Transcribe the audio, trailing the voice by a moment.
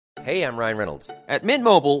Hey, I'm Ryan Reynolds. At Mint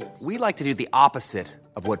Mobile, we like to do the opposite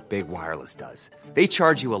of what Big Wireless does. They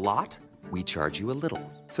charge you a lot, we charge you a little.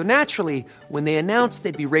 So naturally, when they announced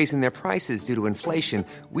they'd be raising their prices due to inflation,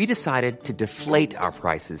 we decided to deflate our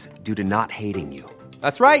prices due to not hating you.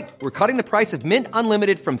 That's right. We're cutting the price of Mint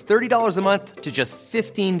Unlimited from $30 a month to just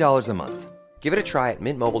 $15 a month. Give it a try at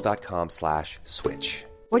mintmobile.com/switch.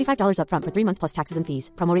 $45 up front for 3 months plus taxes and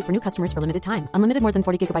fees. Promo rate for new customers for limited time. Unlimited more than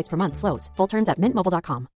 40 gigabytes per month. Slows full terms at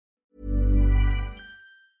mintmobile.com.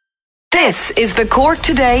 This is the Cork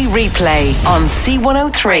Today replay on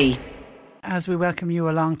C103. As we welcome you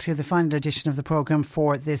along to the final edition of the programme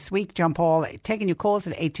for this week, John Paul taking your calls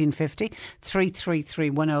at 1850 333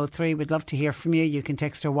 103. We'd love to hear from you. You can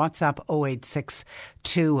text or WhatsApp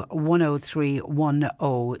 0862 103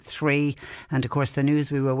 103. And of course, the news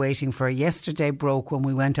we were waiting for yesterday broke when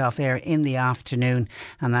we went off air in the afternoon,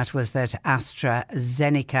 and that was that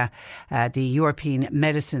AstraZeneca, the European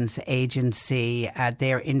Medicines Agency,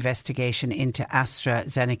 their investigation into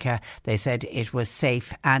AstraZeneca, they said it was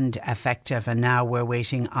safe and effective. And now we're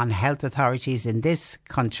waiting on health authorities in this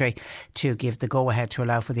country to give the go-ahead to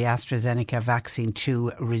allow for the AstraZeneca vaccine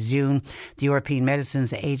to resume. The European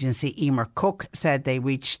Medicines Agency, Emer Cook, said they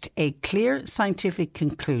reached a clear scientific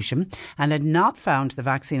conclusion and had not found the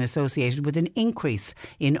vaccine associated with an increase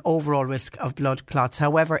in overall risk of blood clots.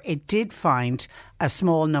 However, it did find a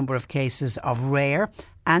small number of cases of rare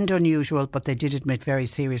and unusual, but they did admit very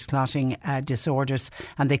serious clotting disorders,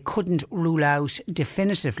 and they couldn't rule out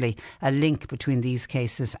definitively a link between these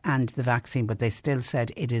cases and the vaccine, but they still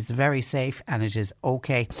said it is very safe and it is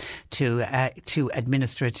okay to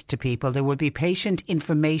administer it to people. There will be patient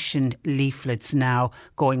information leaflets now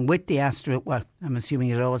going with the I'm assuming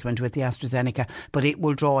it always went with the AstraZeneca, but it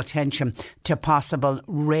will draw attention to possible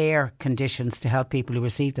rare conditions to help people who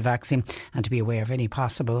receive the vaccine and to be aware of any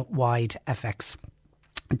possible wide effects.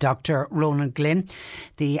 Dr. Ronan Glynn,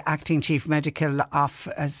 the Acting Chief Medical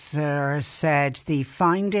Officer, said the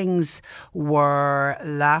findings were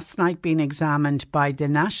last night being examined by the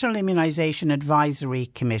National Immunisation Advisory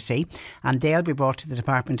Committee, and they'll be brought to the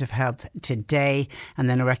Department of Health today, and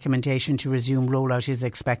then a recommendation to resume rollout is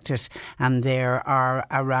expected. And there are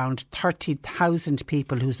around 30,000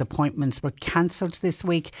 people whose appointments were cancelled this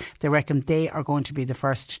week. They reckon they are going to be the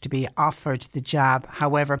first to be offered the jab.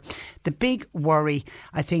 However, the big worry,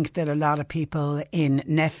 I think, that a lot of people in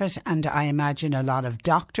NPHET, and I imagine a lot of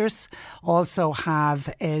doctors also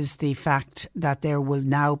have, is the fact that there will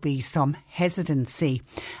now be some hesitancy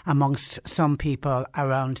amongst some people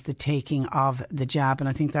around the taking of the jab, and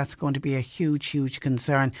I think that's going to be a huge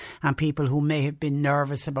concern. And people who may have been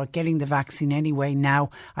nervous about getting the vaccine anyway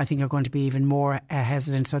now, I think, are going to be even more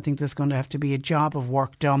hesitant. So I think there's going to have to be a job of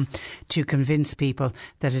work done to convince people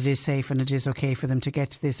that it is safe and it is okay for them to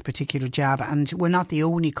get this particular jab. And we're not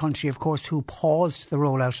the only country, of course, who paused the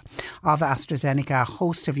rollout of AstraZeneca. A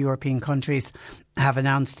host of European countries have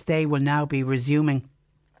announced they will now be resuming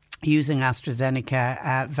using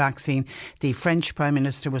AstraZeneca vaccine. The French Prime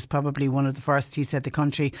Minister was probably one of the first. He said the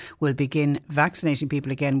country will begin vaccinating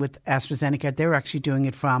people again with AstraZeneca. They're actually doing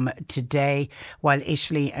it from today, while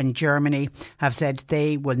Italy and Germany have said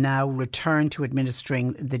they will now return to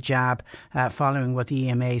administering the jab following what the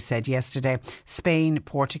EMA said yesterday. Spain,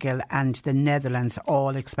 Portugal and the Netherlands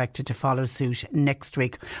all expected to follow suit next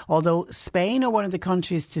week. Although Spain are one of the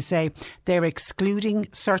countries to say they're excluding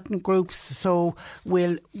certain groups, so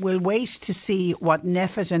we'll wait to see what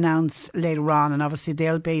NPHET announce later on, and obviously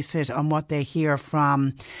they'll base it on what they hear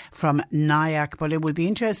from NIAC. But it will be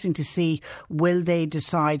interesting to see, will they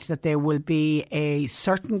decide that there will be a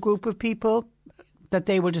certain group of people that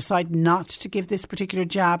they will decide not to give this particular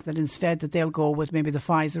jab, that instead that they'll go with maybe the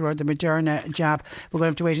Pfizer or the Moderna jab. We're going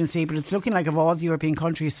to have to wait and see, but it's looking like of all the European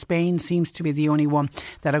countries, Spain seems to be the only one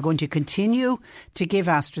that are going to continue to give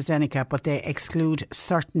AstraZeneca, but they exclude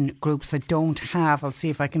certain groups. I don't have, I'll see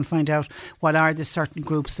if I can find out what are the certain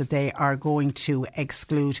groups that they are going to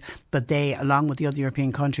exclude, but they, along with the other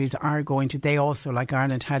European countries, are going to, they also, like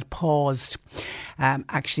Ireland, had paused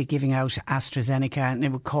actually giving out AstraZeneca, and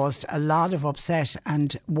it caused a lot of upset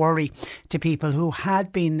and worry to people who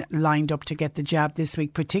had been lined up to get the jab this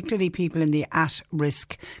week, particularly people in the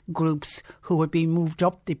at-risk groups who had been moved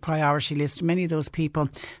up the priority list. Many of those people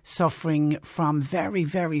suffering from very,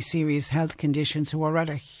 very serious health conditions who are at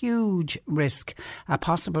a huge risk, a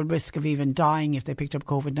possible risk of even dying if they picked up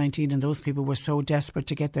COVID-19, and those people were so desperate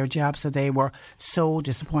to get their jab, so they were so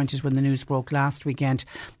disappointed when the news broke last weekend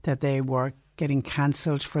that they were getting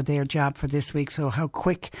cancelled for their jab for this week. So how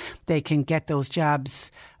quick they can get those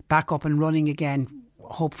jabs back up and running again,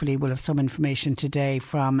 hopefully we'll have some information today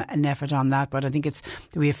from NPHET on that. But I think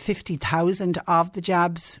we have 50,000 of the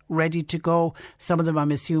jabs ready to go. Some of them,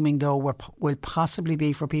 I'm assuming, though, will possibly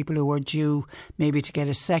be for people who are due maybe to get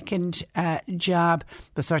a second jab.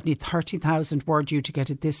 But certainly 30,000 were due to get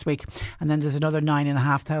it this week. And then there's another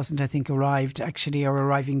 9,500, I think,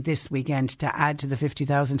 arriving this weekend to add to the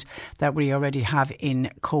 50,000 that we already have in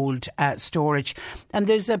cold storage. And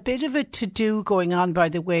there's a bit of a to-do going on, by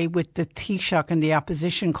the way, with the Taoiseach and the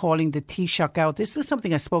opposition calling the Taoiseach out. This was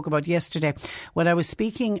something I spoke about yesterday when I was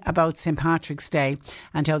speaking about St. Patrick's Day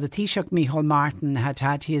and how the Taoiseach Micheál Martin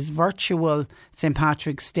had his virtual St.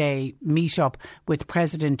 Patrick's Day meet-up with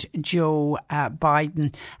President Joe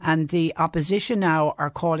Biden. And the opposition now are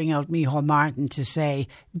calling out Micheál Martin to say,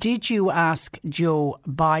 did you ask Joe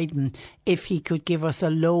Biden if he could give us a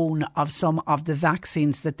loan of some of the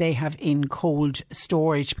vaccines that they have in cold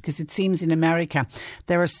storage? Because it seems in America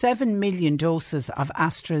there are 7 million doses of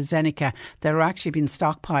AstraZeneca that are actually being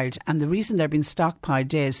stockpiled, and the reason they're being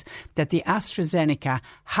stockpiled is that the AstraZeneca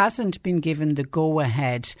hasn't been given the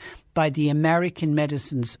go-ahead by the American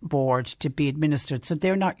Medicines Board to be administered. So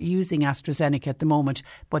they're not using AstraZeneca at the moment,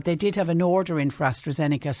 but they did have an order in for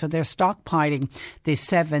AstraZeneca. So they're stockpiling the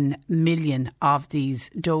 7 million of these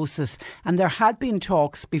doses. And there had been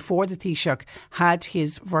talks before the Taoiseach had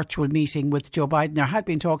his virtual meeting with Joe Biden. There had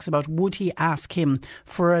been talks about would he ask him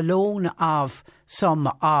for a loan of some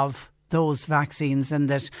of those vaccines, and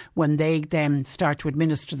that when they then start to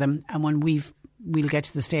administer them, and when we'll get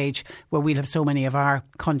to the stage where we'll have so many of our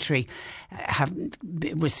country have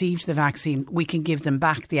received the vaccine, we can give them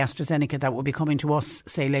back the AstraZeneca that will be coming to us,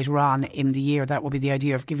 say, later on in the year. That will be the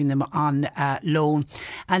idea of giving them on loan.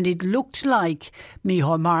 And it looked like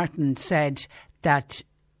Micheál Martin said that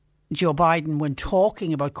Joe Biden, when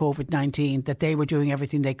talking about COVID-19, that they were doing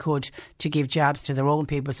everything they could to give jabs to their own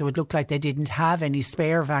people. So it looked like they didn't have any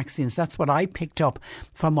spare vaccines. That's what I picked up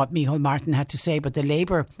from what Micheál Martin had to say. But the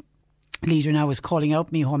Labour leader now is calling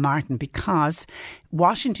out Micheál Martin because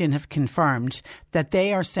Washington have confirmed that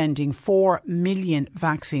they are sending 4 million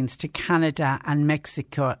vaccines to Canada and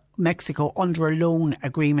Mexico under a loan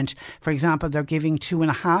agreement. For example, they're giving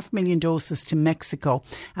 2.5 million doses to Mexico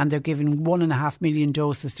and they're giving 1.5 million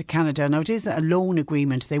doses to Canada. Now, it is a loan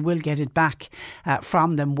agreement. They will get it back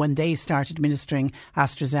from them when they start administering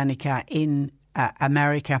AstraZeneca in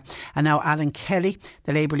America. And now Alan Kelly,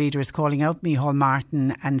 the Labour leader, is calling out Micheál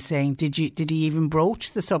Martin and saying, did he even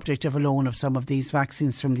broach the subject of a loan of some of these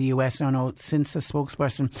vaccines from the US? No, since a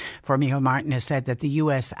spokesperson for Micheál Martin has said that the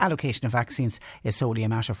US allocation of vaccines is solely a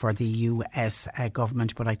matter for the US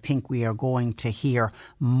government. But I think we are going to hear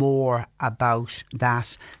more about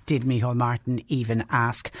that. Did Micheál Martin even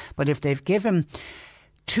ask? But if they've given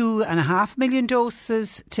 2.5 million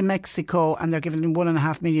doses to Mexico and they're giving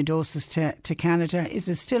 1.5 million doses to Canada, is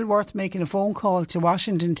it still worth making a phone call to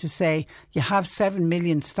Washington to say you have 7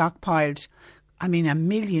 million stockpiled? I mean, 1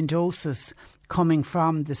 million doses coming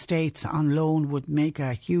from the States on loan would make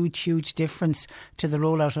a huge difference to the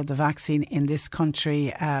rollout of the vaccine in this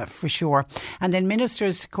country for sure. And then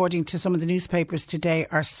ministers, according to some of the newspapers today,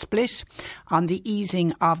 are split on the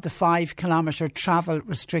easing of the 5-kilometre travel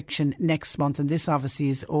restriction next month. And this obviously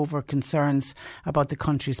is over concerns about the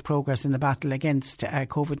country's progress in the battle against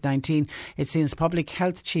COVID-19. It seems public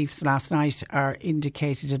health chiefs last night are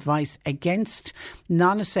indicated advice against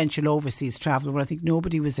non-essential overseas travel. Well, I think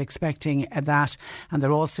nobody was expecting that. And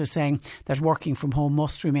they're also saying that working from home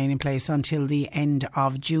must remain in place until the end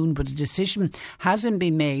of June. But a decision hasn't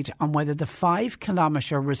been made on whether the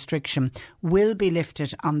 5-kilometre restriction will be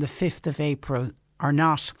lifted on the 5th of April or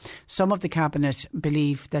not. Some of the Cabinet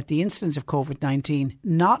believe that the incidence of COVID-19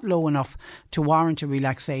 not low enough to warrant a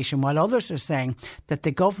relaxation, while others are saying that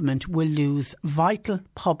the government will lose vital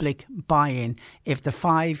public buy-in if the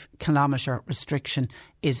 5-kilometre restriction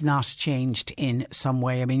is not changed in some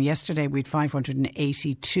way. I mean, yesterday we had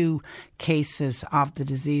 582 cases of the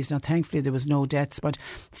disease. Now, thankfully, there was no deaths, but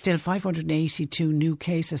still 582 new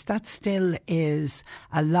cases. That still is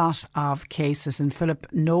a lot of cases. And Philip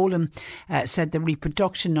Nolan said the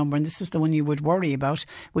reproduction number, and this is the one you would worry about,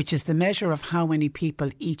 which is the measure of how many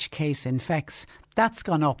people each case infects, that's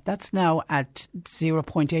gone up. That's now at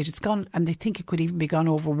 0.8. It's gone, and they think it could even be gone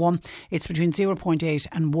over 1. It's between 0.8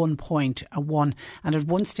 and 1.1. And at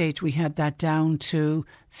one stage we had that down to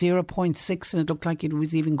 0.6, and it looked like it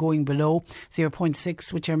was even going below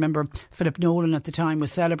 0.6, which I remember Philip Nolan at the time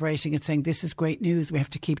was celebrating it, saying this is great news, we have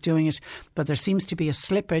to keep doing it. But there seems to be a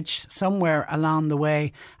slippage somewhere along the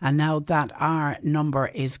way, and now that our number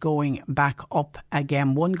is going back up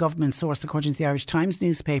again. One government source, according to the Irish Times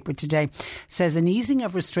newspaper today, says an easing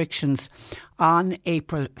of restrictions on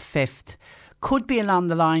April 5th could be along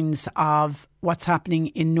the lines of what's happening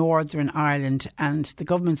in Northern Ireland, and the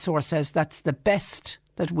government source says that's the best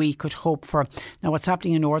that we could hope for. Now, what's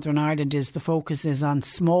happening in Northern Ireland is the focus is on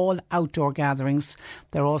small outdoor gatherings.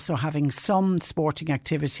 They're also having some sporting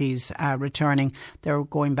activities returning. They're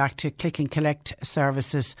going back to click and collect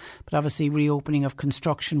services, but obviously reopening of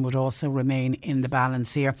construction would also remain in the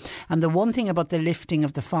balance here. And the one thing about the lifting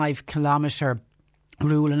of the 5 kilometre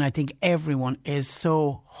rule, and I think everyone is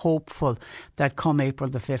so hopeful that come April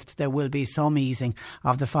the 5th there will be some easing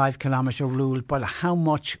of the 5 kilometre rule, but how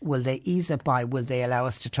much will they ease it by? Will they allow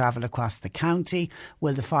us to travel across the county?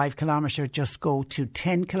 Will the 5 kilometre just go to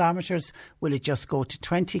 10 kilometres? Will it just go to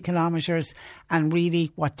 20 kilometres? And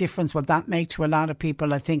really, what difference will that make to a lot of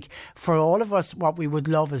people? I think for all of us, what we would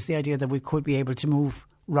love is the idea that we could be able to move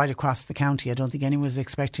right across the county. I don't think anyone was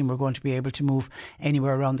expecting we're going to be able to move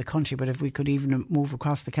anywhere around the country, but if we could even move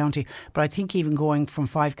across the county. But I think even going from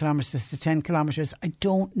 5 kilometres to 10 kilometres, I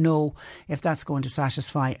don't know if that's going to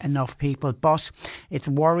satisfy enough people. But it's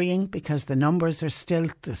worrying because the numbers are still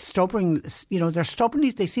stubborn. They're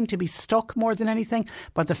stubbornly, they seem to be stuck more than anything.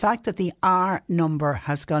 But the fact that the R number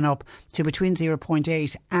has gone up to between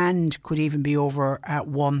 0.8 and could even be over at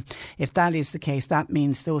 1, if that is the case, that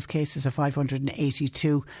means those cases of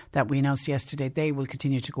 582 that we announced yesterday, they will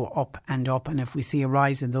continue to go up and up. And if we see a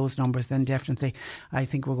rise in those numbers, then definitely I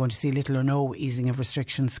think we're going to see little or no easing of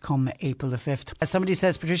restrictions come April the 5th. As somebody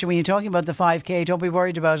says, Patricia, when you're talking about the 5k, don't be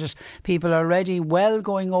worried about it. People are already well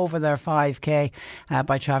going over their 5k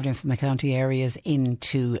by travelling from the county areas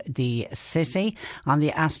into the city. On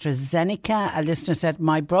the AstraZeneca, a listener said,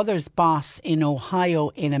 my brother's boss in Ohio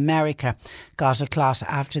in America got a clot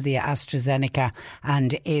after the AstraZeneca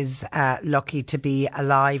and is lucky to be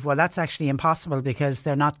alive. Well, that's actually impossible because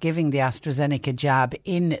they're not giving the AstraZeneca jab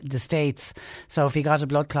in the States. So if he got a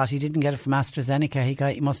blood clot, he didn't get it from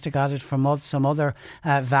AstraZeneca. He must have got it from some other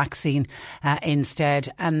vaccine instead.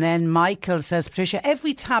 And then Michael says, Patricia,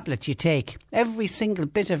 every tablet you take, every single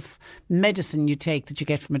bit of medicine you take that you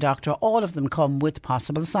get from a doctor, all of them come with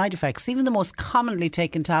possible side effects. Even the most commonly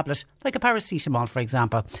taken tablet, like a paracetamol, for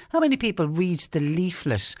example. How many people read the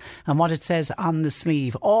leaflet and what it says on the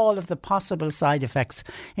sleeve? All of the possible side effects,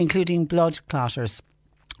 including blood clotters,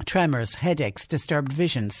 tremors, headaches, disturbed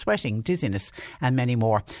vision, sweating, dizziness and many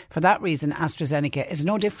more. For that reason, AstraZeneca is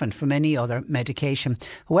no different from any other medication.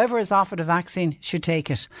 Whoever is offered a vaccine should take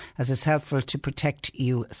it, as it's helpful to protect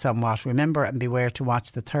you somewhat. Remember and beware to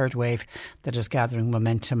watch the third wave that is gathering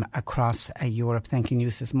momentum across Europe. Thanking you,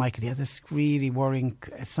 says Michael. Yeah, there's really worrying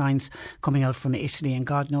signs coming out from Italy, and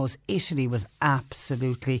God knows Italy was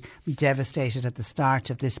absolutely devastated at the start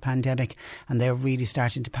of this pandemic, and they're really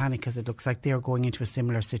starting to panic because it looks like they're going into a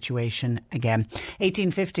similar situation again.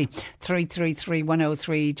 1850 333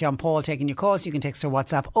 103. John Paul taking your calls. You can text or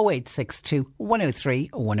WhatsApp 0862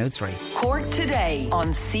 103 103. Cork Today on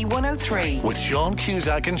C103. With Sean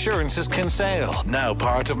Cusack Insurance's Kinsale, now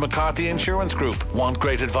part of McCarthy Insurance Group. Want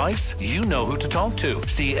great advice? You know who to talk to.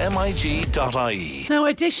 See MIG.ie. Now,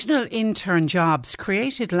 additional intern jobs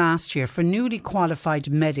created last year for newly qualified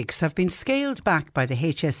medics have been scaled back by the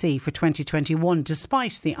HSE for 2021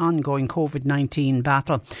 despite the ongoing COVID-19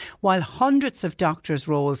 battle. While hundreds of doctors'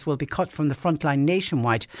 roles will be cut from the frontline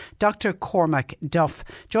nationwide, Dr. Cormac Duff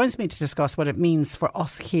joins me to discuss what it means for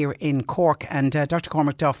us here in Cork. And Dr.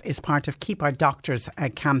 Cormac Duff is part of Keep Our Doctors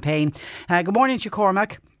campaign. Good morning to you,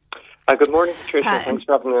 Cormac. Good morning, Patricia. Thanks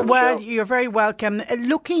for having me on the show. You're very welcome.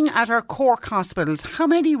 Looking at our Cork hospitals, how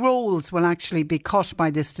many roles will actually be cut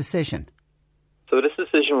by this decision? So this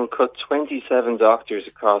decision will cut 27 doctors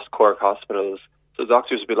across Cork hospitals. So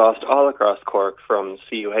doctors will be lost all across Cork, from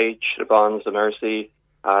CUH, the Bonds, the Mercy,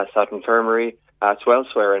 South Infirmary, to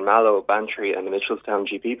elsewhere in Mallow, Bantry and the Mitchelstown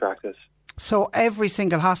GP practice. So every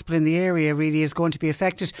single hospital in the area really is going to be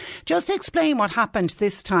affected. Just explain what happened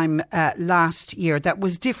this time last year that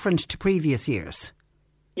was different to previous years.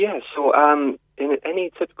 Yeah, so in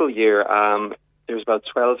any typical year, there's about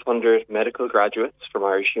 1,200 medical graduates from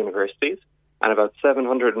Irish universities, and about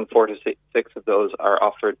 746 of those are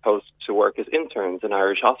offered posts to work as interns in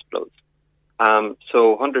Irish hospitals.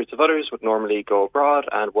 So hundreds of others would normally go abroad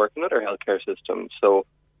and work in other healthcare systems, so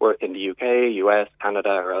work in the UK, US, Canada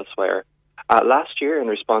or elsewhere. Last year, in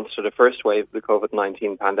response to the first wave of the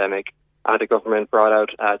COVID-19 pandemic, the government brought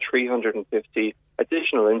out 350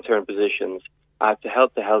 additional intern positions to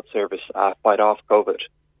help the health service fight off COVID.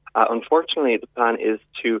 Unfortunately, the plan is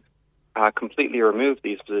to completely remove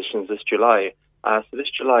these positions this July. So this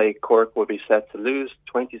July, Cork will be set to lose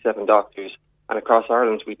 27 doctors, and across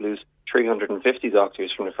Ireland we'd lose 350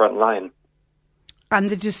 doctors from the front line. And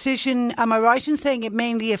the decision, am I right in saying it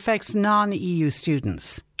mainly affects non-EU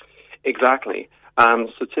students? Exactly.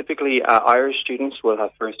 So typically, Irish students will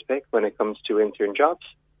have first pick when it comes to intern jobs.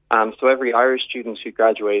 So every Irish student who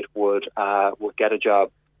graduate would get a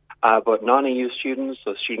job. But non-EU students,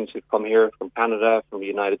 so students who've come here from Canada, from the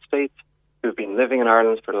United States, who've been living in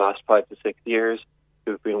Ireland for the last 5 to 6 years,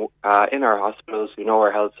 who've been in our hospitals, who know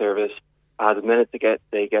our health service, the minute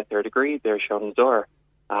they get their degree, they're shown the door.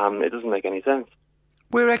 It doesn't make any sense.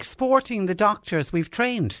 We're exporting the doctors we've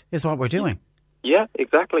trained, is what we're doing. Yeah,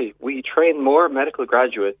 exactly. We train more medical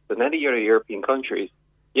graduates than any other European countries,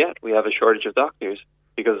 yet we have a shortage of doctors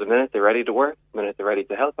because the minute they're ready to work, the minute they're ready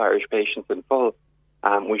to help Irish patients in full,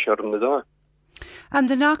 we show them the door. And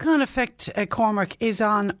the knock-on effect, Cormac, is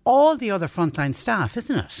on all the other frontline staff,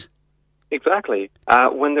 isn't it? Exactly.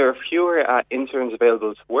 When there are fewer interns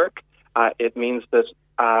available to work, it means that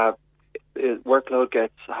workload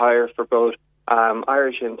gets higher for both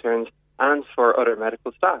Irish interns and for other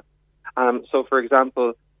medical staff. So, for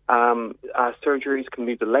example, surgeries can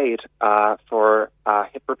be delayed for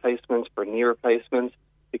hip replacements, for knee replacements,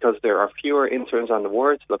 because there are fewer interns on the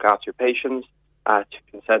ward to look after patients, to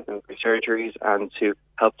consent them for surgeries and to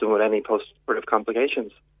help them with any post-operative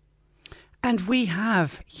complications. And we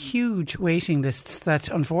have huge waiting lists that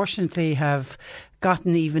unfortunately have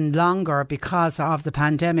gotten even longer because of the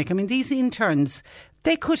pandemic. I mean, these interns,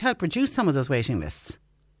 they could help reduce some of those waiting lists.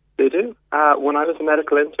 They do. When I was a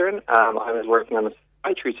medical intern, I was working on the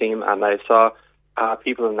psychiatry team, and I saw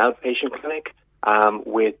people in an outpatient clinic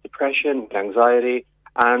with depression, with anxiety,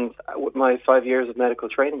 and with my 5 years of medical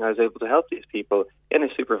training, I was able to help these people in a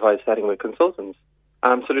supervised setting with consultants.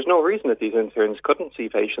 So there's no reason that these interns couldn't see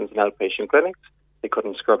patients in outpatient clinics, they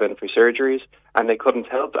couldn't scrub in for surgeries, and they couldn't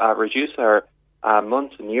help reduce our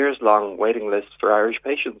months and years-long waiting lists for Irish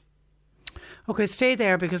patients. OK, stay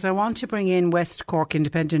there, because I want to bring in West Cork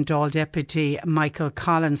Independent Dáil Deputy Michael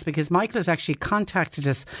Collins, because Michael has actually contacted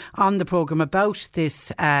us on the programme about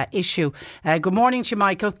this issue. Good morning to you,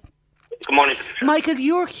 Michael. Good morning. Michael,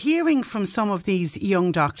 you're hearing from some of these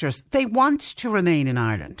young doctors. They want to remain in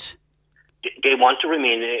Ireland. They want to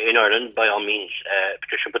remain in Ireland by all means,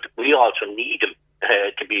 Patricia, but we also need them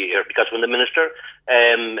to be here, because when the Minister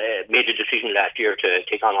made a decision last year to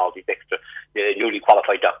take on all these extra newly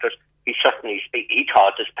qualified doctors, he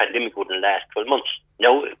thought this pandemic wouldn't last 12 months.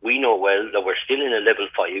 Now, we know well that we're still in a level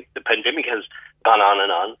 5. The pandemic has gone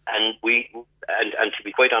on, and to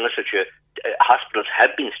be quite honest with you, hospitals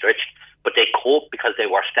have been stretched, but they cope because they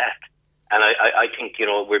were staffed. And I think,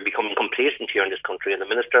 we're becoming complacent here in this country. And the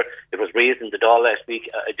Minister, it was raised in the Dáil last week,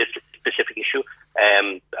 this specific issue.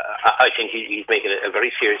 I think he's making a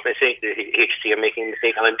very serious mistake. The HSE are making a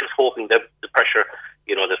mistake. And I'm just hoping that the pressure,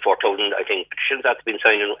 the 4,000, I think, petitions that have been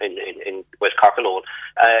signed in West Cork alone,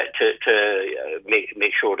 to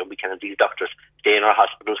make sure that we can have these doctors stay in our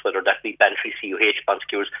hospitals, whether that be Bantry, CUH,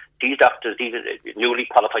 Bonsecours. These doctors, these newly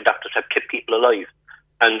qualified doctors, have kept people alive.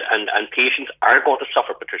 And patients are going to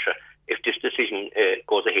suffer, Patricia, if this decision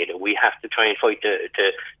goes ahead. We have to try and fight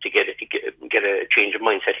to get a change of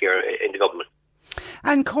mindset here in the government.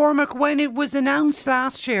 And Cormac, when it was announced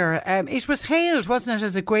last year, it was hailed, wasn't it,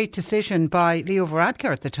 as a great decision by Leo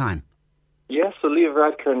Varadkar at the time? Yes, so Leo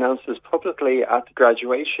Varadkar announced this publicly at the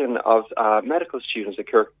graduation of medical students at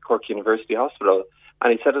Cork University Hospital.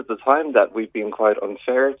 And he said at the time that we've been quite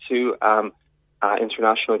unfair to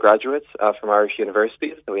international graduates from Irish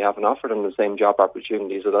universities, that we haven't offered them the same job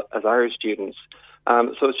opportunities as Irish students.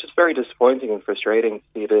 So it's just very disappointing and frustrating to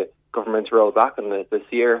see the government roll back on this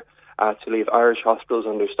year, to leave Irish hospitals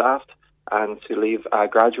understaffed and to leave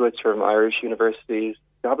graduates from Irish universities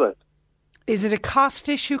jobless. Is it a cost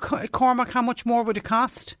issue, Cormac? How much more would it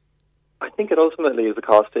cost? I think it ultimately is a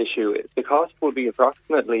cost issue. The cost will be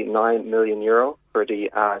approximately €9 million for the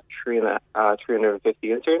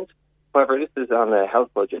 350 interns. However, this is on a health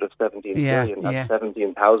budget of 17 billion. That's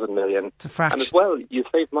 17,000 million. It's a fraction. And as well, you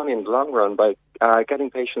save money in the long run by getting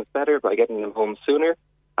patients better, by getting them home sooner.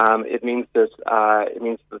 It means that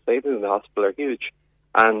the savings in the hospital are huge.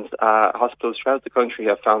 And hospitals throughout the country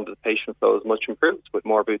have found that patient flow is much improved with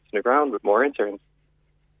more boots on the ground, with more interns.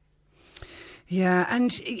 Yeah,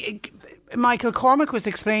 and Michael, Cormac was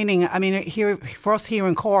explaining, I mean, here for us here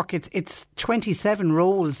in Cork, it's 27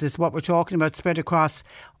 roles is what we're talking about, spread across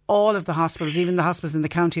all of the hospitals, even the hospitals in the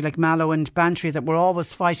county like Mallow and Bantry, that we're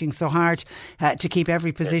always fighting so hard to keep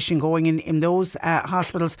every position going in those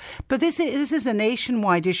hospitals. But this is a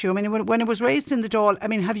nationwide issue. I mean, when it was raised in the Dáil, I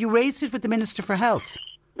mean, have you raised it with the Minister for Health?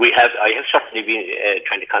 I have certainly been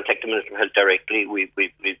trying to contact the Minister of Health directly. We've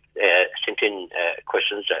sent in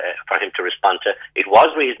questions for him to respond to. It was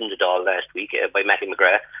raised in the Dáil last week by Matty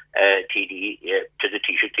McGrath, TD, to the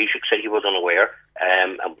Taoiseach. Taoiseach said he was unaware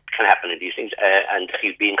and can happen in these things, and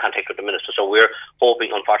he'll be in contact with the minister. So we're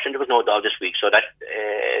hoping, unfortunately, there was no Dáil this week, so that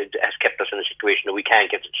has kept us in a situation that we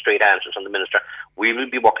can't get straight answers on the minister. We will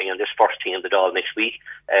be working on this first thing in the Dáil next week,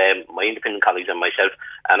 my independent colleagues and myself,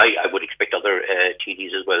 and I would expect other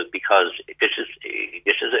TDs as well, because this is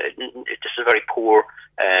a very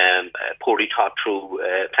poorly thought through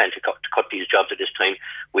plan to cut these jobs at this time.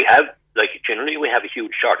 We have a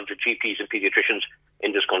huge shortage of GPs and paediatricians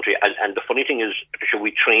in this country, and the funny thing is, Patricia,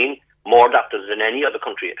 we train more doctors than any other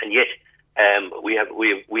country, and yet we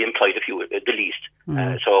employ the least.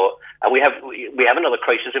 So we have another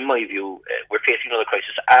crisis, in my view. We're facing another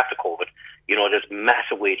crisis after COVID. There's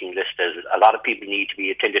massive waiting lists. There's a lot of people need to be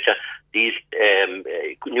attended to. These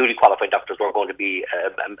newly qualified doctors are going to be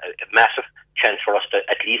a massive chance for us to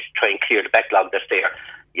at least try and clear the backlog that's there.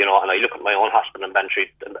 And I look at my own hospital in Bantry,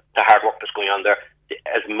 the hard work that's going on there.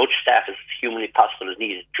 As much staff as humanly possible is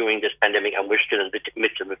needed during this pandemic, and we're still in the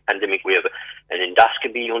midst of a pandemic. We have an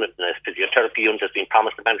endoscopy unit and a physiotherapy unit that's been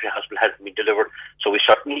promised. The Bantry Hospital hasn't been delivered, so we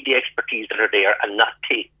certainly need the expertise that are there, and not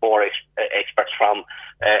take more experts from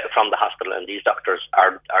the hospital. And these doctors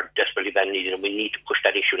are desperately then needed, and we need to push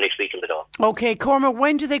that issue next week in the Dáil. Okay, Cormac,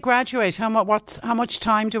 when do they graduate? How much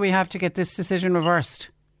time do we have to get this decision reversed?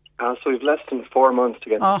 So we've less than 4 months to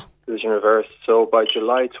get the decision reversed. So by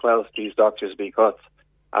July 12th, these doctors will be cut.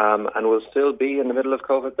 And we'll still be in the middle of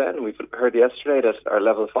COVID then. We've heard yesterday that our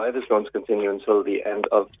level 5 is going to continue until the end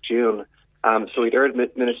of June. So we'd urge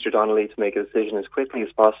Minister Donnelly to make a decision as quickly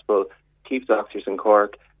as possible, keep doctors in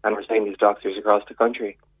Cork, and retain these doctors across the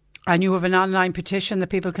country. And you have an online petition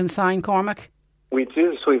that people can sign, Cormac? We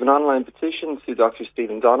do. So we have an online petition to Dr.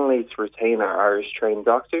 Stephen Donnelly to retain our Irish-trained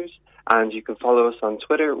doctors. And you can follow us on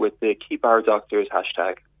Twitter with the Keep Our Doctors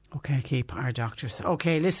hashtag. Okay, Keep Our Doctors.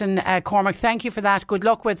 Okay, listen, Cormac, thank you for that. Good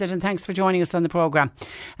luck with it, and thanks for joining us on the programme.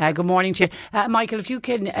 Good morning to you. Michael, if you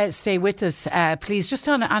can stay with us, please, just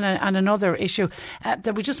on another issue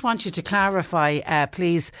that we just want you to clarify,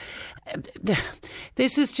 please.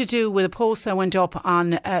 This is to do with a post that went up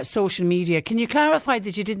on social media. Can you clarify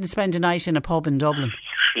that you didn't spend a night in a pub in Dublin?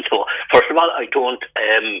 No, first of all, I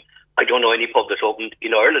don't know any pub that's opened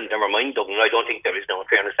in Ireland, never mind Dublin. I don't think there is now. In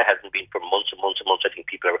fairness, there hasn't been for months and months and months. I think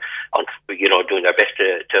people are, doing their best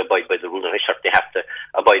to abide by the rules, and I certainly have to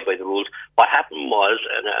abide by the rules. What happened was,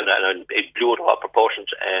 and it blew out of all proportions,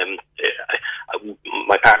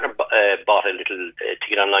 my partner bought a little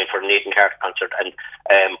ticket online for a Nathan Carter concert, and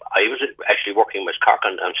I was actually working with Cork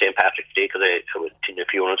on St. Patrick's Day, because I was in the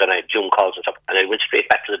funerals, and I had Zoom calls and stuff, and I went straight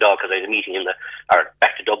back to the Dáil because I had a meeting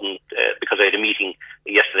back to Dublin because I had a meeting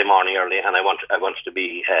yesterday morning early, and I wanted to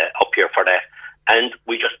be up here for that. And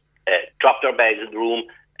we just dropped our bags in the room,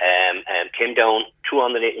 came down, threw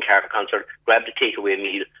on the Nathan Carter concert, grabbed a takeaway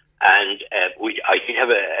meal, and I did have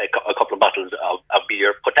a couple of bottles of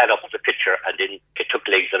beer, put that up as a picture, and then it took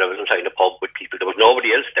legs that I was inside the pub with people. There was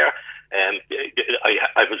nobody else there.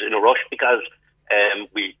 I was in a rush because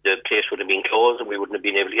the place would have been closed, and we wouldn't have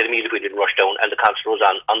been able to get a meal if we didn't rush down, and the concert was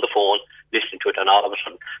on the phone, listening to it, and all of a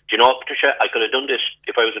sudden, do you know what, Patricia, I could have done this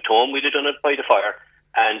if I was at home. We'd have done it by the fire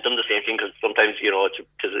and done the same thing, because sometimes, it's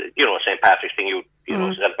a St. Patrick's thing,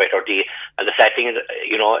 celebrate our day, and the sad thing is,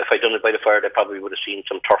 if I'd done it by the fire, they probably would have seen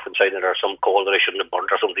some turf inside it, or some coal that I shouldn't have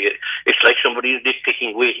burnt or something. It's like somebody is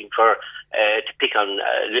nitpicking, waiting for to pick on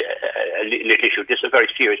a little issue. This is a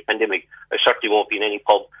very serious pandemic. I certainly won't be in any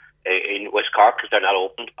pub in West Cork, because they're not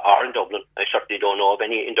open, or in Dublin. I certainly don't know of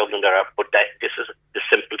any in Dublin there are, but this is the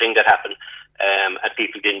simple thing that happened, and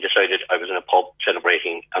people didn't decide that I was in a pub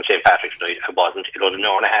celebrating on St. Patrick's night. I wasn't. It was an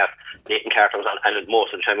hour and a half. Nathan Carter was on, and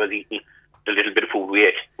most of the time I was eating the little bit of food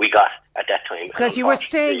we got at that time. Because you were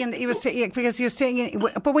staying in, because you're staying in.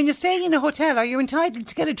 But when you're staying in a hotel, are you entitled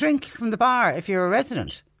to get a drink from the bar if you're a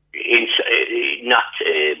resident? Not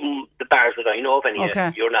the bars that I know of,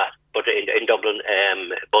 anyway. You're not. But in Dublin,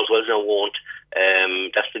 Boswell's now won't.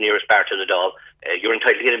 That's the nearest bar to the Dáil. You're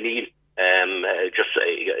entitled to get a meal.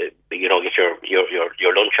 Get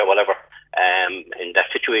your lunch or whatever. In that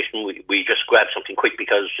situation, we just grabbed something quick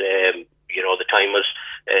because the time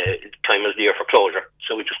was near for closure.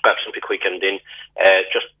 So we just grabbed something quick, and then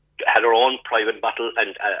just had our own private bottle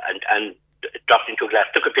and dropped into a glass,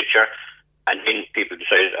 took a picture. And then people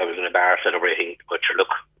decided I was in a bar celebrating, which, look,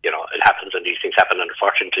 it happens, and these things happen, and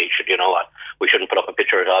unfortunately, we shouldn't put up a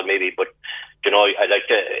picture at all, maybe, but, I'd like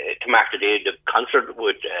to mark the day. The concert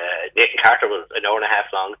with Nathan Carter was an hour and a half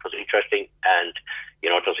long. It was interesting, and, it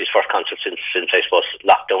was his first concert since I suppose,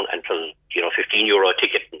 lockdown, and it was, €15 a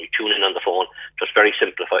ticket, and you tune in on the phone. Just very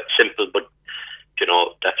simple, but,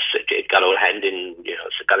 it got out of hand, and,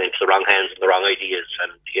 it got into the wrong hands and the wrong ideas,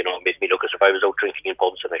 and made me look as if I was out drinking in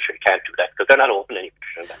pubs, and I sure can't do that because they're not open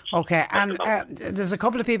anymore. Okay, and there's a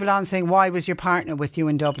couple of people on saying, why was your partner with you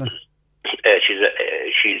in Dublin?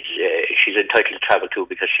 She's entitled to travel too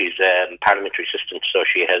because she's parliamentary assistant, so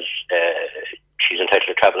she's entitled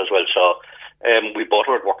to travel as well. So we both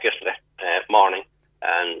were at work yesterday morning,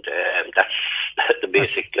 and that's the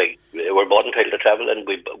basic. Like, we're both entitled to travel, and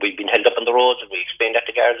we've been held up on the roads, and we explained that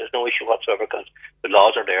to guards. There's no issue whatsoever because the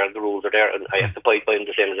laws are there, the rules are there, and I have to abide by them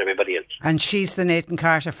the same as everybody else. And she's the Nathan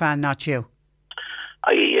Carter fan, not you.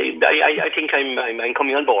 I think I'm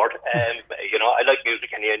coming on board. I like music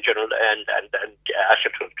in general, and Asher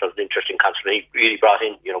was an interesting concert. He really brought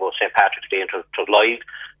in, St. Patrick's Day into live,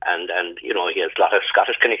 and he has a lot of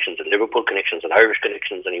Scottish connections and Liverpool connections and Irish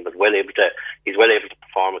connections, and he's well able to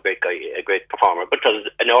perform. A great guy, a great performer. But it was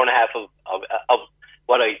an hour and a half of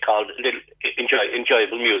what I called a little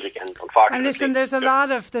enjoyable music, and unfortunately. And listen, there's a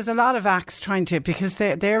lot of acts trying to, because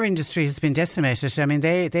their industry has been decimated. I mean,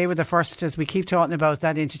 they were the first, as we keep talking about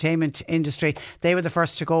that entertainment industry, they were the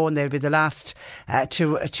first to go, and they'll be the last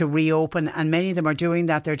to reopen. And many of them are doing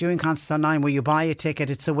that. They're doing concerts online where you buy a ticket.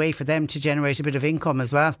 It's a way for them to generate a bit of income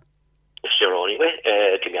as well. It's their only way,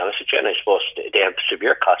 to be honest with you. And I suppose they have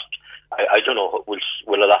severe costs. I don't know,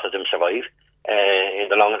 will a lot of them survive? In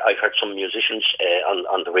the long run, I've heard some musicians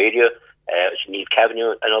on the radio, Niamh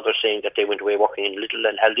Kavanagh and others, saying that they went away working in Little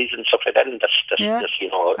and Haldies and stuff like that, and that's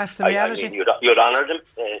that's the reality. I mean, you'd honour them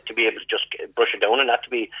to be able to just brush it down and not to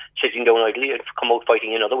be sitting down idly and come out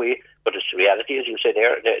fighting another way. But it's the reality, as you say,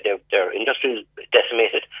 their industry is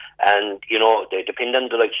decimated, and they depend on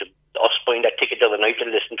the likes of us buying that ticket the other night to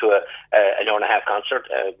listen to an hour and a half concert,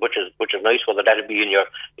 which is nice. Whether that'll be in your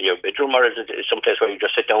bedroom or is it someplace where you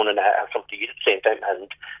just sit down and have something to eat at the same time, and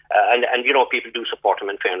people do support them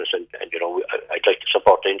in fairness, and I'd like to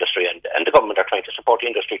support the industry, and the government are trying to support the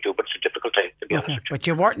industry too, but it's a difficult time, to be honest with you. But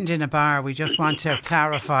you weren't in a bar. We just want to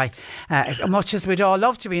clarify, much as we'd all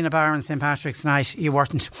love to be in a bar on St. Patrick's night, you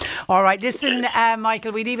weren't. All right, listen,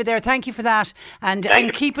 Michael, we leave it there. Thank you for that, and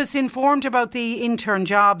keep us informed about the intern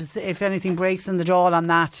jobs if anything breaks in the Dáil on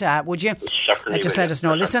that, would you? Certainly. Just let us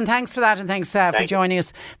know. Listen, thanks for that, and thanks for joining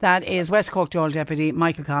us. That is West Cork Dáil Deputy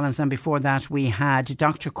Michael Collins, and before that we had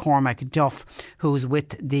Dr. Cormac Duff, who's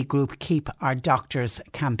with the group Keep Our Doctors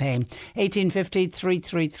campaign. 1850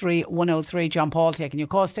 333 103. John Paul taking your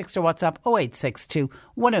calls. Text or WhatsApp 0862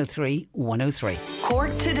 103 103.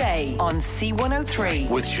 Cork Today on C103.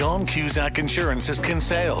 With Sean Cusack Insurance's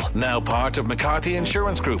Kinsale, now part of McCarthy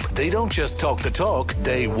Insurance Group. They don't just talk the talk,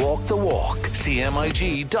 they walk the walk.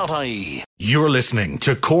 CMIG.ie. You're listening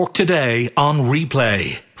to Cork Today on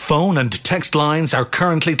replay. Phone and text lines are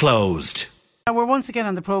currently closed. We're once again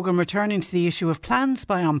on the programme returning to the issue of plans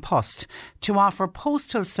by An Post to offer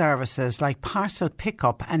postal services like parcel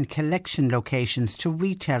pick-up and collection locations to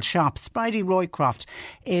retail shops. Bridie Roycroft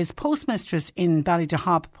is postmistress in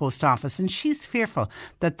Ballydehob Post Office, and she's fearful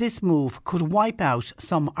that this move could wipe out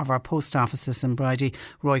some of our post offices. And Bridie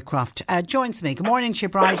Roycroft joins me. Good morning to you,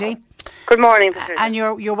 Bridie. Good morning, Patricia. And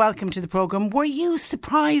you're welcome to the programme. Were you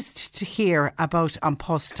surprised to hear about An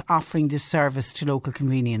Post offering this service to local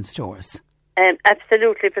convenience stores?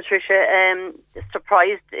 Absolutely, Patricia.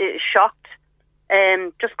 Surprised, shocked,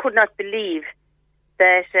 just could not believe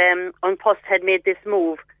that An Post had made this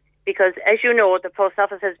move, because, as you know, the post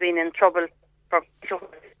office has been in trouble for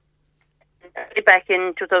back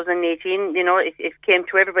in 2018. It came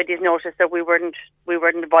to everybody's notice that we weren't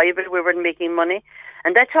viable, we weren't making money,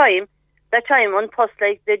 and that time An Post,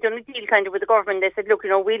 like, they'd done a deal kind of with the government. They said, look,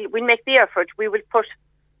 we'll make the effort. We will put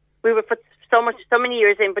so many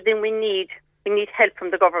years in, but then we need help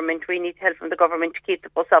from the government. We need help from the government to keep the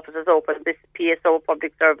post offices open, this PSO,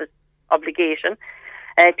 public service obligation,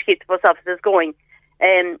 to keep the post offices going.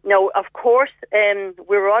 Now, of course,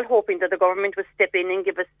 we were all hoping that the government would step in and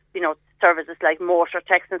give us, services like motor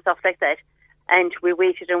tax and stuff like that. And we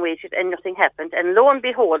waited and waited, and nothing happened. And lo and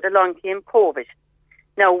behold, along came COVID.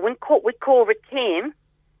 Now, with COVID came,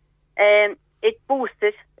 it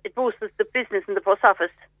boosted the business in the post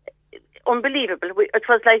office. Unbelievable. It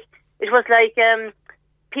was like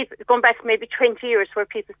people going back maybe 20 years, where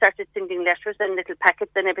people started sending letters and little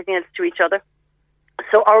packets and everything else to each other.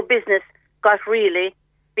 So our business got really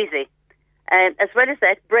busy. And as well as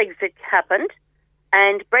that, Brexit happened.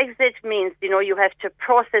 And Brexit means, you have to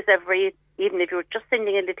process even if you're just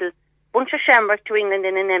sending a little bunch of shamrock to England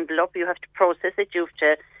in an envelope, you have to process it. You have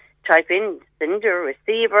to type in sender,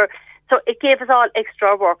 receiver. So it gave us all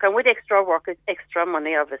extra work. And with extra work is extra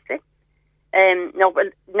money, obviously.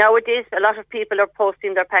 Nowadays, a lot of people are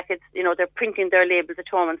posting their packets, they're printing their labels at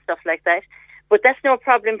home and stuff like that. But that's no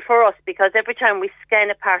problem for us because every time we scan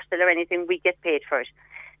a parcel or anything, we get paid for it.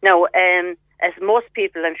 Now, as most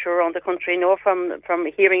people, I'm sure, around the country know from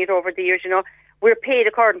hearing it over the years, we're paid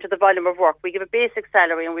according to the volume of work. We give a basic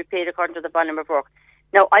salary and we're paid according to the volume of work.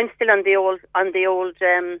 Now, I'm still on the old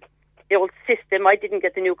system. I didn't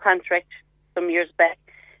get the new contract some years back,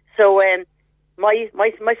 so my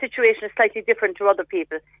situation is slightly different to other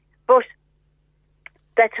people. But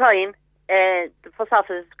that time, the post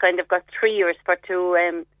office kind of got 3 years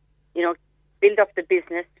to build up the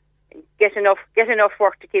business, get enough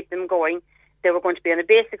work to keep them going. They were going to be on a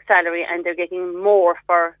basic salary, and they're getting more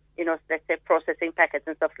for let's say processing packets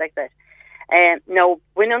and stuff like that. Now,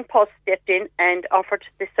 Win on Post stepped in and offered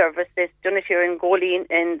this service. They've done it here in Goleen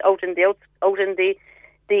and out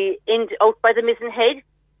by the Mizzen Head.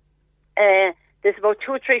 There's about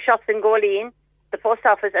 2 or 3 shops in Goleen. The post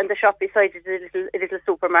office and the shop beside it is a little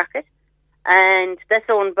supermarket, and that's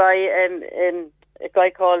owned by a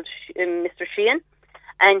guy called Mr. Sheehan,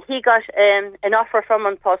 and he got an offer from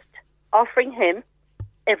An Post offering him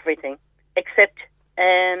everything except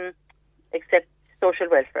social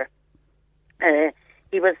welfare.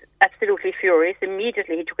 He was absolutely furious.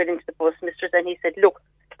 Immediately he took it into the postmistress and he said, look,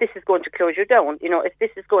 this is going to close you down, if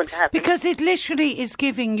this is going to happen. Because it literally is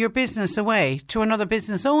giving your business away to another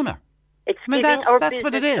business owner. It's giving our business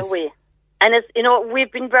what it is. Away. And as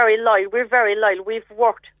we've been very loyal. We're very loyal. We've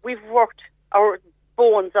worked our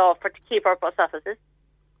bones off to keep our post offices.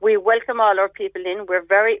 We welcome all our people in.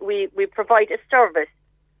 We provide a service.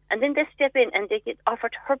 And then they step in and they get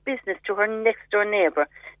offered her business to her next door neighbour.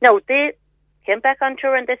 Now, they came back onto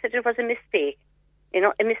her and they said it was a mistake.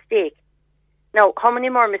 A mistake. Now, how many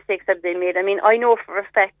more mistakes have they made? I mean, I know for a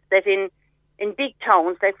fact that in big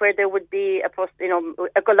towns, like where there would be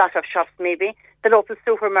a lot of shops maybe, the local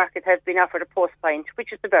supermarket has been offered a post pint,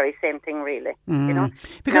 which is the very same thing really.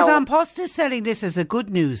 Because An Post is selling this as a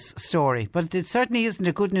good news story, but it certainly isn't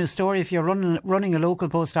a good news story if you're running a local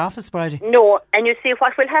post office, Bridie. No, and you see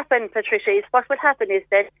what will happen, Patricia, is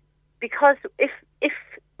that because if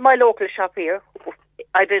my local shop here,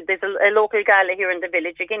 there's a local gala here in the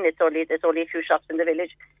village. Again, there's only a few shops in the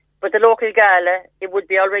village, but the local gala, it would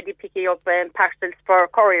be already picking up parcels for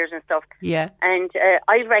couriers and stuff. Yeah. And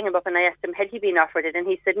I rang him up and I asked him, had he been offered it? And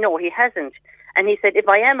he said, no, he hasn't. And he said, if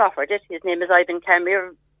I am offered it, his name is Ivan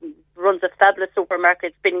Camir, runs a fabulous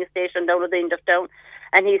supermarket, spinning station down at the end of town.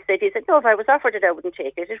 And he said, no, if I was offered it, I wouldn't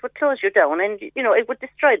take it. It would close you down and, it would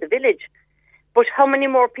destroy the village. But how many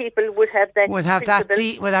more people would have that? Would have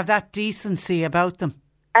that decency about them?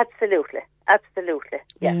 Absolutely.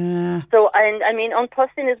 Yeah. So, and I mean, on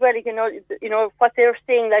posting as well, what they're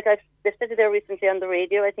saying. Like they said it there recently on the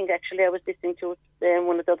radio. I think actually I was listening to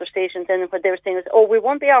one of the other stations, and what they were saying is, we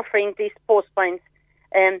won't be offering these post points.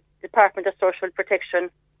 Department of Social Protection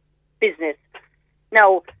business.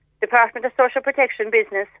 Now, Department of Social Protection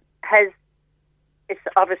business it's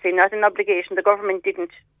obviously not an obligation. The government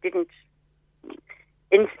didn't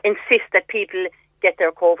insist that people get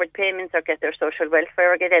their COVID payments or get their social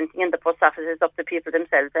welfare or get anything in the post office. Is up to people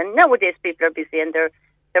themselves. And nowadays people are busy and they're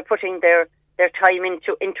putting their time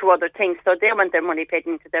into other things, so they want their money paid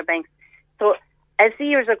into their banks. So as the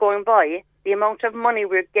years are going by, the amount of money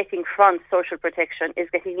we're getting from social protection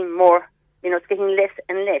is getting more, it's getting less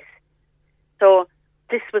and less. So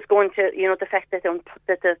this was going to, the fact that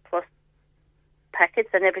the post packets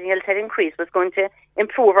and everything else had increased was going to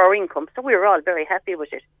improve our income. So we were all very happy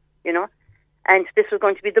with it, And this was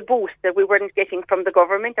going to be the boost that we weren't getting from the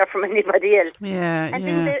government or from anybody else. And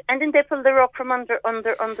then they pulled the rug from under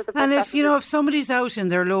the post And office. if somebody's out in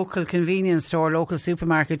their local convenience store, local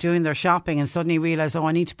supermarket doing their shopping and suddenly realise,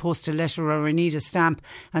 I need to post a letter or I need a stamp,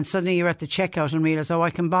 and suddenly you're at the checkout and realise, I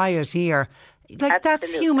can buy it here. Like,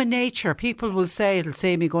 that's human nature. People will say, it'll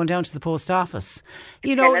save me going down to the post office.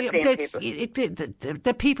 The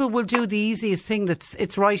people will do the easiest thing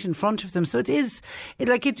it's right in front of them. So it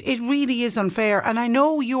really is unfair. And I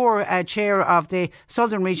know you're chair of the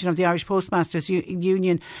Southern Region of the Irish Postmasters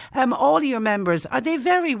Union. All of your members, are they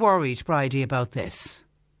very worried, Bridie, about this?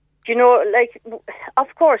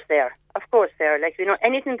 Of course they are. Of course they are.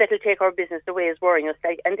 Anything that will take our business away is worrying us.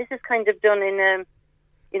 And this is kind of done in...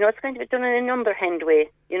 it's kind of done in an underhand way,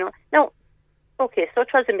 Now, okay, so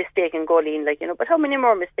it was a mistake in Goleen, but how many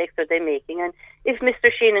more mistakes are they making? And if Mr.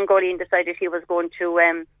 Sheehan in Goleen decided he was going to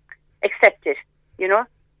accept it,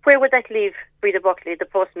 where would that leave Breda Buckley, the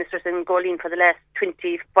postmistress in Goleen for the last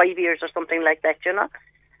 25 years or something like that,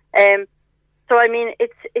 So, I mean,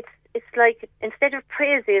 it's like, instead of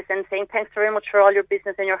praises and saying thanks very much for all your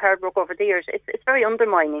business and your hard work over the years, it's very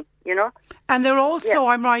undermining, And they're also,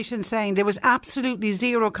 I'm right in saying, there was absolutely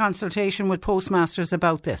zero consultation with postmasters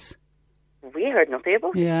about this. We heard nothing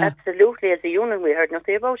about it. Yeah. Absolutely, as a union, we heard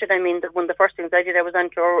nothing about it. I mean, one of the first things I did, I was on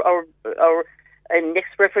to our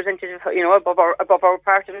next representative, above our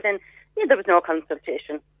part of it, and there was no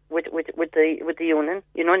consultation with the union.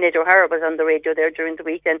 Ned O'Hara was on the radio there during the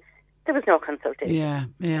week, and there was no consultation.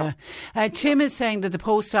 Yeah. Tim is saying that the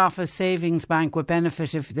Post Office Savings Bank would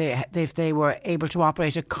benefit if they were able to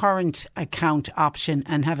operate a current account option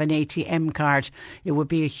and have an ATM card. It would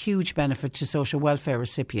be a huge benefit to social welfare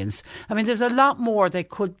recipients. I mean, there's a lot more they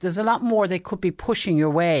could be pushing your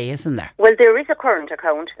way, isn't there? Well, there is a current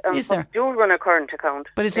account. Is there? Do run a current account.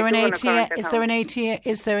 But is there an ATM?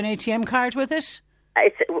 Is there an ATM card with it?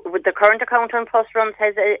 With the current account on Post runs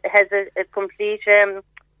has a complete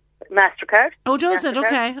MasterCard. Oh, does it?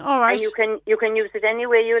 Okay, all right. And you can use it any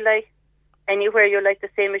way you like, anywhere you like, the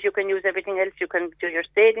same as you can use everything else. You can do your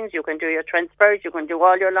savings, you can do your transfers, you can do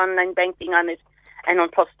all your online banking on it, and on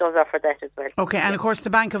Post does offer that as well. Okay, and of course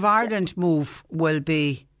the Bank of Ireland move will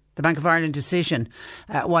be the Bank of Ireland decision.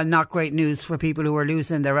 While not great news for people who are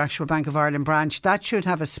losing their actual Bank of Ireland branch, that should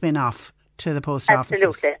have a spin-off to the post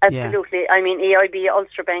offices. Absolutely. I mean, EIB,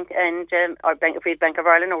 Ulster Bank and our Bank of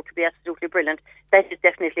Ireland ought to be absolutely brilliant. That is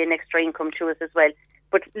definitely an extra income to us as well.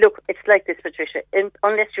 But look, it's like this, Patricia.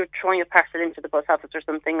 Unless you're throwing your parcel into the post office or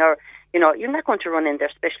something, or you're not going to run in there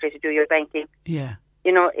especially to do your banking. Yeah.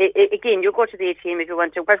 Again, you go to the ATM if you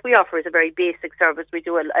want to. What we offer is a very basic service. We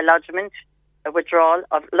do a lodgement, a withdrawal,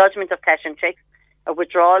 lodgement of cash and cheques, a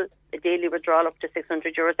daily withdrawal up to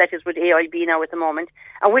 €600. That is with AIB now at the moment.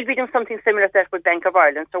 And we'll be doing something similar to that with Bank of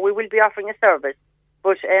Ireland. So we will be offering a service.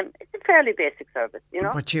 But it's a fairly basic service,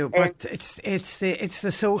 But it's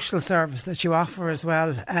the social service that you offer as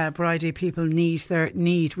well, Bridie. People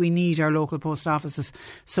we need our local post offices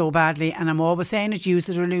so badly, and I'm always saying it, use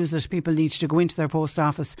it or lose it. People need to go into their post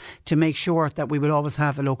office to make sure that we will always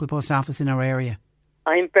have a local post office in our area.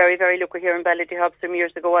 I'm very, very lucky here in Ballydehob. Some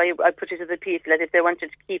years ago, I put it to the people that if they wanted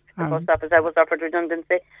to keep the post office, I was offered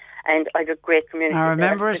redundancy, and I had a great community. I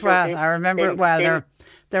remember it well.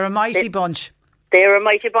 They're a mighty bunch. They're a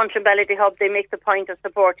mighty bunch in Ballydehob. They make the point of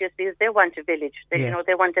support just because they want a village. They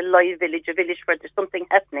want a live village, a village where there's something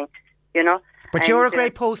happening, But you're a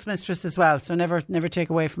great postmistress as well, so never take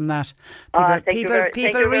away from that.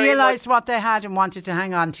 People realised what they had and wanted to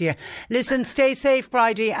hang on to you. Listen, stay safe,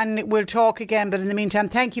 Bridie, and we'll talk again. But in the meantime,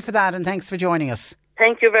 thank you for that, and thanks for joining us.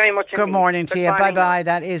 Thank you very much. Good morning to you. Bye-bye.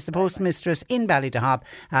 That is the postmistress in Ballydehob,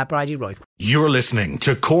 Bridie Roy. You're listening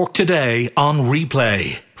to Cork Today on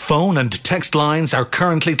replay. Phone and text lines are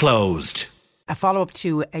currently closed. A follow-up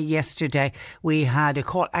to yesterday, we had a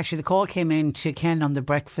call. Actually, the call came in to Ken on the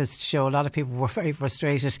breakfast show. A lot of people were very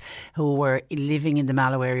frustrated who were living in the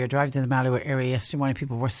Mallow area, driving in the Mallow area yesterday morning.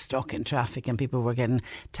 People were stuck in traffic and people were getting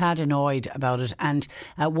tad annoyed about it. And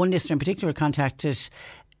one listener in particular contacted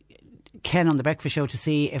Ken on the breakfast show to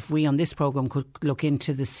see if we on this programme could look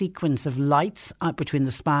into the sequence of lights between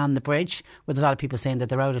the Spa and the bridge, with a lot of people saying that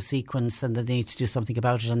they're out of sequence and that they need to do something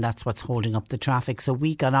about it, and that's what's holding up the traffic. So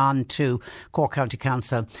we got on to Cork County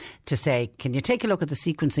Council to say, can you take a look at the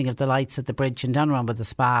sequencing of the lights at the bridge and down around by the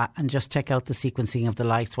Spa and just check out the sequencing of the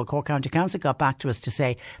lights? Well, Cork County Council got back to us to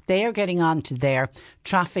say they are getting on to their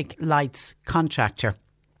traffic lights contractor,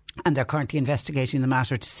 and they're currently investigating the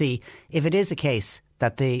matter to see if it is a case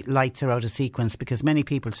that the lights are out of sequence, because many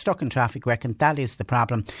people stuck in traffic reckon that is the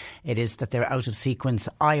problem. It is that they're out of sequence.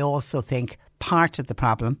 I also think part of the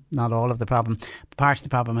problem, not all of the problem, part of the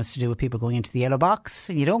problem has to do with people going into the yellow box.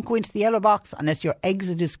 And you don't go into the yellow box unless your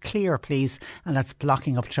exit is clear, please. And that's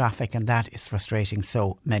blocking up traffic, and that is frustrating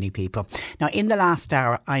so many people. Now, in the last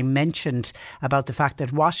hour, I mentioned about the fact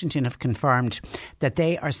that Washington have confirmed that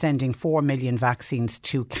they are sending 4 million vaccines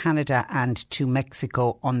to Canada and to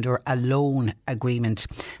Mexico under a loan agreement.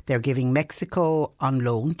 They're giving Mexico on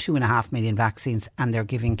loan 2.5 million vaccines, and they're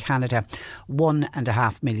giving Canada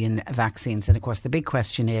 1.5 million vaccines. And of course, the big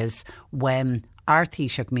question is, when our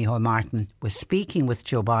Taoiseach Micheál Martin was speaking with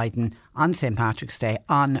Joe Biden on St. Patrick's Day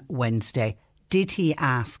on Wednesday, did he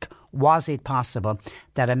ask, was it possible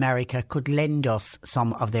that America could lend us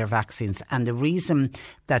some of their vaccines? And the reason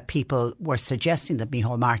that people were suggesting that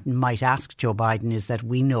Micheál Martin might ask Joe Biden is that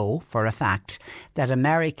we know for a fact that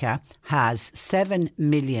America has 7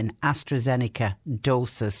 million AstraZeneca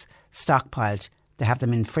doses stockpiled. They have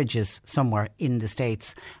them in fridges somewhere in the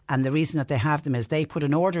States. And the reason that they have them is they put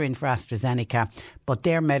an order in for AstraZeneca, but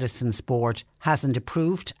their medicines board hasn't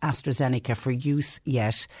approved AstraZeneca for use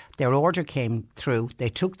yet. Their order came through. They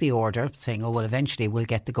took the order saying, oh, well, eventually we'll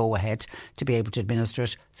get the go-ahead to be able to administer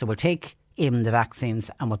it. So we'll take in the vaccines,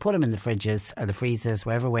 and we'll put them in the fridges or the freezers,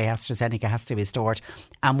 whatever way AstraZeneca has to be stored,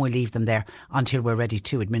 and we'll leave them there until we're ready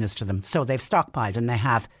to administer them. So they've stockpiled, and they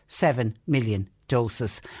have 7 million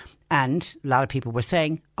doses. And a lot of people were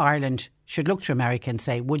saying Ireland should look to America and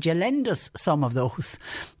say, would you lend us some of those,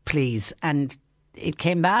 please? And it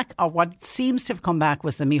came back, or what seems to have come back,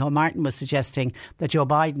 was that Micheál Martin was suggesting that Joe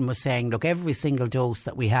Biden was saying, look, every single dose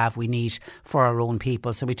that we have, we need for our own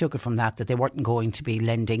people. So we took it from that they weren't going to be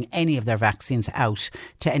lending any of their vaccines out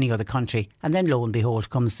to any other country. And then lo and behold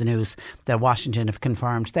comes the news that Washington have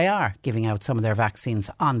confirmed they are giving out some of their vaccines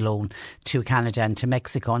on loan to Canada and to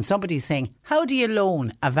Mexico. And somebody's saying, how do you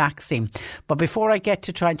loan a vaccine? But before I get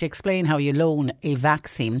to trying to explain how you loan a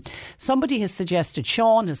vaccine, somebody has suggested,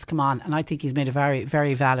 Sean has come on, and I think he's made a very,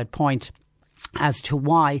 very valid point as to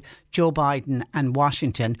why Joe Biden and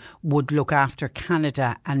Washington would look after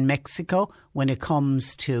Canada and Mexico when it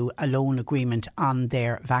comes to a loan agreement on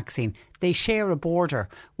their vaccine. They share a border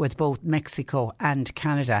with both Mexico and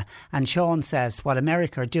Canada. And Sean says what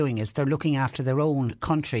America are doing is they're looking after their own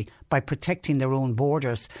country by protecting their own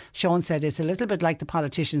borders. Sean said it's a little bit like the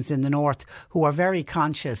politicians in the north who are very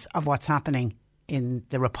conscious of what's happening in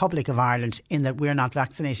the Republic of Ireland, in that we're not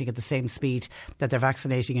vaccinating at the same speed that they're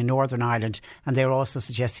vaccinating in Northern Ireland. And they're also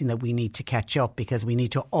suggesting that we need to catch up because we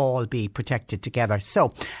need to all be protected together.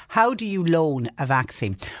 So how do you loan a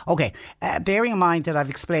vaccine? OK, bearing in mind that I've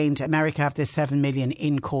explained America have this 7 million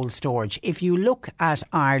in cold storage. If you look at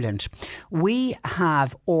Ireland, we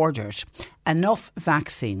have ordered enough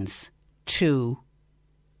vaccines to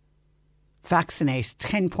vaccinate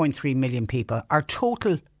 10.3 million people. Our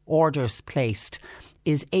total orders placed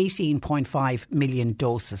is 18.5 million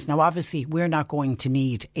doses. Now, obviously, we're not going to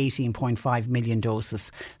need 18.5 million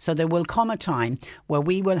doses. So there will come a time where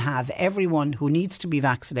we will have everyone who needs to be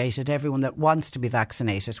vaccinated, everyone that wants to be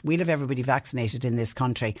vaccinated. We'll have everybody vaccinated in this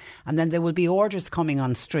country. And then there will be orders coming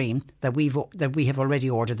on stream that we have already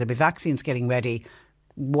ordered. There'll be vaccines getting ready.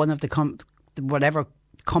 One of the whatever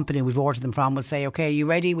company we've ordered them from will say, OK, are you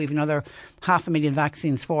ready? We've another 500,000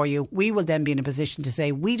 vaccines for you. We will then be in a position to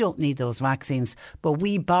say we don't need those vaccines, but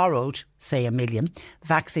we borrowed, say, 1 million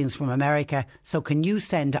vaccines from America. So can you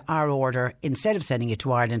send our order, instead of sending it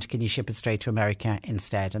to Ireland, can you ship it straight to America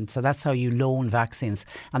instead? And so that's how you loan vaccines.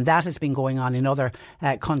 And that has been going on in other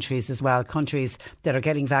countries as well. Countries that are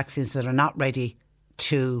getting vaccines that are not ready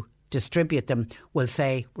to distribute them will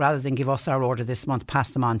say, rather than give us our order this month, pass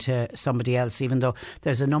them on to somebody else. Even though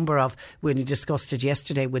there's a number of, we discussed it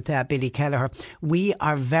yesterday with Billy Kelleher, we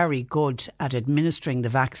are very good at administering the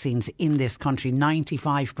vaccines in this country.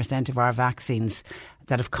 95% of our vaccines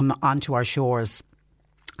that have come onto our shores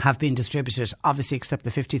have been distributed, obviously except the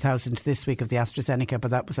 50,000 this week of the AstraZeneca,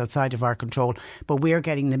 but that was outside of our control. But we're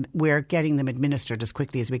getting them administered as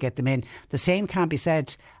quickly as we get them in. The same can't be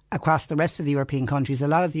said across the rest of the European countries. A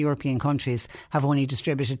lot of the European countries have only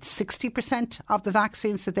distributed 60% of the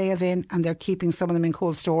vaccines that they have in, and they're keeping some of them in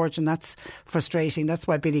cold storage, and that's frustrating. That's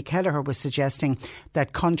why Billy Kelleher was suggesting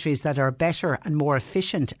that countries that are better and more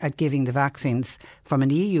efficient at giving the vaccines from an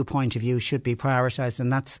EU point of view should be prioritised,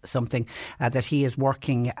 and that's something that he is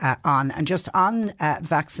working on. And just on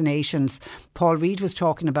vaccinations, Paul Reid was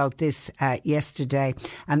talking about this yesterday,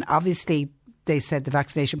 and obviously they said the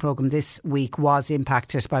vaccination programme this week was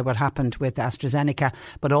impacted by what happened with AstraZeneca,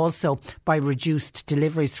 but also by reduced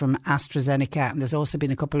deliveries from AstraZeneca. And there's also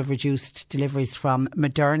been a couple of reduced deliveries from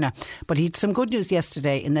Moderna. But he had some good news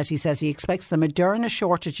yesterday in that he says he expects the Moderna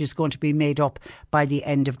shortage is going to be made up by the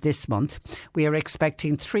end of this month. We are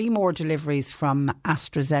expecting 3 more deliveries from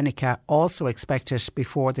AstraZeneca, also expected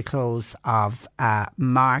before the close of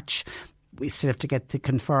March. We still have to get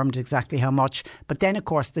confirmed exactly how much. But then, of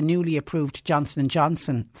course, the newly approved Johnson &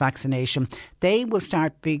 Johnson vaccination, they will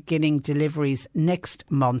start beginning deliveries next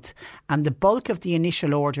month. And the bulk of the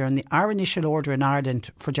initial order, and our initial order in Ireland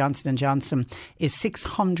for Johnson & Johnson is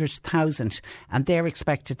 600,000. And they're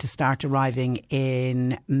expected to start arriving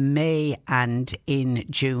in May and in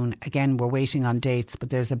June. Again, we're waiting on dates, but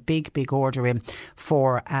there's a big, big order in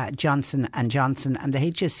for Johnson & Johnson. And the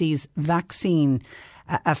HSE's vaccine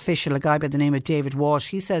official, a guy by the name of David Walsh,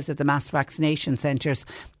 he says that the mass vaccination centres,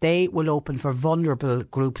 they will open for vulnerable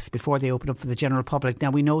groups before they open up for the general public.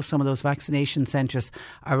 Now, we know some of those vaccination centres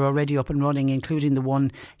are already up and running, including the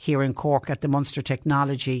one here in Cork at the Munster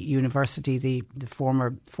Technology University, the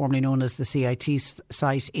formerly known as the CIT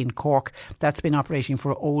site in Cork. That's been operating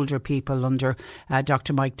for older people under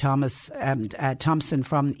Dr. Mike Thompson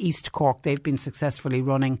from East Cork. They've been successfully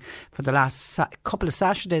running for the last couple of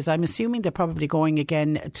Saturdays. I'm assuming they're probably going again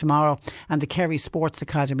again tomorrow. And the Kerry Sports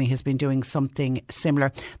Academy has been doing something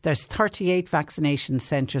similar. There's 38 vaccination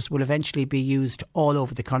centres will eventually be used all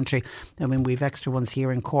over the country. I mean, we've extra ones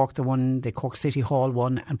here in Cork, the Cork City Hall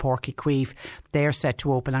one, and Páirc Uí Chaoimh. They're set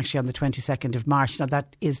to open actually on the 22nd of March. Now,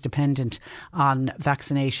 that is dependent on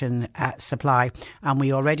vaccination supply. And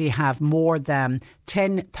we already have more than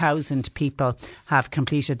 10,000 people have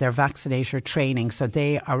completed their vaccinator training. So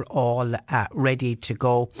they are all ready to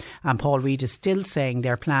go. And Paul Reid is still saying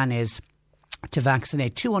their plan is to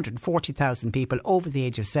vaccinate 240,000 people over the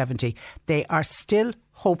age of 70. They are still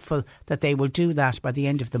hopeful that they will do that by the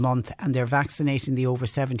end of the month, and they're vaccinating the over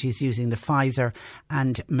 70s using the Pfizer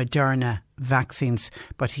and Moderna vaccines.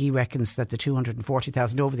 But he reckons that the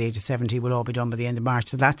 240,000 over the age of 70 will all be done by the end of March.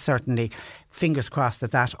 So that's certainly, fingers crossed,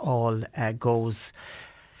 that all goes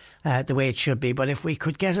the way it should be. But if we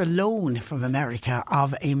could get a loan from America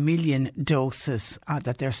of 1 million doses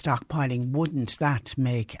that they're stockpiling, wouldn't that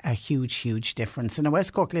make a huge, huge difference? And a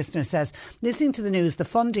West Cork listener says, listening to the news, the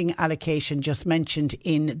funding allocation just mentioned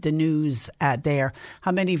in the news there,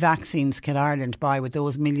 how many vaccines can Ireland buy with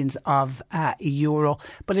those millions of euro?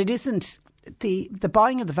 But it isn't, the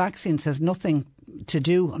buying of the vaccines has nothing to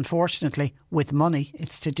do, unfortunately, with money.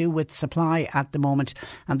 It's to do with supply at the moment.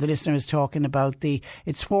 And the listener is talking about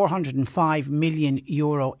it's 405 million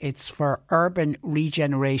euro. It's for urban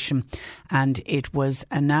regeneration. And it was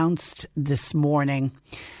announced this morning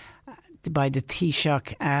by the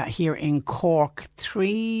Taoiseach here in Cork.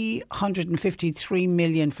 353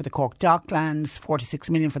 million for the Cork Docklands,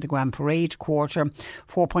 46 million for the Grand Parade Quarter,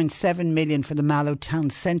 4.7 million for the Mallow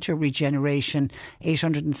Town Centre regeneration,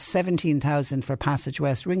 817,000 for Passage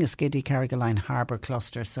West, Ringaskiddy, Carrigaline Harbour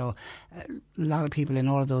Cluster. So a lot of people in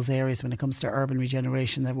all of those areas when it comes to urban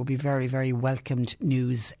regeneration. That will be very, very welcomed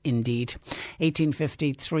news indeed.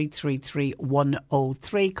 1850 333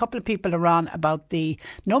 103. A couple of people are on about the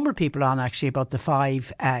number of people on actually about the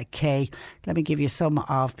 5K. Let me give you some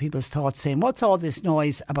of people's thoughts saying, what's all this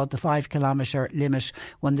noise about the 5 kilometre limit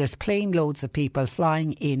when there's plane loads of people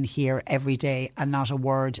flying in here every day and not a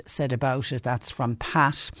word said about it? That's from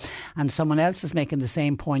Pat. And someone else is making the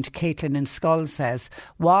same point. Caitlin in Skull says,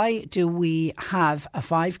 why do we have a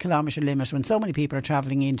 5 kilometre limit when so many people are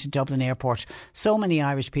travelling into Dublin Airport? So many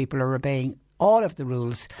Irish people are obeying all of the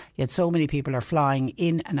rules, yet so many people are flying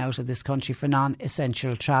in and out of this country for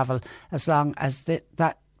non-essential travel. As long as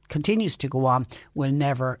that continues to go on, we'll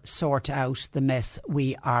never sort out the mess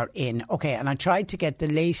we are in. OK, and I tried to get the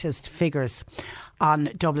latest figures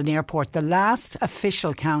on Dublin Airport. The last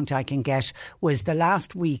official count I can get was the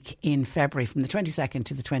last week in February, from the 22nd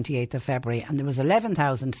to the 28th of February, and there was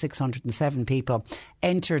 11,607 people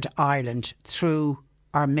entered Ireland through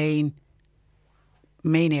our main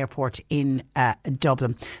airport in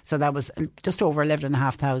Dublin. So that was just over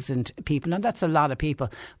 11,500 people. Now that's a lot of people,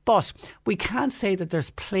 but we can't say that there's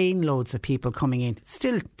plane loads of people coming in.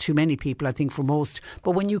 Still too many people, I think, for most.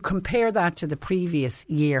 But when you compare that to the previous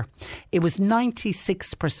year, it was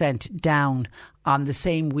 96% down on the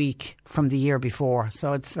same week from the year before.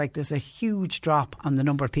 So it's like there's a huge drop on the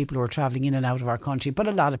number of people who are travelling in and out of our country. But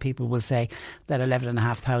a lot of people will say that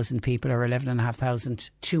 11,500 people are 11,500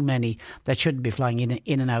 too many that shouldn't be flying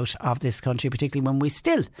in and out of this country, particularly when we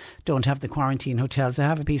still don't have the quarantine hotels. I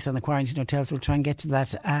have a piece on the quarantine hotels. We'll try and get to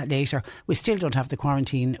that later. We still don't have the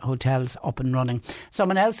quarantine hotels up and running.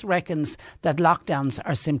 Someone else reckons that lockdowns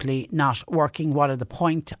are simply not working. What are the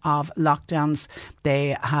point of lockdowns?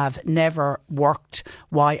 They have never worked.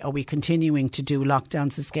 Why are we continuing to do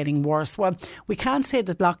lockdowns? It's getting worse. Well, we can't say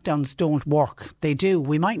that lockdowns don't work. They do.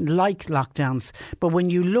 We mightn't like lockdowns, but when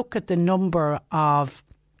you look at the number of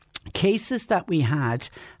cases that we had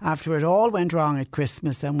after it all went wrong at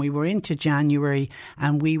Christmas, and we were into January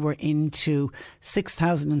and we were into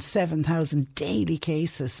 6,000 and 7,000 daily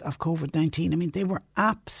cases of COVID-19. I mean, they were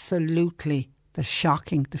absolutely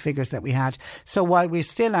shocking, the figures that we had. So while we're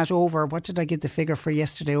still at over, what did I get the figure for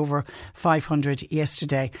yesterday? Over 500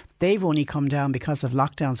 yesterday. They've only come down because of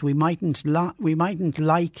lockdowns. We mightn't like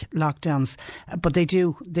lockdowns, but they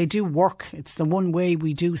do work. It's the one way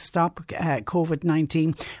we do stop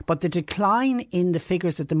COVID-19. But the decline in the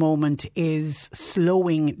figures at the moment is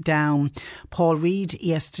slowing down. Paul Reid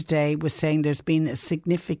yesterday was saying there's been a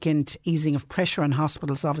significant easing of pressure on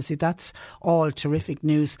hospitals. Obviously, that's all terrific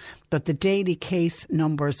news. But the daily case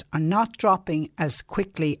numbers are not dropping as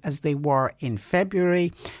quickly as they were in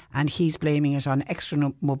February, and he's blaming it on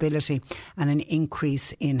extra mobility and an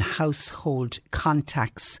increase in household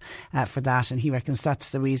contacts for that, and he reckons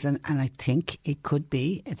that's the reason. And I think it could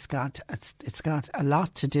be it's got a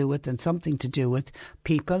lot to do with, and something to do with,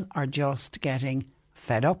 people are just getting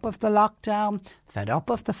fed up of the lockdown, fed up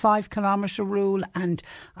of the 5 kilometre rule, and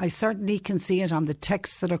I certainly can see it on the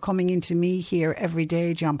texts that are coming into me here every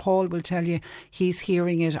day. John Paul will tell you he's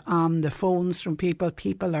hearing it on the phones from people.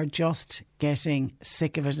 People are just getting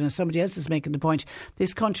sick of it. And as somebody else is making the point,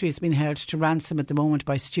 this country has been held to ransom at the moment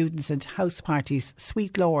by students and house parties.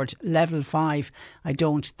 Sweet Lord, level 5, I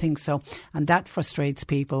don't think so. And that frustrates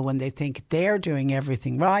people when they think they're doing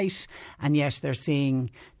everything right, and yet they're seeing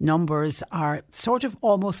numbers are sort of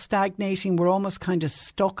almost stagnating. We're almost kind of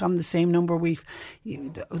stuck on the same number.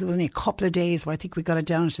 There was only a couple of days where I think we got it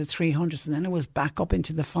down to the 300s, and then it was back up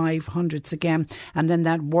into the 500s again. And then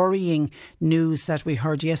that worrying news that we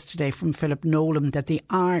heard yesterday from Philip Nolan, that the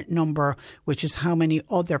R number, which is how many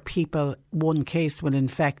other people one case will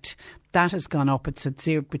infect, that has gone up. It's at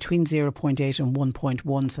between 0.8 and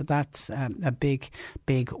 1.1. So that's a big,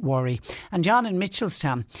 big worry. And John in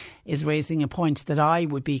Mitchelstown is raising a point that I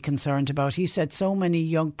would be concerned about. He said so many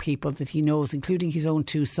young people that he knows, including his own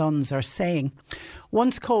 2 sons, are saying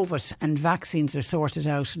once COVID and vaccines are sorted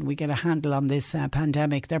out and we get a handle on this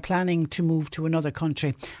pandemic, they're planning to move to another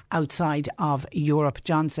country outside of Europe.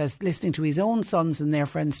 John says, listening to his own sons and their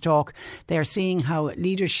friends talk, they're seeing how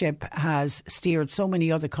leadership has steered so many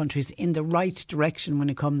other countries in the right direction when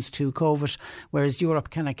it comes to COVID, whereas Europe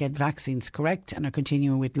cannot get vaccines correct and are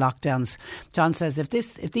continuing with lockdowns. John says if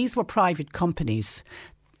these were private companies,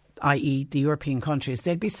 i.e. the European countries,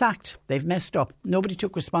 they'd be sacked. They've messed up. Nobody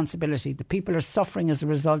took responsibility. The people are suffering as a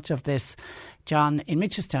result of this. John in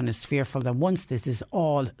Mitchelstown is fearful that once this is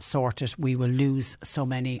all sorted, we will lose so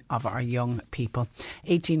many of our young people.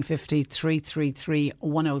 1850 333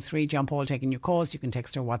 103. John Paul taking your calls. You can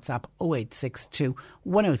text or WhatsApp 0862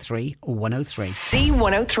 103 103.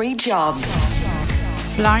 C103 Jobs.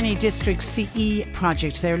 Blarney District CE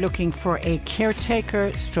project. They're looking for a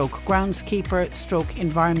caretaker, stroke groundskeeper, stroke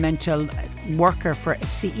environmental worker for a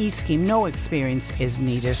CE scheme. No experience is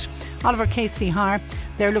needed. Oliver Casey Hire,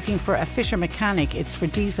 they're looking for a fisher mechanic. It's for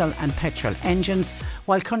diesel and petrol engines.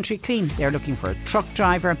 While Country Clean, they're looking for a truck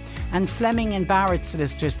driver. And Fleming and Barrett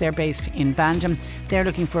Solicitors, they're based in Bandon. They're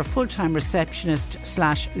looking for a full-time receptionist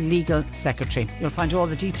 / legal secretary. You'll find all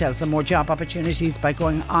the details and more job opportunities by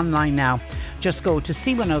going online now. Just go to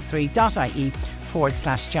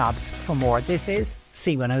c103.ie/jobs for more. This is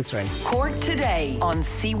C103. Cork Today on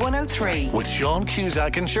C103. With Sean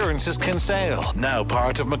Cusack Insurance's Kinsale, now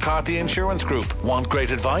part of McCarthy Insurance Group. Want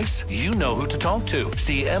great advice? You know who to talk to.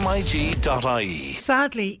 CMIG.ie.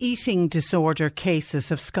 Sadly, eating disorder cases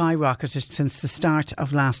have skyrocketed since the start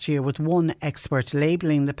of last year, with one expert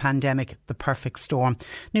labelling the pandemic the perfect storm.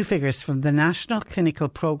 New figures from the National Clinical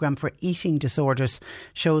Programme for Eating Disorders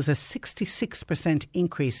shows a 66%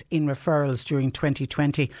 increase in referrals during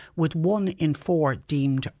 2020, with 1 in 4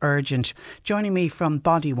 deemed urgent. Joining me from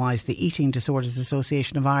Bodywise, the Eating Disorders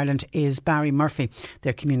Association of Ireland, is Barry Murphy,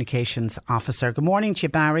 their communications officer. Good morning to you,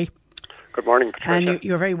 Barry. Good morning, Patricia. And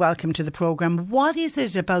you're very welcome to the programme. What is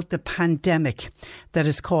it about the pandemic that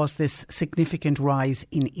has caused this significant rise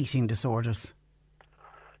in eating disorders?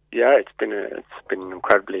 Yeah, it's been an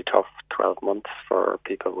incredibly tough 12 months for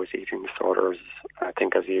people with eating disorders. I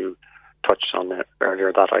think, as you touched on it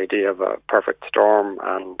earlier, that idea of a perfect storm,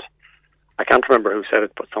 and I can't remember who said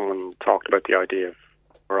it, but someone talked about the idea of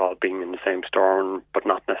we're all being in the same storm, but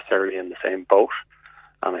not necessarily in the same boat.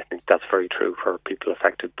 And I think that's very true for people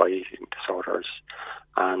affected by eating disorders.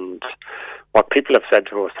 And what people have said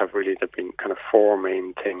to us have really been kind of 4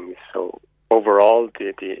 main things. So overall,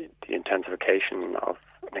 the intensification of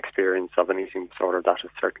an experience of an eating disorder, that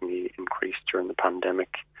has certainly increased during the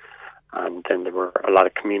pandemic. And then there were a lot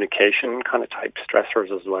of communication kind of type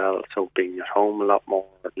stressors as well. So being at home a lot more,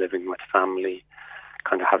 living with family,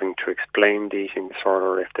 kind of having to explain the eating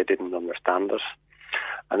disorder if they didn't understand it.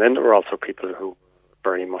 And then there were also people who were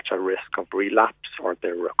very much at risk of relapse, or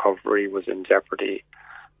their recovery was in jeopardy.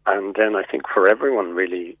 And then I think for everyone,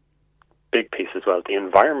 really, big piece as well, the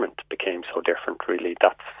environment became so different, really.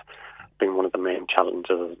 That's been one of the main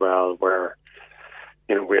challenges as well, where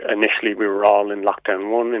initially we were all in lockdown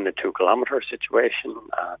 1 in the 2 kilometre situation,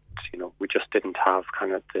 and we just didn't have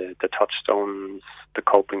kind of the touchstones, the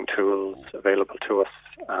coping tools available to us,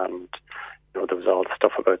 and there was all the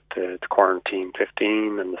stuff about the quarantine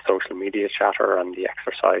 15 and the social media chatter and the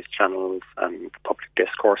exercise channels and the public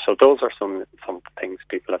discourse. So those are some of the things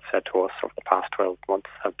people have said to us over the past 12 months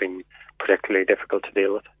have been particularly difficult to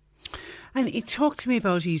deal with. And talk to me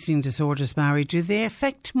about eating disorders, Barry. Do they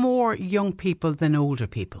affect more young people than older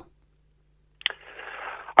people?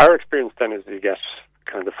 Our experience then is you get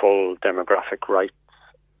kind of the full demographic right.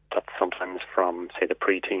 That's sometimes from, say, the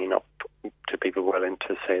preteen up to people well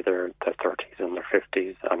into, say, their 30s and their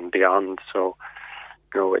 50s and beyond. So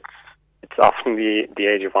it's often the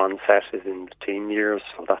age of onset is in the teen years,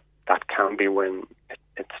 so that can be when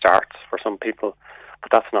it starts for some people.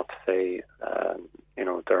 But that's not to say,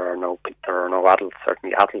 there are no adults.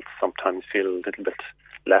 Certainly, adults sometimes feel a little bit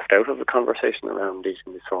left out of the conversation around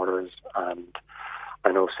eating disorders. And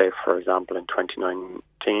I know, say for example, in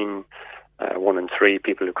 2019, 1 in 3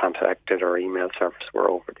 people who contacted our email service were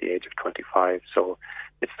over the age of 25. So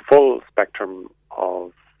it's the full spectrum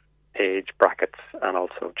of age brackets and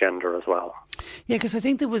also gender as well. Yeah, because I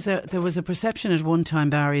think there was a perception at one time,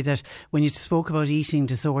 Barry, that when you spoke about eating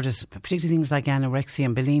disorders, particularly things like anorexia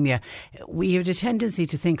and bulimia, we had a tendency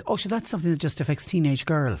to think, oh, so that's something that just affects teenage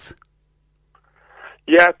girls.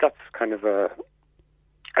 Yeah, that's kind of a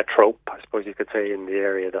trope, I suppose you could say, in the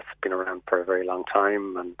area that's been around for a very long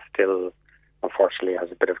time and still, unfortunately,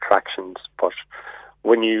 has a bit of traction. But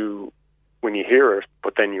when you hear it,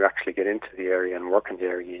 but then you actually get into the area and work in the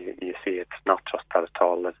area, you see it's not just that at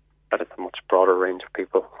all, that it's a much broader range of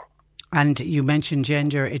people. And you mentioned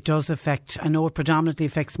gender. It does affect, I know it predominantly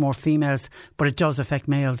affects more females, but it does affect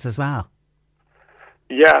males as well.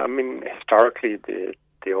 Yeah, I mean, historically,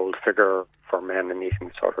 the old figure for men in eating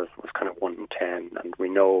disorders was kind of 1 in 10, and we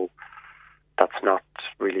know that's not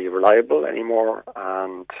really reliable anymore.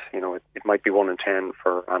 And, it might be 1 in 10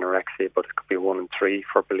 for anorexia, but it could be 1 in 3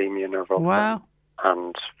 for bulimia nervosa. Wow.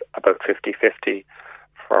 And about 50-50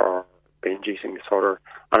 for binge eating disorder.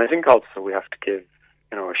 And I think also we have to give,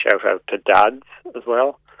 a shout out to dads as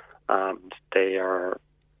well. And they are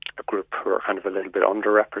a group who are kind of a little bit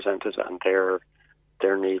underrepresented, and their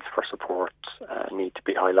needs for support need to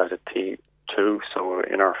be highlighted too. So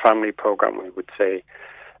in our family program, we would say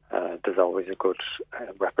there's always a good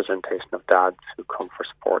representation of dads who come for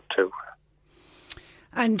support too.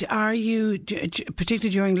 And are you, particularly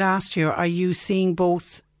during last year, are you seeing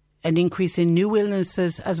both an increase in new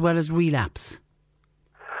illnesses as well as relapse?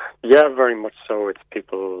 Yeah, very much so. It's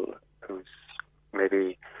people who's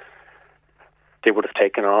maybe they would have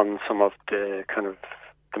taken on some of the kind of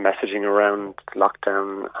the messaging around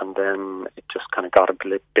lockdown, and then it just kind of got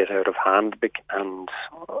a bit out of hand and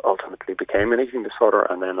ultimately became an eating disorder.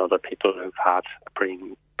 And then other people who've had a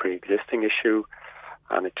pre-existing issue,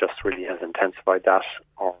 and it just really has intensified that,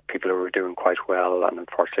 or people who were doing quite well, and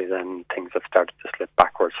unfortunately then things have started to slip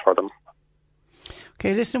backwards for them.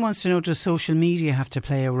 Okay, listener wants to know, does social media have to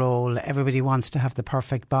play a role? Everybody wants to have the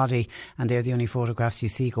perfect body, and they're the only photographs you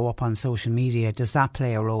see go up on social media. Does that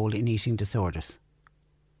play a role in eating disorders?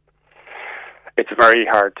 It's very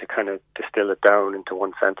hard to kind of distill it down into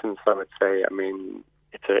one sentence, I would say. I mean,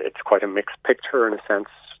 it's quite a mixed picture in a sense.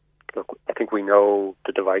 Look, I think we know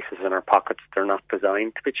the devices in our pockets, they're not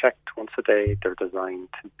designed to be checked once a day. They're designed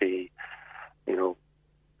to be,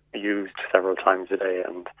 used several times a day.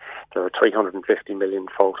 And there are 350 million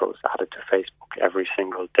photos added to Facebook every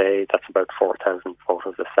single day. That's about 4,000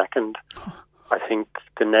 photos a second. I think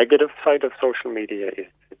the negative side of social media is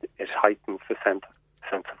it heightens the sense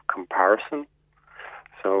of comparison.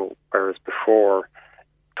 So whereas before,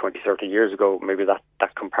 20, 30 years ago, maybe that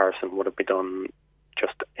comparison would have been done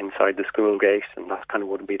just inside the school gate, and that kind of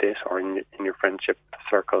wouldn't be it, or in your friendship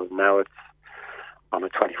circle. Now it's on a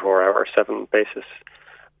 24/7 basis.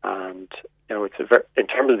 And, in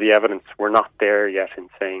terms of the evidence, we're not there yet in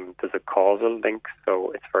saying there's a causal link,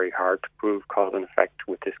 so it's very hard to prove cause and effect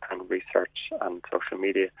with this kind of research and social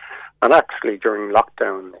media. And actually, during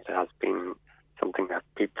lockdown, it has been something that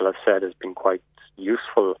people have said has been quite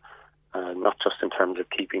useful, not just in terms of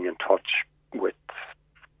keeping in touch with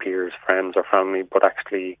peers, friends or family, but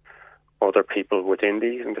actually other people within the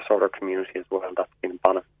eating disorder community as well. That's been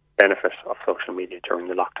a benefit of social media during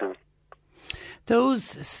the lockdown.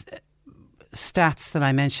 Those stats that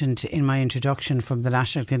I mentioned in my introduction from the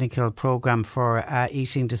National Clinical Programme for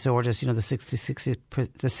Eating Disorders, the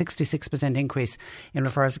 66% increase in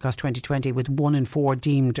referrals across 2020 with 1 in 4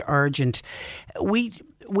 deemed urgent. We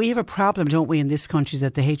have a problem, don't we, in this country,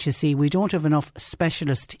 that the HSE, we don't have enough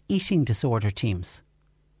specialist eating disorder teams.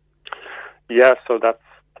 Yeah, so that's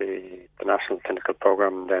the National Clinical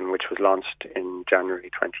Programme then, which was launched in January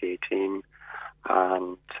 2018.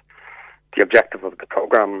 And the objective of the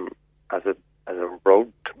programme as a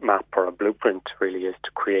roadmap or a blueprint really is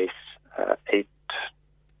to create 8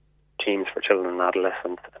 teams for children and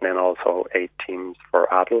adolescents, and then also 8 teams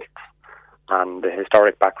for adults. And the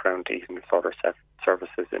historic background to eating disorder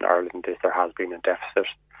services in Ireland is there has been a deficit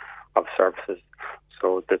of services.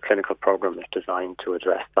 So the clinical programme is designed to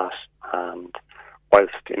address that. And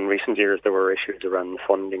whilst in recent years there were issues around the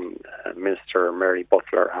funding, Minister Mary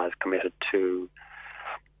Butler has committed to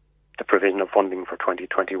the provision of funding for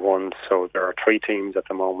 2021. So there are 3 teams at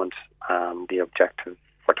the moment, and the objective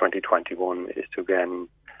for 2021 is to again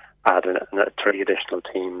add 3 additional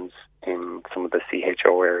teams in some of the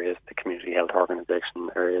CHO areas, the community health organisation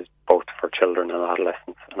areas, both for children and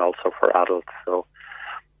adolescents and also for adults. So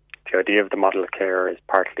the idea of the model of care is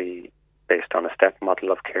partly based on a step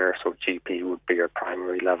model of care. So GP would be your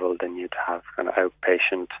primary level, then you'd have kind of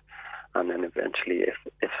outpatient, and then eventually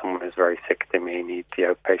if someone is very sick, they may need the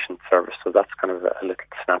outpatient service. So that's kind of a little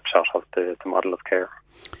snapshot of the model of care.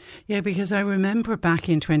 Yeah, because I remember back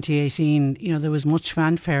in 2018, there was much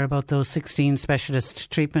fanfare about those 16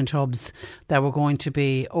 specialist treatment hubs that were going to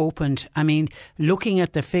be opened. I mean, looking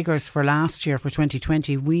at the figures for last year, for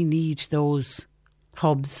 2020, we need those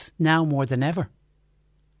hubs now more than ever.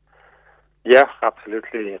 Yeah,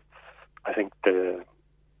 absolutely. I think the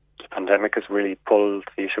pandemic has really pulled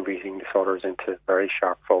the issue of eating disorders into very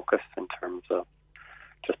sharp focus in terms of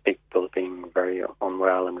just people being very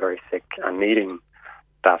unwell and very sick and needing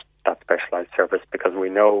that specialised service, because we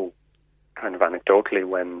know kind of anecdotally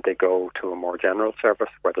when they go to a more general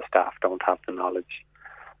service where the staff don't have the knowledge,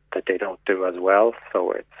 that they don't do as well.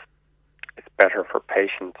 So it's better for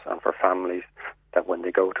patients and for families that when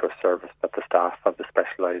they go to a service that the staff have the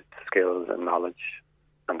specialised skills and knowledge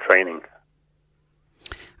and training.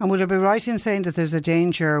 And would I be right in saying that there's a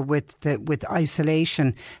danger with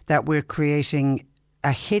isolation that we're creating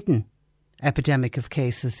a hidden epidemic of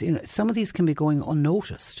cases? Some of these can be going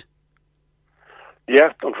unnoticed.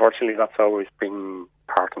 Yeah, unfortunately, that's always been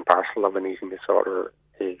part and parcel of an eating disorder,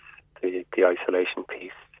 is the isolation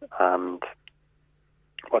piece. And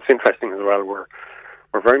what's interesting as well, we're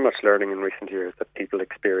very much learning in recent years that people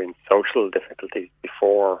experience social difficulties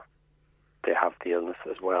before they have the illness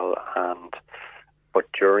as well, but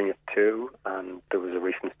during it too. And there was a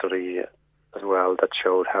recent study as well that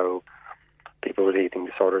showed how people with eating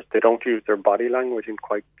disorders, they don't use their body language in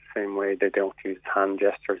quite the same way. They don't use hand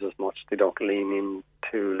gestures as much. They don't lean in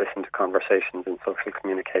to listen to conversations in social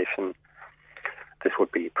communication. This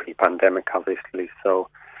would be pre-pandemic, obviously. So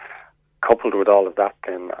coupled with all of that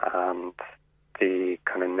then, and the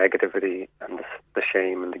kind of negativity and the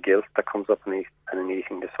shame and the guilt that comes up in an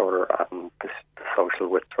eating disorder, and the social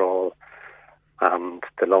withdrawal and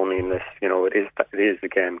the loneliness, it is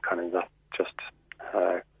again kind of that just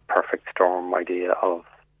perfect storm idea of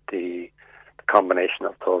the combination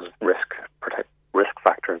of those risk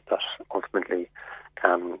factors that ultimately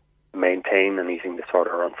can maintain an eating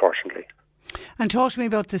disorder, unfortunately. And talk to me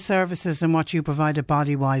about the services and what you provide at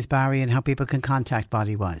Bodywise, Barry, and how people can contact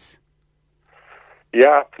Bodywise.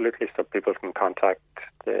 Yeah, absolutely. So people can contact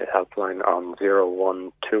the helpline on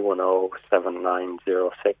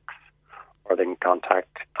 012107906, or they can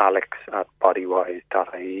contact Alex at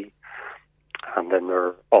bodywise.ie. And then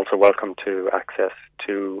they're also welcome to access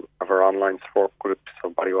 2 of our online support groups,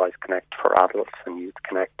 so Bodywise Connect for adults and Youth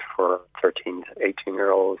Connect for 13 to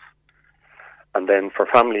 18-year-olds. And then for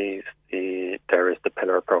families, there is the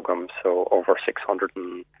Pillar program. So over 600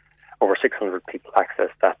 people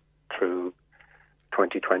accessed that through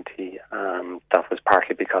 2020, and that was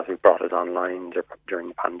partly because we brought it online during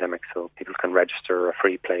the pandemic, so people can register a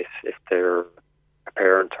free place if they're a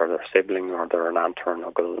parent or their sibling or they're an aunt or an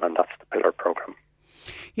uncle, and that's the Pillar program.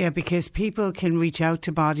 Yeah, because people can reach out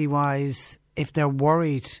to Bodywise if they're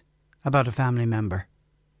worried about a family member.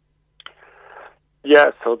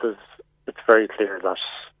 Yeah, so it's very clear that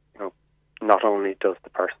not only does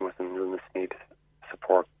the person with an illness need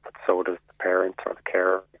support, but so does the parent or the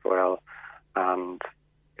carer as well. And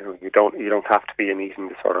you don't have to be an eating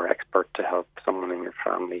disorder expert to help someone in your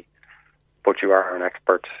family, but you are an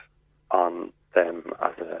expert on them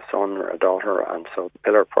as a son or a daughter. And so the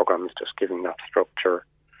Pillar program is just giving that structure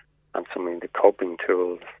and some of the coping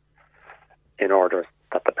tools in order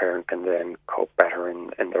that the parent can then cope better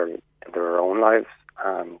in their own lives.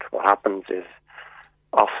 And what happens is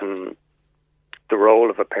often the role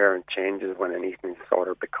of a parent changes when an eating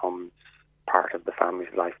disorder becomes part of the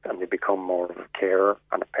family's life, and they become more of a carer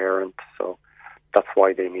and a parent. So that's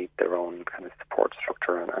why they need their own kind of support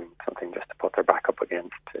structure and something just to put their back up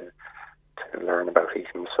against to learn about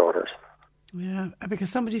eating disorders. Yeah, because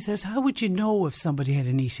somebody says, how would you know if somebody had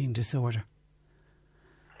an eating disorder?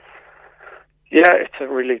 Yeah, it's a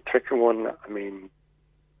really tricky one. I mean,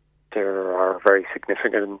 there are very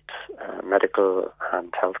significant medical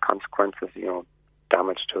and health consequences,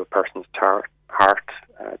 damage to a person's heart,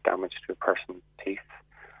 damage to a person's teeth,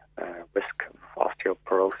 risk of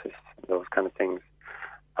osteoporosis, those kind of things.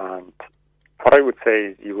 And what I would say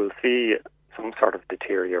is you will see some sort of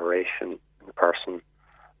deterioration in the person,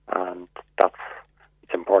 and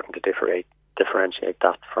it's important to differentiate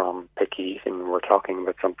that from picky eating. We're talking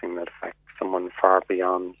about something that affects someone far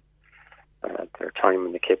beyond their time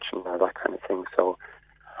in the kitchen or that kind of thing. So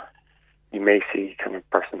you may see kind of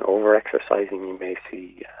person over-exercising. You may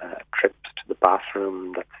see trips to the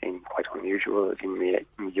bathroom that seem quite unusual.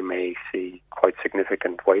 You may see quite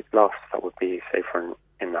significant weight loss. That would be, say,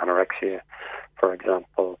 in anorexia, for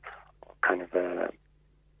example, kind of a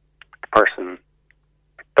person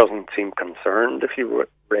doesn't seem concerned if you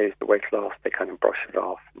raise the weight loss. They kind of brush it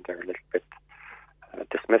off and they're a little bit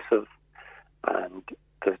dismissive. And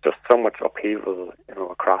there's just so much upheaval,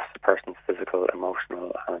 across the person's physical,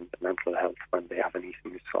 emotional and mental health when they have an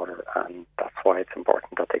eating disorder, and that's why it's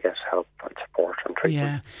important that they get help and support and treatment.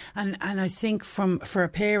 Yeah, and I think for a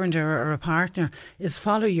parent or a partner is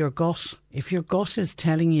follow your gut. If your gut is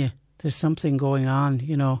telling you there's something going on,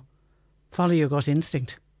 follow your gut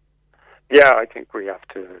instinct. Yeah, I think we have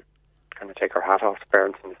to kind of take our hat off to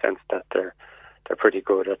parents in the sense that they're pretty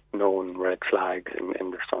good at knowing red flags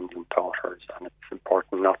in their sons and daughters, and it's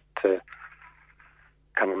important not to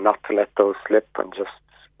let those slip, and just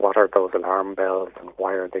what are those alarm bells and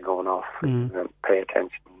why are they going off, and pay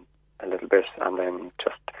attention a little bit, and then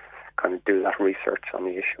just kind of do that research on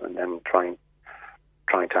the issue, and then trying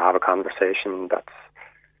to have a conversation that's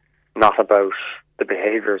not about the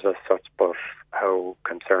behaviours as such, but how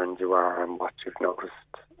concerned you are and what you've noticed.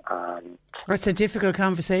 And it's a difficult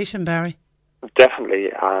conversation, Barry.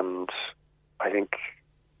 Definitely, and I think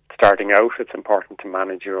starting out, it's important to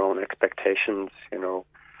manage your own expectations.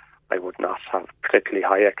 I would not have particularly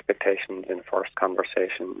high expectations in a first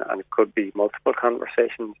conversation, and it could be multiple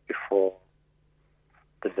conversations before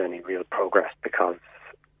there's any real progress, because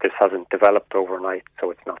this hasn't developed overnight, so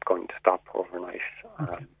it's not going to stop overnight.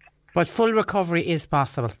 Okay. But full recovery is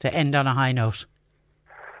possible, to end on a high note.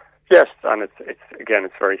 Yes, and it's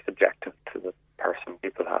very subjective to the person.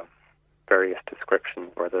 People have various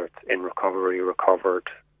descriptions, whether it's in recovery, recovered,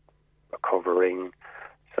 recovering.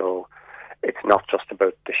 So it's not just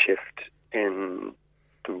about the shift in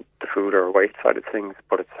the food or weight side of things,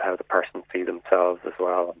 but it's how the person see themselves as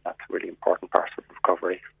well, and that's a really important part of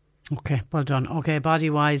recovery. Okay, well done. Okay,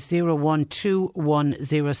 Bodywise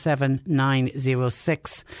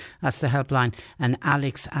 012107906. That's the helpline. And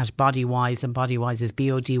Alex at Bodywise, and Bodywise is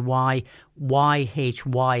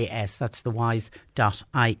BODYYHYS. That's the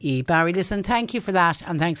wise.ie. Barry, listen, thank you for that,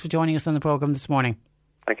 and thanks for joining us on the programme this morning.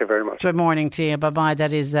 Thank you very much. Good morning to you. Bye-bye.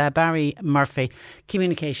 That is Barry Murphy,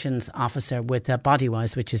 Communications Officer with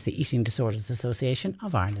Bodywise, which is the Eating Disorders Association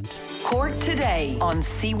of Ireland. Cork Today on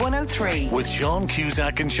C103. With Sean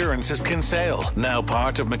Cusack Insurance's Kinsale, now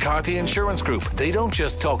part of McCarthy Insurance Group. They don't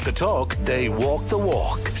just talk the talk, they walk the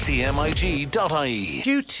walk. CMIG.ie.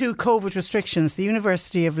 Due to COVID restrictions, the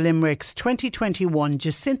University of Limerick's 2021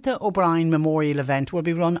 Jacinta O'Brien Memorial event will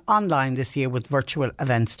be run online this year with virtual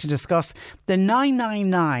events to discuss the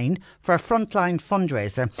 999 for a frontline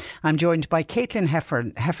fundraiser. I'm joined by Caitlin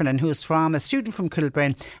Heffernan, who is a student from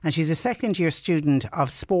Kilbrain, and she's a second year student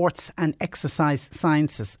of Sports and Exercise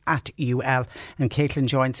Sciences at UL. And Caitlin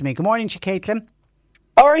joins me. Good morning to you, Caitlin.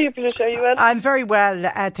 How are you, Patricia? Are you well? I'm very well,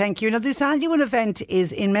 thank you. Now, this annual event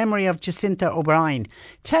is in memory of Jacinta O'Brien.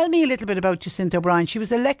 Tell me a little bit about Jacinta O'Brien. She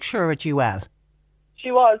was a lecturer at UL.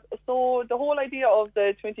 She was. So the whole idea of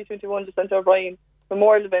the 2021 Jacinta O'Brien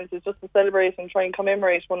Memorial event is just to celebrate and try and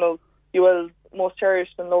commemorate one of UL's most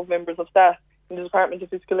cherished and loved members of staff in the Department of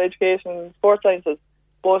Physical Education and Sports Sciences.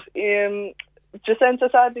 But Jacinta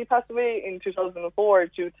sadly passed away in 2004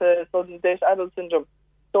 due to sudden death adult syndrome.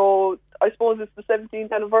 So I suppose it's the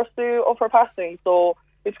 17th anniversary of her passing. So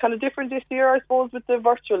it's kind of different this year, I suppose, with the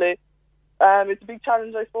virtually. It's a big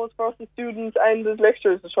challenge, I suppose, for us as students and as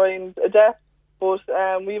lecturers to try and adapt. But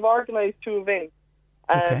we've organised two events.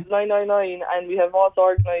 999, and we have also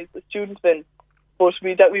organised a student event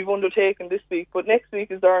that we've undertaken this week. But next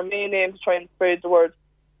week is our main aim to try and spread the word,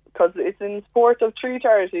 because it's in support of three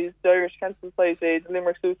charities: the Irish Cancer Society, the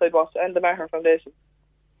Limerick Suicide Watch and the Maher Foundation.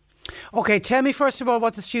 Okay, tell me first of all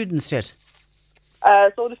what the students did.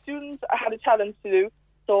 So the students had a challenge to do.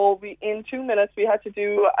 So in 2 minutes we had to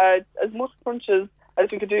do as much crunches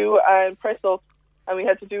as we could do and press ups. And we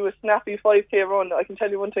had to do a snappy 5k run. I can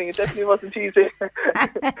tell you one thing, it definitely wasn't easy.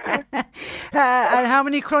 And how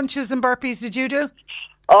many crunches and burpees did you do?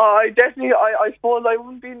 I suppose I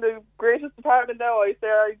wouldn't be in the greatest department now. I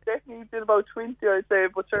definitely did about 20, I'd say.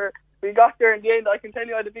 But sure, we got there in the end. I can tell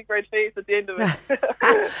you I had a big red face at the end of it.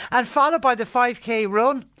 And followed by the 5k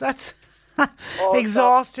run. That's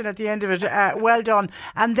exhausting at the end of it. Well done.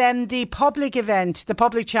 And then the public event, the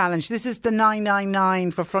public challenge. This is the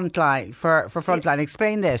 999 for Frontline. For Frontline.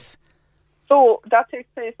 Explain this. So that takes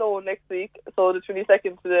place next week, so the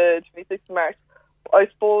 22nd to the 26th of March. I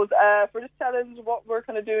suppose for this challenge, what we're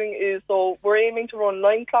kind of doing is, so we're aiming to run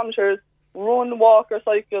 9 kilometres, run, walk or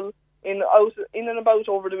cycle in and about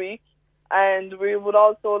over the week. And we would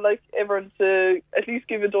also like everyone to at least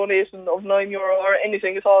give a donation of €9 or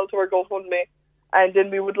anything at all to our GoFundMe. And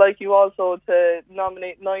then we would like you also to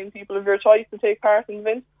nominate 9 people of your choice to take part in the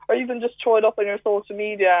event, or even just throw it up on your social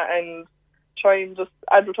media and try and just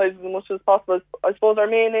advertise as much as possible. I suppose our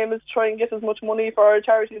main aim is to try and get as much money for our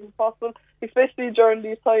charities as possible, especially during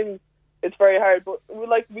these times. It's very hard, but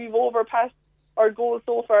we've overpassed our goal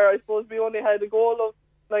so far. I suppose we only had a goal of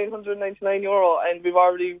 €999 and we've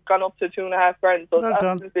already gone up to $2,500. So it's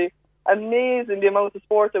absolutely amazing the amount of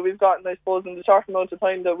support that we've gotten, I suppose, in the short amount of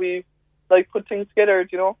time that we've put things together.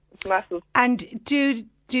 It's massive. And do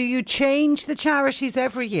you change the charities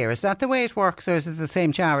every year? Is that the way it works, or is it the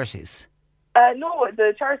same charities? No,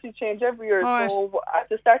 the charities change every year. Right. So at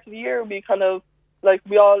the start of the year, we kind of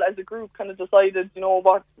we all as a group kind of decided,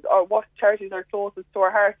 what charities are closest to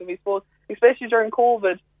our heart, and we suppose, especially during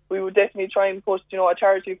COVID, we would definitely try and put a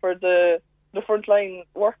charity for the frontline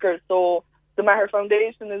workers. So the Maher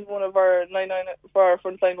Foundation is one of our 99 for our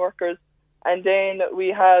frontline workers. And then we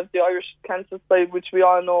have the Irish Cancer Society, which we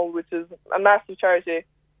all know, which is a massive charity,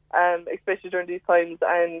 especially during these times,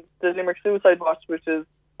 and the Limerick Suicide Watch, which is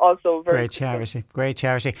also very great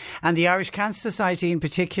charity. And the Irish Cancer Society in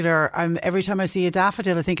particular, every time I see a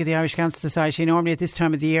daffodil, I think of the Irish Cancer Society. Normally at this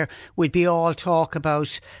time of the year, we'd be all talk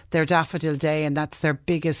about their Daffodil Day, and that's their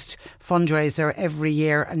biggest fundraiser every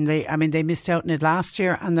year. And they missed out on it last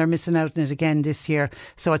year, and they're missing out on it again this year.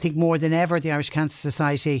 So I think more than ever, the Irish Cancer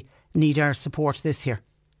Society need our support this year.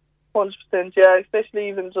 100%, yeah. Especially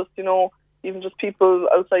even just people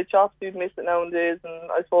outside shops who'd miss it nowadays. And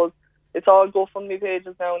I suppose it's all GoFundMe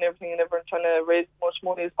pages now and everything, and everyone trying to raise as much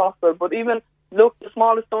money as possible. But even the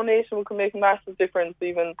smallest donation can make a massive difference.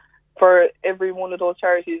 Even for every one of those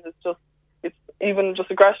charities, it's even just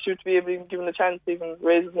a gratitude to be able to be given a chance to even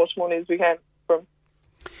raise as much money as we can from.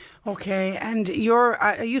 Okay, and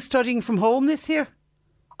are you studying from home this year?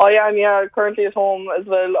 I am, yeah, currently at home as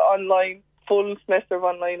well, online, full semester of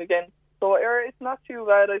online again. So it's not too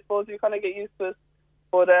bad, I suppose. You kind of get used to it.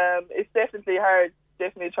 But it's definitely hard,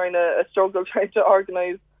 definitely a struggle trying to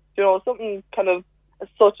organise, something kind of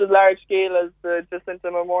such a large scale as the Jacinta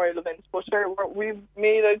Memorial event. But sure, we've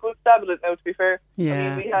made a good stab at it now, to be fair.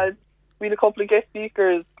 Yeah. I mean, we had a couple of guest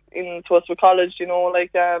speakers in to us for college,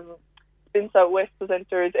 Spin South West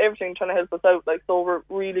presenters, everything trying to help us out. So we're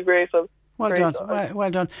really grateful. Well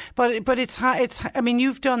done. But it's. I mean,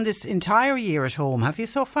 you've done this entire year at home, have you,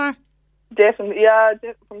 so far? Definitely, yeah.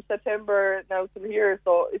 From September now to here,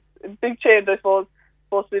 so it's a big change, I suppose.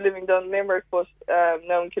 Supposed to be living down in Limerick, but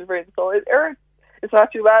now in Kilbreen, so it's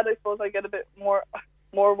not too bad. I suppose I get a bit more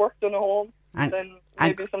work done at home than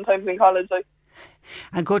maybe sometimes in college.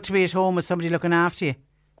 And good to be at home with somebody looking after you.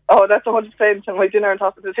 Oh, that's 100%. And my dinner on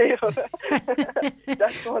top of the table.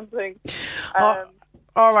 That's one thing.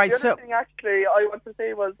 All right. The other thing actually I want to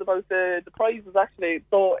say was about the prizes actually.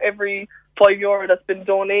 So every €5 that's been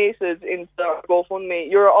donated into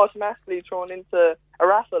GoFundMe, you're automatically thrown into a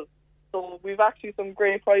raffle. So we've actually some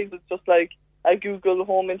great prizes, just like a Google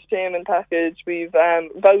Home Entertainment package. We've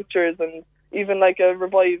vouchers and even like a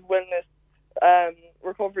Revive Wellness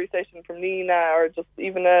recovery session from Nina, or just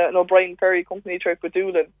even an O'Brien Ferry company trip with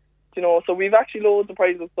Doolin. So we've actually loads of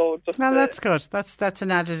prizes. So that's good. That's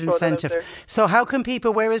an added incentive. So how can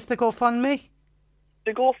people? Where is the GoFundMe?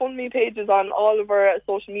 The GoFundMe page is on all of our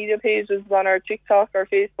social media pages, on our TikTok, our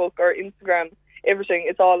Facebook, our Instagram, everything.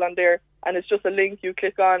 It's all on there. And it's just a link you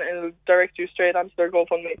click on and it'll direct you straight onto their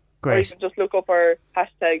GoFundMe. Great. Or you can just look up our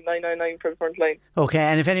hashtag 999 for the frontline. Okay,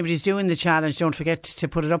 and if anybody's doing the challenge, don't forget to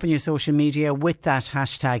put it up on your social media with that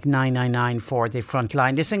hashtag 999 for the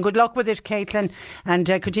frontline. Listen, good luck with it, Caitlin, and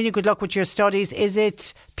continue good luck with your studies. Is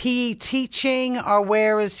it PE teaching, or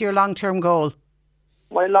where is your long-term goal?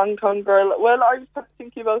 My long-term goal? Well, I was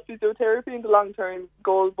thinking about physiotherapy in the long-term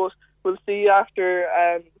goal, but we'll see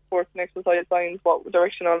after sports and exercise science what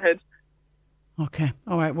direction I'll head. Okay,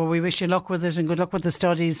 all right. Well, we wish you luck with it and good luck with the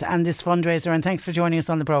studies and this fundraiser, and thanks for joining us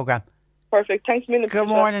on the programme. Perfect. Thanks a minute. Good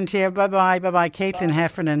morning to you. Bye-bye. Caitlin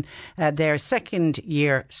Heffernan, their second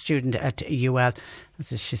year student at UL.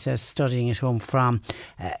 As she says, studying at home from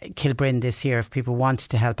Kilbreen this year. If people want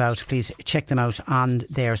to help out, please check them out on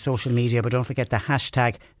their social media. But don't forget the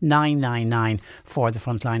hashtag 999 for the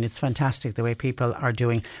frontline. It's fantastic the way people are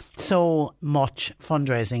doing so much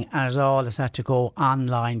fundraising, and it all has had to go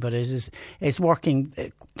online. But it's working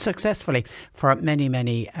successfully for many,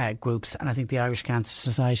 many groups. And I think the Irish Cancer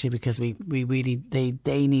Society, because we really,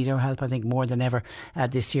 they need our help, I think, more than ever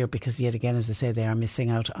this year, because yet again, as I say, they are missing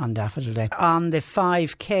out on Daffodil Day. On the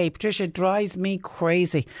 5K, Patricia, it drives me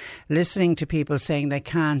crazy listening to people saying they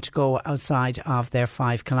can't go outside of their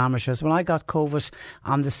 5 kilometres. Well, I got COVID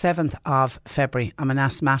on the 7th of February. I'm an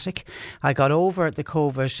asthmatic. I got over the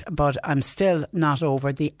COVID, but I'm still not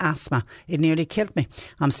over the asthma. It nearly killed me.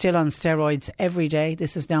 I'm still on steroids every day.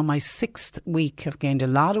 This is now my 6th week. I've gained a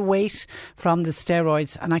lot of weight from the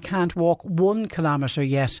steroids, and I can't walk 1 kilometre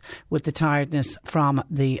yet with the tiredness from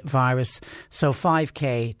the virus. So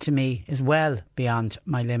 5K to me is well beyond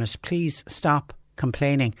my limit. Please stop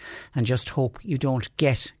complaining and just hope you don't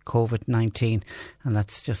get COVID-19. And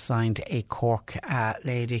that's just signed a Cork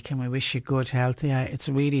lady. Can we wish you good health? Yeah, it's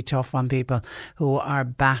really tough on people who are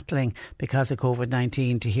battling because of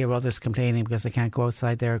COVID-19 to hear others complaining because they can't go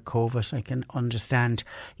outside their COVID. I can understand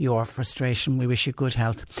your frustration. We wish you good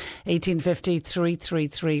health. 1850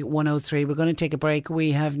 333 103. We're going to take a break.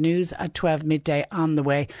 We have news at 12 midday on the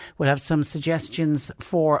way. We'll have some suggestions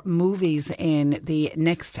for movies in the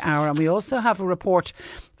next hour. And we also have a report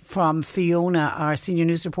from Fiona, our senior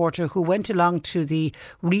news reporter, who went along to the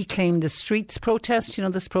Reclaim the Streets protest. You know,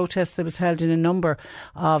 this protest that was held in a number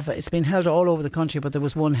of, it's been held all over the country, but there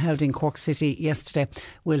was one held in Cork City yesterday.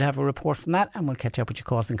 We'll have a report from that, and we'll catch up with your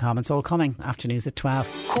calls and comments, all coming after news at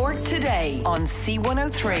 12. Cork Today on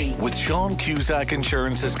C103. With Sean Cusack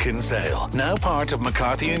Insurance's Kinsale, now part of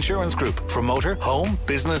McCarthy Insurance Group. For motor, home,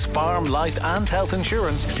 business, farm, life and health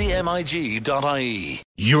insurance, cmig.ie.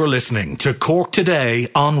 You're listening to Cork Today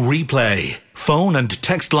on replay. Phone and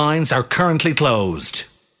text lines are currently closed.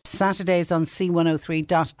 Saturdays on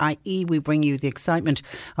C103.ie, we bring you the excitement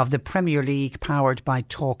of the Premier League powered by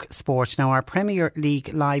Talk Sport. Now, our Premier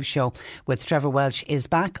League live show with Trevor Welch is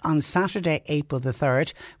back on Saturday, April the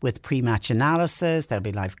 3rd with pre-match analysis. There'll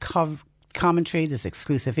be live commentary, there's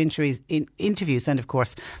exclusive interviews, and of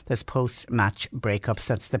course there's post-match breakups.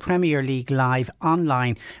 That's the Premier League live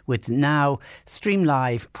online with Now. Stream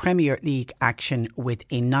live Premier League action with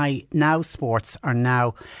a Now Sports or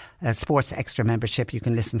Now Sports Extra membership. You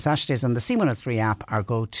can listen Saturdays on the C103 app or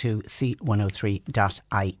go to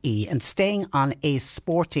c103.ie. And staying on a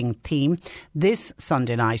sporting theme, this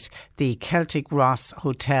Sunday night the Celtic Ross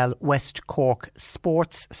Hotel West Cork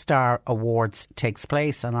Sports Star Awards takes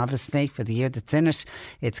place, and obviously for the year that's in it,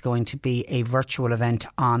 it's going to be a virtual event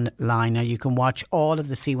online. Now you can watch all of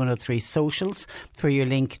the C103 socials for your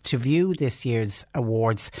link to view this year's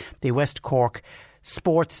awards. The West Cork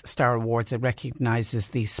Sports Star Awards, it recognises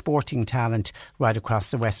the sporting talent right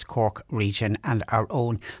across the West Cork region, and our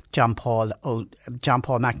own John Paul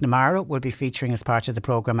McNamara will be featuring as part of the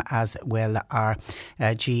programme, as will our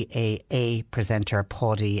GAA presenter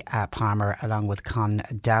Paddy Palmer, along with Con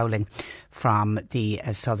Dowling from the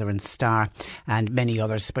Southern Star and many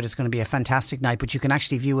others. But it's going to be a fantastic night, but you can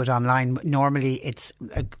actually view it online. Normally it's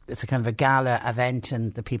a kind of a gala event,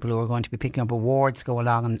 and the people who are going to be picking up awards go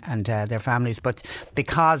along and their families, but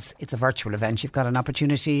because it's a virtual event, you've got an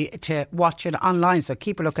opportunity to watch it online. So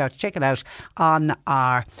keep a lookout, check it out on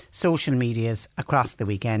our social medias across the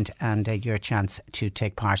weekend, and your chance to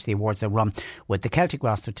take part. The awards are run with the Celtic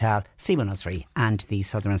Ross Hotel, C103 and the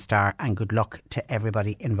Southern Star, and good luck to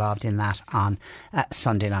everybody involved in that on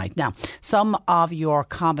Sunday night. Now, some of your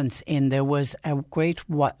comments in, there was a great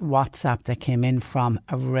WhatsApp that came in from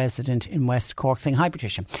a resident in West Cork saying, "Hi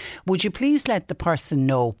Patricia, would you please let the person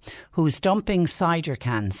know who's dumping cider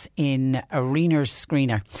cans in a Reener's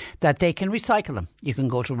screener that they can recycle them? You can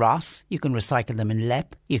go to Ross, you can recycle them in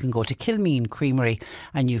Lep, you can go to Kilmeen Creamery,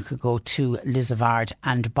 and you could go to Lizavard.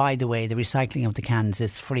 And by the way, the recycling of the cans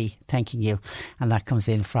is free. Thanking you." And that comes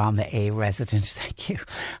in from a resident. Thank you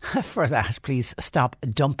for that. Please stop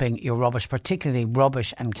dumping your rubbish, particularly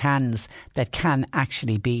rubbish and cans that can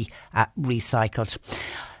actually be recycled.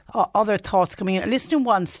 Other thoughts coming in. A listener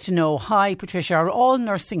wants to know, "Hi Patricia, are all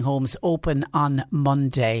nursing homes open on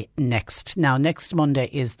Monday next?" Now, next Monday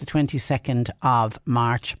is the 22nd of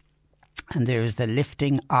March. And there's the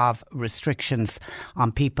lifting of restrictions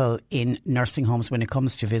on people in nursing homes when it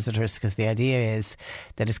comes to visitors, because the idea is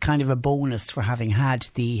that it's kind of a bonus for having had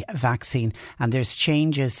the vaccine. And there's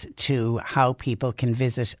changes to how people can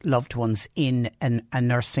visit loved ones in a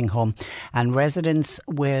nursing home. And residents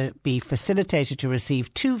will be facilitated to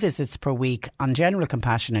receive 2 visits per week on general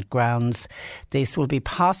compassionate grounds. This will be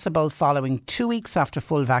possible following 2 weeks after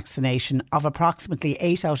full vaccination of approximately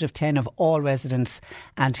 8 out of 10 of all residents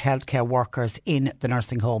and healthcare workers workers in the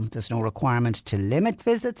nursing home. There's no requirement to limit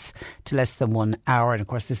visits to less than 1 hour. And of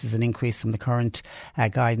course, this is an increase from the current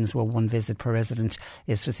guidance where 1 visit per resident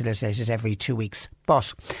is facilitated every 2 weeks.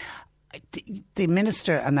 But the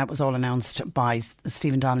Minister, and that was all announced by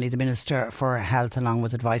Stephen Donnelly, the Minister for Health, along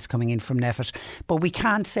with advice coming in from NPHET. But we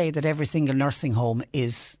can't say that every single nursing home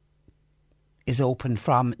is open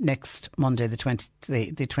from next Monday, the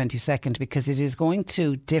 22nd, because it is going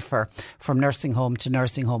to differ from nursing home to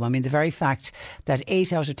nursing home. I mean, the very fact that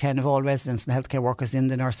 8 out of 10 of all residents and healthcare workers in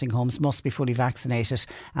the nursing homes must be fully vaccinated,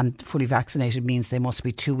 and fully vaccinated means they must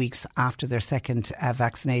be 2 weeks after their second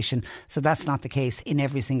vaccination. So that's not the case in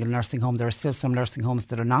every single nursing home. There are still some nursing homes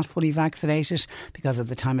that are not fully vaccinated because at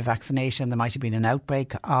the time of vaccination there might have been an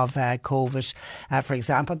outbreak of COVID. For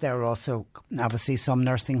example, there are also obviously some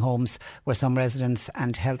nursing homes where some residents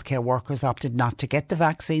and healthcare workers opted not to get the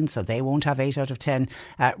vaccine, so they won't have 8 out of 10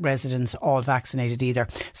 residents all vaccinated either.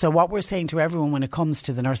 So what we're saying to everyone when it comes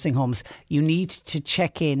to the nursing homes, you need to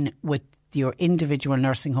check in with your individual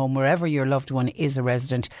nursing home, wherever your loved one is a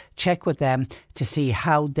resident. Check with them to see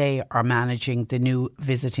how they are managing the new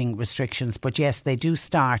visiting restrictions. But yes, they do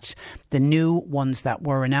start, the new ones that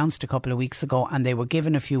were announced a couple of weeks ago, and they were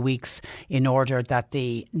given a few weeks in order that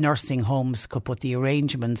the nursing homes could put the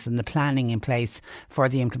arrangements and the planning in place for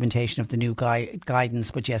the implementation of the new guidance.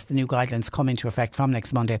 But yes, the new guidelines come into effect from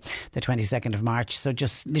next Monday, the 22nd of March. So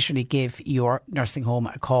just literally give your nursing home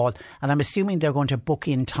a call. And I'm assuming they're going to book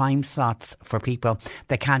in time slots for people.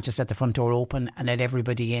 They can't just let the front door open and let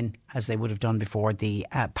everybody in as they would have done before the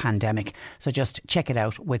pandemic. So just check it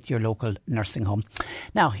out with your local nursing home.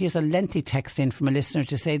 Now, here's a lengthy text in from a listener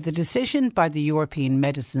to say the decision by the European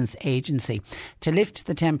Medicines Agency to lift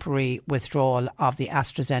the temporary withdrawal of the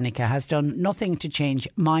AstraZeneca has done nothing to change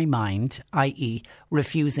my mind, i.e.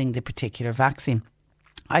 refusing the particular vaccine.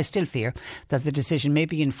 I still fear that the decision may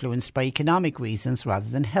be influenced by economic reasons rather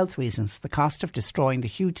than health reasons. The cost of destroying the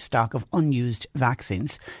huge stock of unused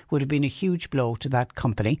vaccines would have been a huge blow to that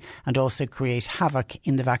company and also create havoc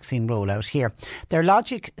in the vaccine rollout here. Their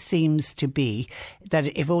logic seems to be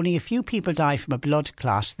that if only a few people die from a blood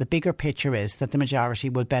clot, the bigger picture is that the majority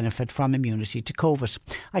will benefit from immunity to COVID.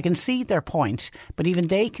 I can see their point, but even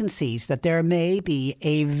they concede that there may be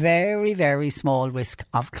a very, very small risk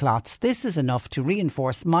of clots. This is enough to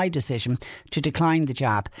reinforce my decision to decline the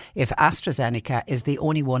jab if AstraZeneca is the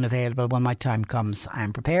only one available when my time comes. I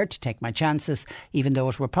am prepared to take my chances, even though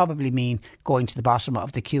it will probably mean going to the bottom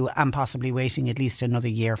of the queue and possibly waiting at least another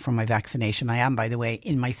year for my vaccination. I am, by the way,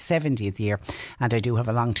 in my 70th year and I do have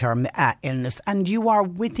a long-term illness. And you are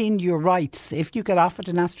within your rights. If you get offered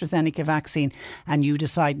an AstraZeneca vaccine and you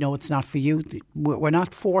decide, no, it's not for you, we're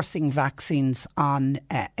not forcing vaccines on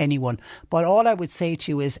anyone. But all I would say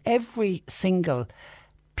to you is every single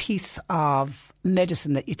piece of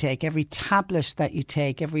medicine that you take, every tablet that you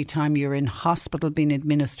take, every time you're in hospital being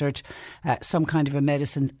administered some kind of a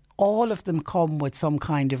medicine, all of them come with some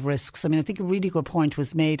kind of risks. I mean, I think a really good point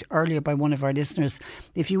was made earlier by one of our listeners.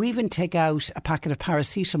 If you even take out a packet of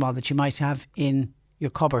paracetamol that you might have in your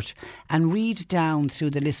cupboard and read down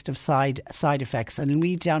through the list of side effects and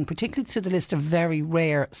read down particularly through the list of very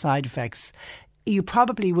rare side effects, you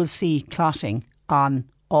probably will see clotting on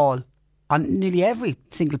nearly every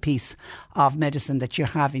single piece of medicine that you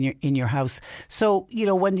have in your house. So, you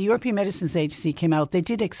know, when the European Medicines Agency came out, they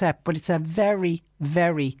did accept, but it's a very,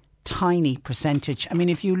 very tiny percentage. I mean,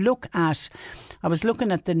 if you look at, I was looking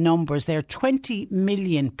at the numbers, there are 20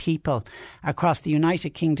 million people across the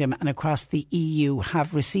United Kingdom and across the EU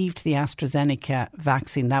have received the AstraZeneca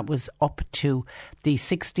vaccine. That was up to the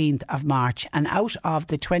 16th of March. And out of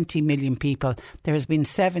the 20 million people, there has been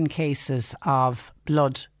 7 cases of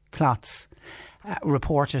blood clots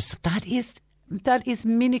reported. That is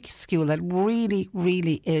minuscule. That really,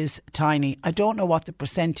 really is tiny. I don't know what the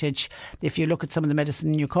percentage, if you look at some of the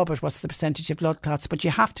medicine in your cupboard, what's the percentage of blood clots, but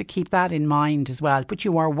you have to keep that in mind as well. But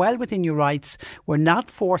you are well within your rights. We're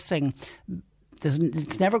not forcing,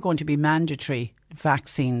 it's never going to be mandatory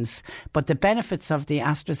vaccines, but the benefits of the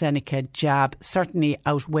AstraZeneca jab certainly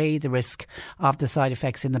outweigh the risk of the side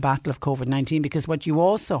effects in the battle of COVID-19, because what you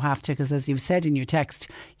also have to, because as you've said in your text,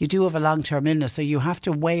 you do have a long-term illness, so you have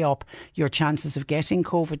to weigh up your chances of getting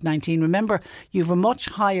COVID-19. Remember, you have a much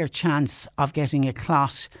higher chance of getting a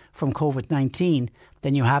clot from COVID-19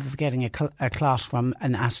 than you have of getting a clot from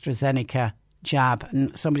an AstraZeneca jab.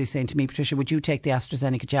 And somebody's saying to me, Patricia, would you take the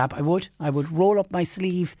AstraZeneca jab? I would roll up my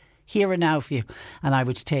sleeve here and now for you, and I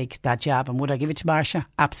would take that jab. And would I give it to Marsha?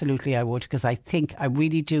 Absolutely I would, because I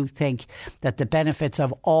really do think that the benefits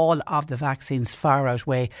of all of the vaccines far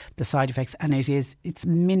outweigh the side effects, and it's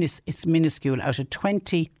minuscule. Out of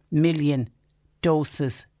 20 million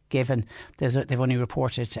doses given. They've only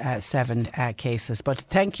reported 7 cases. But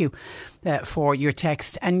thank you for your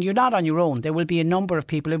text. And you're not on your own. There will be a number of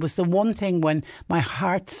people. It was the one thing when my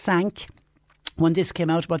heart sank when this came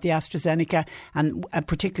out about the AstraZeneca, and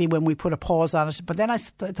particularly when we put a pause on it. But then I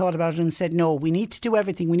thought about it and said, no, we need to do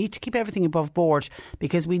everything. We need to keep everything above board,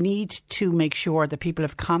 because we need to make sure that people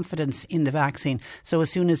have confidence in the vaccine. So as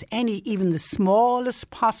soon as even the smallest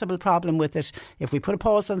possible problem with it, if we put a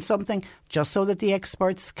pause on something, just so that the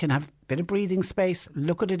experts can have bit of breathing space,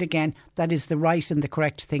 look at it again, that is the right and the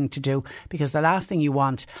correct thing to do, because the last thing you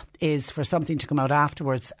want is for something to come out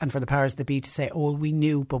afterwards and for the powers that be to say, oh, we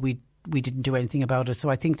knew, but we didn't do anything about it. So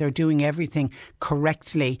I think they're doing everything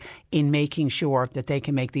correctly in making sure that they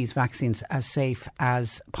can make these vaccines as safe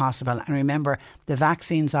as possible. And remember, the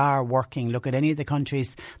vaccines are working. Look at any of the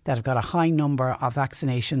countries that have got a high number of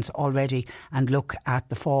vaccinations already, and look at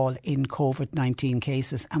the fall in COVID-19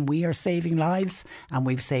 cases. And we are saving lives, and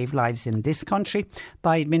we've saved lives in this country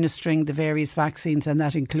by administering the various vaccines, and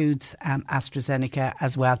that includes AstraZeneca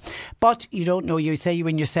as well. But you don't know, you say you're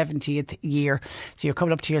in your 70th year, so you're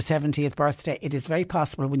coming up to your 70th birthday. It is very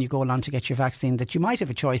possible when you go along to get your vaccine that you might have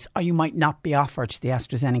a choice, or you might not be offered the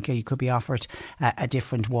AstraZeneca. You could be offered a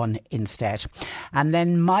different one instead. And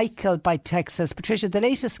then Michael by text says, Patricia, the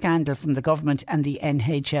latest scandal from the government and the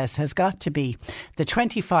NHS has got to be the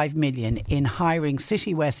 25 million in hiring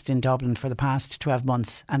City West in Dublin for the past 12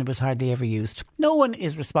 months, and it was hardly ever used. No one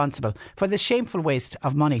is responsible for this shameful waste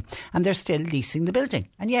of money, and they're still leasing the building.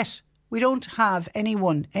 And yet we don't have any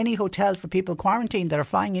hotel for people quarantined that are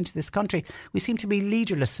flying into this country. We seem to be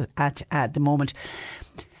leaderless at the moment.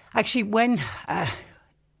 Actually, when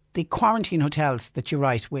the quarantine hotels that you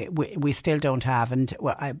write, we still don't have. And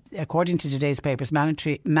according to today's papers,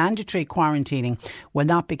 mandatory quarantining will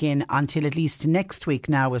not begin until at least next week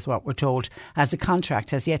now, is what we're told, as a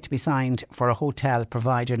contract has yet to be signed for a hotel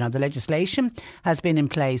provider. Now, the legislation has been in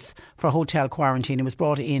place for hotel quarantine. It was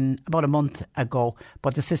brought in about a month ago,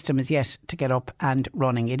 but the system is yet to get up and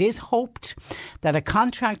running. It is hoped that a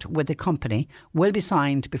contract with the company will be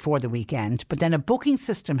signed before the weekend, but then a booking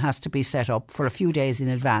system has to be set up for a few days in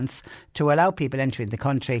advance to allow people entering the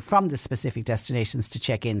country from the specific destinations to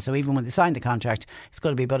check in. So even when they sign the contract, it's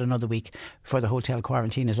going to be about another week before the hotel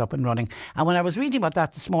quarantine is up and running. And when I was reading about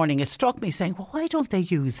that this morning, it struck me saying, well, why don't they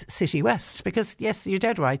use City West? Because yes, you're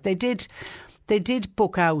dead right, they did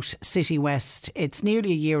book out City West. It's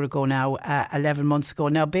nearly a year ago now, 11 months ago.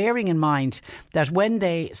 Now, bearing in mind that when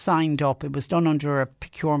they signed up, it was done under a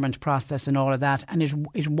procurement process and all of that, and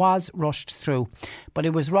it was rushed through. But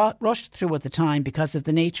it was rushed through at the time because of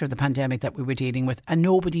the nature of the pandemic that we were dealing with, and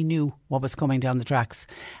nobody knew what was coming down the tracks.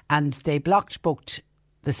 And they booked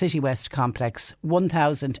the City West complex.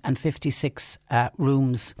 1,056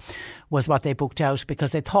 rooms was what they booked out,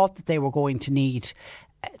 because they thought that they were going to need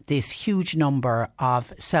this huge number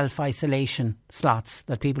of self-isolation slots,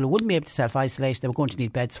 that people who wouldn't be able to self-isolate, they were going to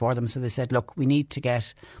need beds for them. So they said, look, we need to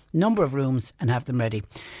get a number of rooms and have them ready.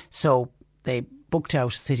 So they booked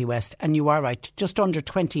out City West, and you are right, just under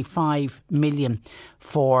 25 million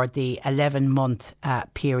for the 11-month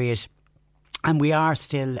period. And we are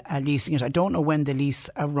still leasing it. I don't know when the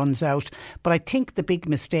lease runs out, but I think the big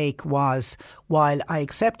mistake was, while I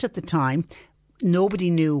accept at the time,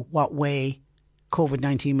 nobody knew what way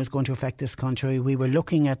COVID-19 was going to affect this country. We were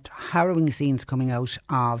looking at harrowing scenes coming out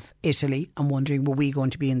of Italy and wondering, were we going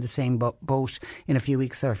to be in the same boat in a few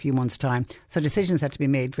weeks or a few months' time? So decisions had to be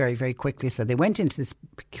made very, very quickly. So they went into this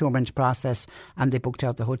procurement process and they booked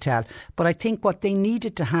out the hotel. But I think what they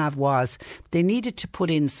needed to have was, they needed to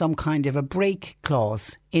put in some kind of a break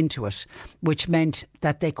clause into it, which meant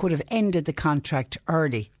that they could have ended the contract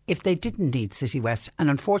early if they didn't need City West. And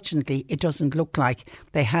unfortunately, it doesn't look like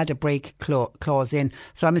they had a break clause in.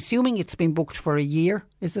 So I'm assuming it's been booked for a year.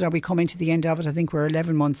 Is it? Are we coming to the end of it? I think we're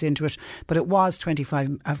 11 months into it. But it was 25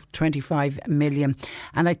 million.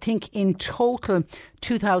 And I think in total,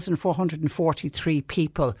 2,443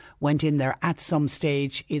 people went in there at some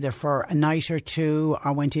stage, either for a night or two,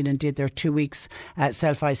 or went in and did their 2 weeks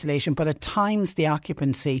self-isolation. But at times the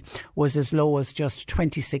occupancy was as low as just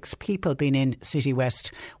 26 people being in City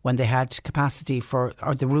West, when they had capacity for,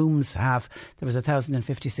 or the rooms have, there was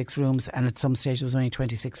 1,056 rooms, and at some stage there was only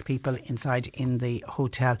 26 people inside in the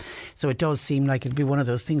hotel. So it does seem like it'll be one of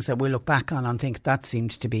those things that we'll look back on and think that seemed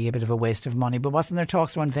to be a bit of a waste of money. But wasn't there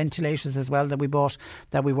talks around ventilators as well that we bought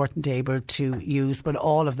that we weren't able to use. But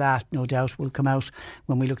all of that, no doubt, will come out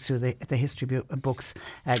when we look through the history books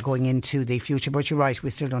going into the future. But you're right, we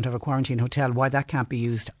still don't have a quarantine hotel. Why that can't be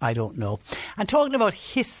used, I don't know. And talking about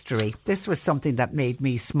history, this was something that made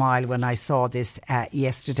me smile when I saw this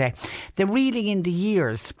yesterday. The reeling in the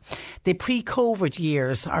years. The pre-COVID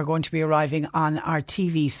years are going to be arriving on our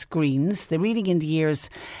TV screens. The reeling in the years,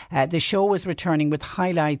 the show is returning with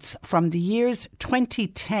highlights from the years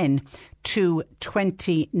 2010 to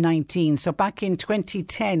 2019. So back in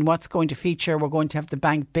 2010, what's going to feature? We're going to have the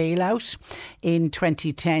bank bailout in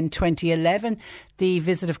 2010. 2011, the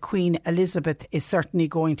visit of Queen Elizabeth is certainly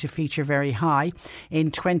going to feature very high.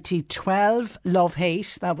 In 2012, Love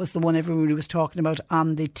Hate, that was the one everybody was talking about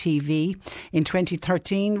on the TV. In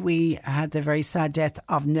 2013, we had the very sad death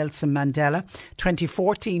of Nelson Mandela.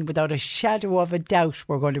 2014, without a shadow of a doubt,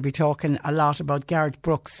 we're going to be talking a lot about Gareth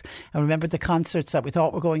Brooks. And remember the concerts that we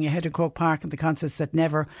thought were going ahead in Croke Park and the concerts that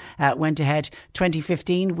never went ahead.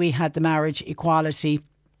 2015, we had the marriage equality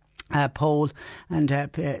poll, and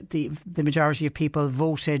the majority of people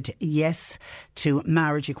voted yes to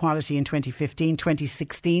marriage equality in 2015.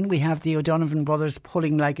 2016, we have the O'Donovan brothers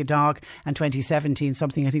pulling like a dog, and 2017,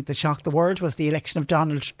 something I think that shocked the world, was the election of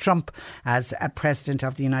Donald Trump as President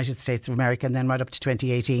of the United States of America, and then right up to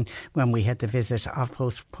 2018 when we had the visit of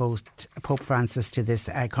Pope Francis to this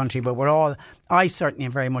country. But I certainly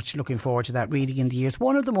am very much looking forward to that reading in the years.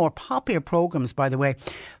 One of the more popular programmes, by the way,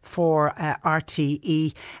 for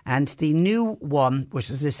RTE, and the new one,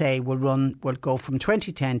 which, as I say, will go from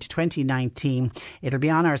 2010 to 2019. It'll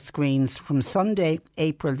be on our screens from Sunday,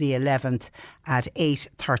 April the 11th at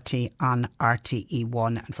 8:30 on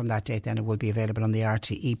RTE1, and from that date then it will be available on the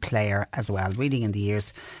RTE player as well. Reading in the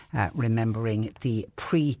years, remembering the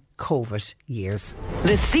pre-COVID years.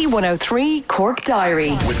 The C103 Cork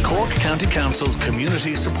Diary. With Cork County Council's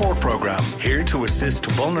Community Support Programme, here to assist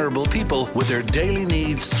vulnerable people with their daily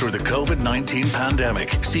needs through the COVID-19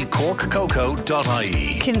 pandemic. See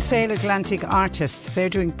corkcoco.ie. Kinsale Atlantic Artists, they're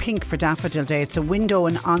doing Pink for Daffodil Day. It's a window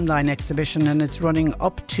and online exhibition, and it's running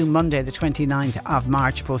up to Monday the 29th of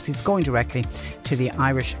March. Proceeds going directly to the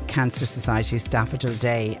Irish Cancer Society's Daffodil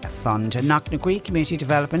Day Fund. And Knocknagree Community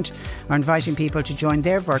Development are inviting people to join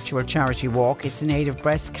their virtual charity walk. It's in aid of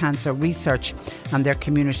breast cancer research and their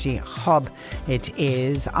community hub. It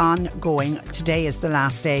is ongoing. Today is the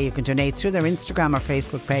last day. You can donate through their Instagram or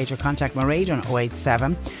Facebook page, or contact Mairead on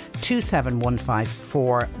 087 2715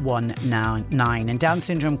 419. And Down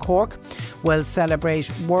Syndrome Cork will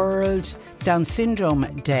celebrate World Down Syndrome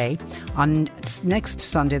Day on next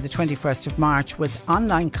Sunday the 21st of March with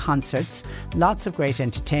online concerts, lots of great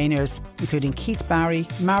entertainers including Keith Barry,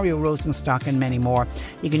 Mario Rosenstock and many more.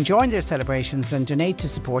 You can join their celebrations and donate to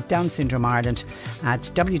support Down Syndrome Ireland at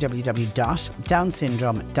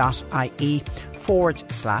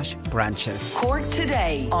www.downsyndrome.ie/branches. Cork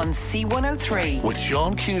Today on C103. With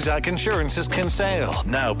Sean Cusack Insurance's Kinsale,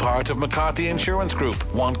 now part of McCarthy Insurance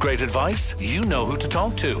Group. Want great advice? You know who to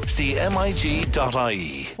talk to.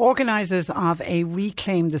 CMIG.ie. Organisers of a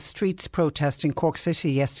Reclaim the Streets protest in Cork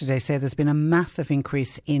City yesterday say there's been a massive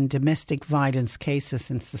increase in domestic violence cases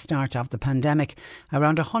since the start of the pandemic.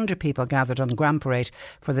 Around 100 people gathered on the Grand Parade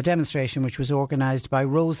for the demonstration, which was organised by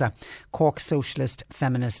ROSA, Cork Socialist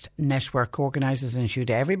Feminist Network. Organisers ensured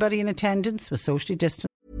everybody in attendance was socially distanced.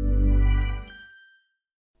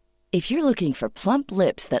 If you're looking for plump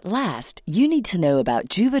lips that last, you need to know about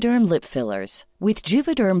Juvederm lip fillers. With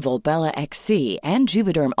Juvederm Volbella XC and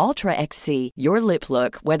Juvederm Ultra XC, your lip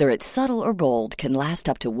look, whether it's subtle or bold, can last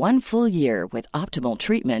up to 1 full year with optimal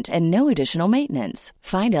treatment and no additional maintenance.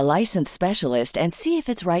 Find a licensed specialist and see if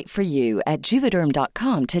it's right for you at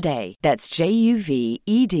Juvederm.com today. That's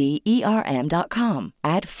JUVEDERM.com.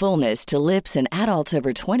 Add fullness to lips in adults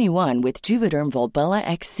over 21 with Juvederm Volbella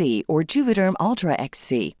XC or Juvederm Ultra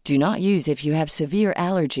XC. Do not use if you have severe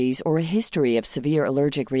allergies or a history of severe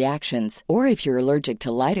allergic reactions, or if you're allergic to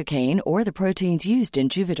lidocaine or the proteins used in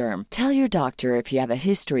Juvederm. Tell your doctor if you have a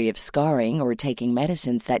history of scarring or taking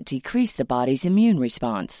medicines that decrease the body's immune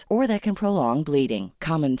response or that can prolong bleeding.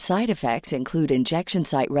 Common side effects include injection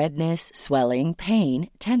site redness, swelling, pain,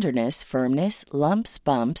 tenderness, firmness, lumps,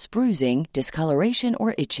 bumps, bruising, discoloration,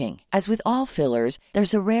 or itching. As with all fillers,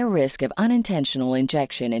 there's a rare risk of unintentional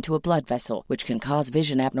injection into a blood vessel, which can cause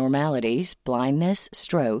vision abnormalities, blindness,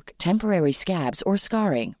 stroke, temporary scabs, or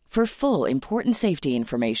scarring. For full, important safety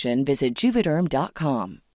information, visit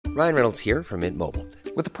Juvederm.com. Ryan Reynolds here from Mint Mobile.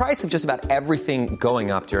 With the price of just about everything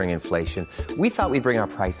going up during inflation, we thought we'd bring our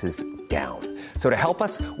prices down. So to help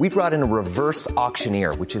us, we brought in a reverse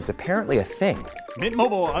auctioneer, which is apparently a thing. Mint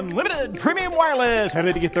Mobile Unlimited Premium Wireless. How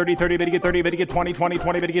to get 30, 30, bit to get 30, bit to get 20, 20,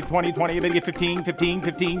 20, bit to get 20, 20, bit to get 15, 15,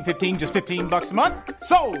 15, 15, just $15 a month?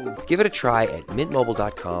 Sold! Give it a try at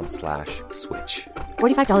mintmobile.com/switch.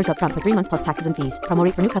 $45 up front for 3 months plus taxes and fees. Promo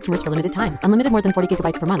rate for new customers for limited time. Unlimited more than 40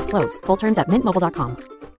 gigabytes per month. Slows full terms at mintmobile.com.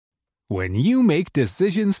 When you make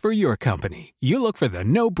decisions for your company, you look for the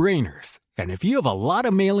no-brainers. And if you have a lot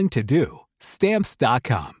of mailing to do,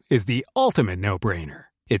 Stamps.com is the ultimate no-brainer.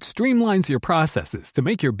 It streamlines your processes to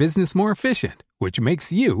make your business more efficient, which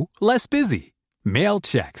makes you less busy. Mail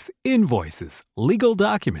checks, invoices, legal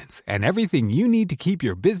documents, and everything you need to keep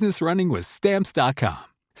your business running with Stamps.com.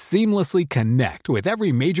 Seamlessly connect with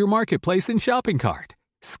every major marketplace and shopping cart.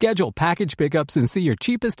 Schedule package pickups and see your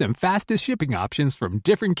cheapest and fastest shipping options from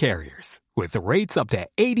different carriers, with rates up to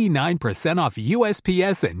 89% off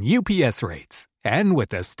USPS and UPS rates. And with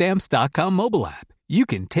the Stamps.com mobile app, you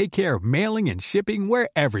can take care of mailing and shipping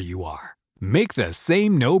wherever you are. Make the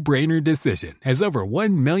same no-brainer decision as over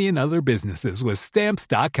 1 million other businesses with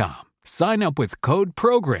Stamps.com. Sign up with code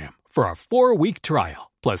PROGRAM for a 4-week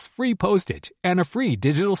trial, plus free postage and a free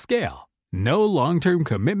digital scale. No long-term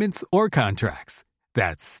commitments or contracts.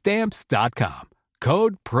 That's Stamps.com.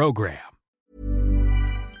 Code PROGRAM.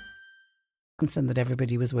 And that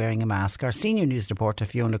everybody was wearing a mask. Our senior news reporter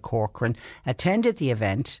Fiona Corcoran attended the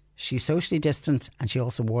event. She socially distanced and she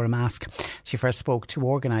also wore a mask. She first spoke to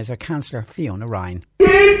organiser Councillor Fiona Ryan. Well,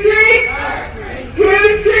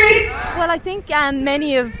 I think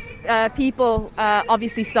many of people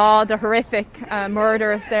obviously saw the horrific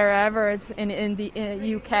murder of Sarah Everard in the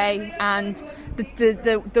UK, and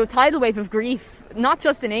the tidal wave of grief, not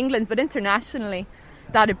just in England but internationally,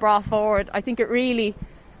 that it brought forward. I think it really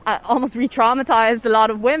almost re-traumatised a lot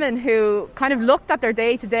of women who kind of looked at their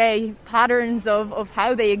day-to-day patterns of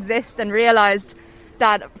how they exist and realised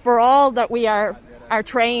that for all that we are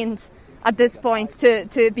trained at this point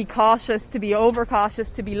to be cautious, to be over-cautious,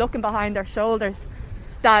 to be looking behind our shoulders,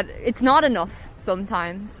 that it's not enough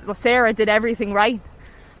sometimes. Well, Sarah did everything right,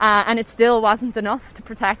 and it still wasn't enough to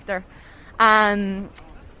protect her. On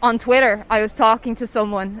Twitter, I was talking to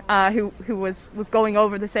someone who was going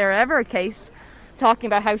over the Sarah Everard case, talking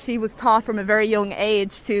about how she was taught from a very young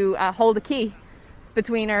age to hold a key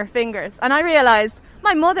between her fingers. And I realised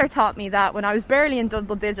my mother taught me that when I was barely in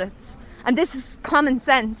double digits. And this is common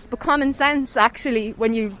sense, but common sense actually,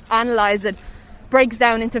 when you analyse it, breaks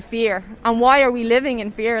down into fear. And why are we living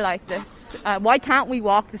in fear like this? Why can't we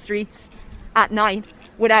walk the streets at night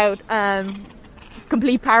without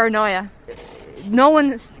complete paranoia? No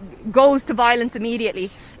one goes to violence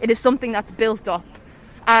immediately. It is something that's built up.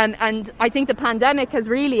 And I think the pandemic has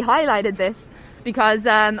really highlighted this, because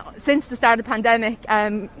since the start of the pandemic,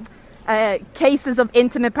 cases of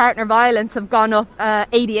intimate partner violence have gone up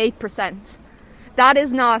 88%. That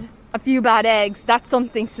is not a few bad eggs. That's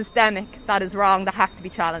something systemic that is wrong, that has to be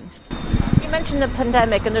challenged. You mentioned the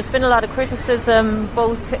pandemic, and there's been a lot of criticism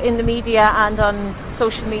both in the media and on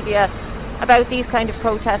social media about these kind of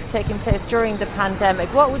protests taking place during the pandemic.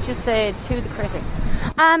 What would you say to the critics?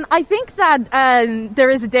 I think that there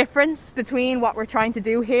is a difference between what we're trying to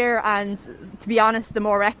do here and, to be honest, the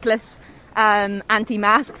more reckless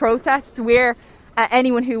anti-mask protests, where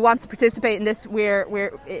anyone who wants to participate in this,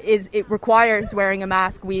 it requires wearing a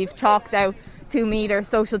mask. We've chalked out 2 metre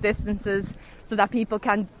social distances so that people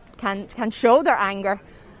can show their anger,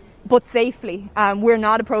 but safely. We're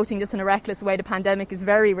not approaching this in a reckless way. The pandemic is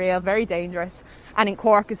very real, very dangerous, and in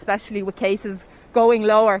Cork, especially with cases going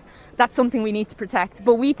lower, that's something we need to protect.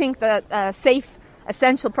 But we think that safe,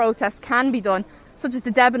 essential protests can be done, such as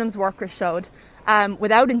the Debenhams workers showed,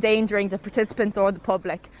 without endangering the participants or the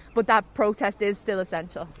public. But that protest is still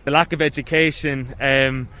essential. The lack of education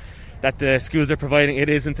that the schools are providing, it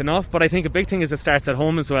isn't enough. But I think a big thing is it starts at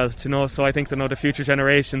home as well, so I think the future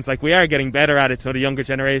generations, we are getting better at it, the younger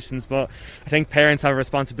generations, but I think parents have a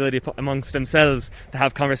responsibility amongst themselves to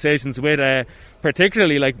have conversations with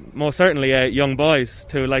particularly, most certainly young boys,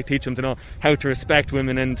 to teach them to know how to respect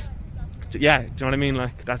women. And yeah, do you know what I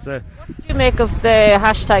mean? That's a... What did you make of the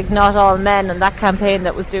hashtag Not All Men and that campaign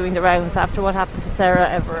that was doing the rounds after what happened to Sarah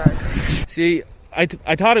Everard? See, I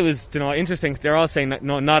thought it was interesting. They're all saying that,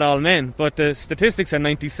 no, not all men, but the statistics are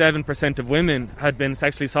 97% of women had been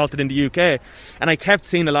sexually assaulted in the UK, and I kept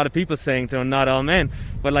seeing a lot of people saying not all men,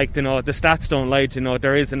 but the stats don't lie.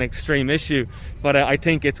 There is an extreme issue, but I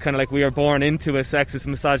think it's kind of we are born into a sexist,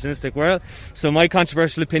 misogynistic world. So my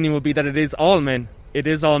controversial opinion would be that it is all men. it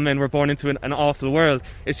is all men. We're born into an awful world.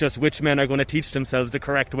 It's just which men are going to teach themselves the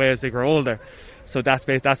correct way as they grow older. So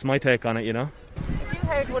that's my take on it, you know. If you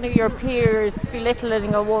heard one of your peers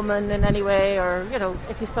belittling a woman in any way, or, you know,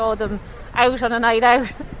 if you saw them out on a night out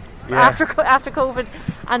after COVID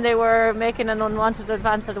and they were making an unwanted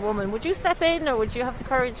advance at a woman, would you step in, or would you have the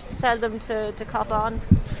courage to tell them to cop on?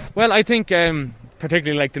 Well, I think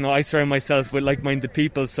particularly, I surround myself with like-minded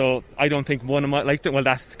people, so I don't think one of my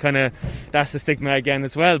that's the stigma again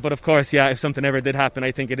as well. But of course, if something ever did happen,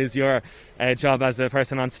 I think it is your job as a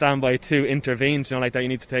person on standby to intervene. Like that, you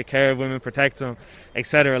need to take care of women, protect them,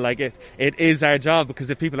 etc. Like it is our job,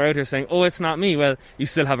 because if people are out here saying, "Oh, it's not me," well, you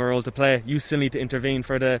still have a role to play. You still need to intervene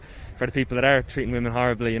for the people that are treating women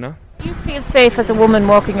horribly. Do you feel safe as a woman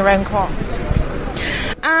walking around Cork?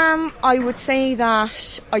 I would say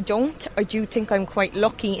that I don't. I do think I'm quite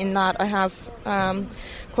lucky in that I have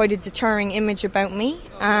quite a deterring image about me.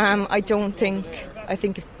 I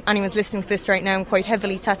think if anyone's listening to this right now, I'm quite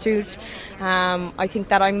heavily tattooed. I think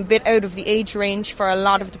that I'm a bit out of the age range for a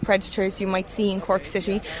lot of the predators you might see in Cork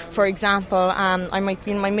City. For example, I might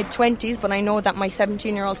be in my mid-20s, but I know that my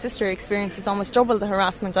 17-year-old sister experiences almost double the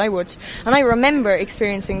harassment I would. And I remember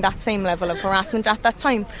experiencing that same level of harassment at that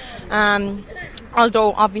time.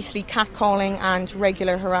 Although obviously catcalling and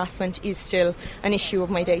regular harassment is still an issue of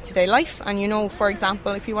my day-to-day life. And for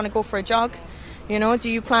example, if you want to go for a jog, do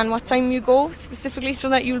you plan what time you go specifically so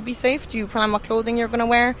that you'll be safe? Do you plan what clothing you're going to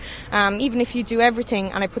wear? Even if you do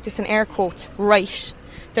everything, and I put this in air quotes, right,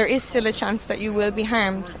 there is still a chance that you will be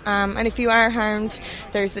harmed. And if you are harmed,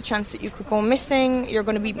 there's the chance that you could go missing. You're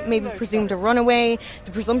going to be maybe presumed a runaway.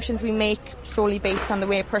 The presumptions we make solely based on the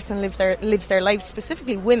way a person lives their life,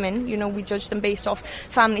 specifically women. We judge them based off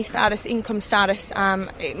family status, income status,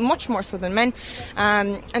 much more so than men.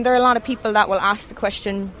 And there are a lot of people that will ask the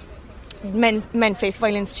question, men face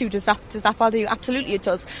violence too. Does that bother you? Absolutely it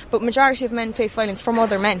does. But majority of men face violence from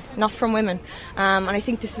other men, not from women. And I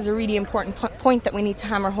think this is a really important point that we need to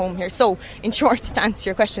hammer home here. So, in short, to answer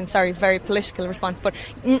your question, sorry, very political response, but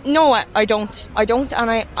no, I don't.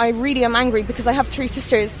 And I really am angry because I have 3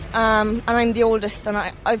 sisters, and I'm the oldest, and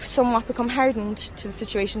I've somewhat become hardened to the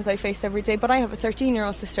situations I face every day. But I have a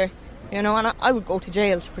 13-year-old sister, and I would go to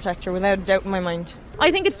jail to protect her without a doubt in my mind. I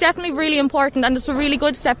think it's definitely really important, and it's a really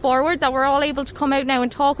good step forward that we're all able to come out now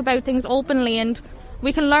and talk about things openly, and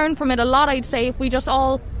we can learn from it a lot, I'd say, if we just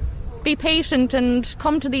all be patient and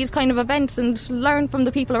come to these kind of events and learn from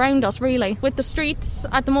the people around us, really. With the streets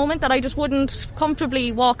at the moment, that I just wouldn't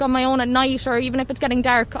comfortably walk on my own at night, or even if it's getting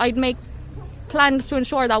dark, I'd make plans to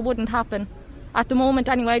ensure that wouldn't happen. At the moment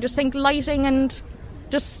anyway, I just think lighting, and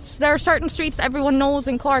just there are certain streets everyone knows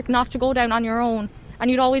in Cork not to go down on your own. And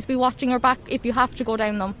you'd always be watching your back if you have to go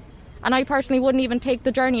down them. And I personally wouldn't even take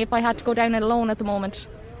the journey if I had to go down it alone at the moment.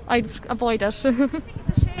 I'd avoid it. It's a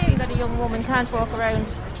shame that a young woman can't walk around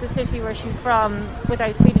the city where she's from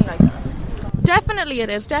without feeling like that. Definitely it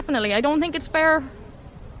is, definitely. I don't think it's fair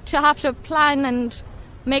to have to plan and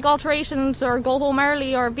make alterations or go home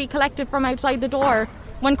early or be collected from outside the door,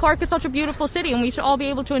 when Cork is such a beautiful city and we should all be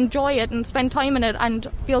able to enjoy it and spend time in it and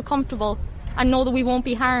feel comfortable and know that we won't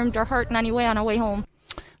be harmed or hurt in any way on our way home.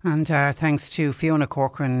 And thanks to Fiona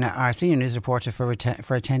Corcoran, our senior news reporter,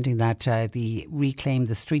 for attending that the Reclaim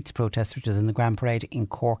the Streets protest, which was in the Grand Parade in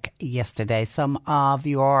Cork yesterday. Some of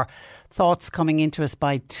your thoughts coming into us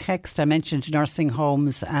by text. I mentioned nursing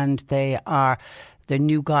homes, and the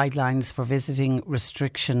new guidelines for visiting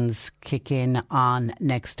restrictions kick in on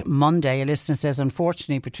next Monday. A listener says,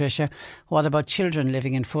 unfortunately, Patricia, what about children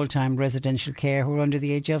living in full-time residential care who are under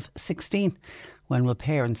the age of 16? When will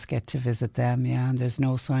parents get to visit them? Yeah, and there's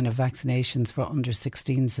no sign of vaccinations for under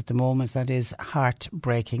 16s at the moment. That is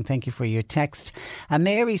heartbreaking. Thank you for your text.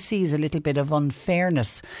 Mary sees a little bit of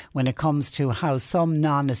unfairness when it comes to how some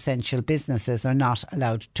non-essential businesses are not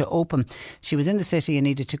allowed to open. She was in the city and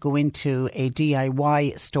needed to go into a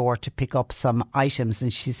DIY store to pick up some items,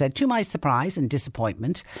 and she said, to my surprise and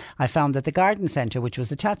disappointment, I found that the garden centre, which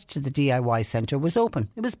was attached to the DIY centre, was open.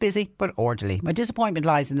 It was busy but orderly. My disappointment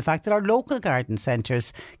lies in the fact that our local garden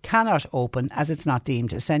centres cannot open as it's not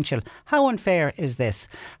deemed essential. How unfair is this?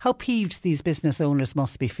 How peeved these business owners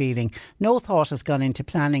must be feeling. No thought has gone into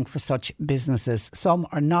planning for such businesses. Some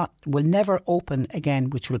will never open again,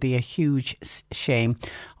 which will be a huge shame.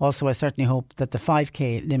 Also, I certainly hope that the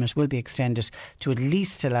 5k limit will be extended to at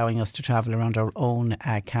least allowing us to travel around our own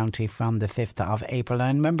county from the 5th of April.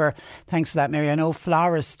 And remember, thanks for that, Mary, I know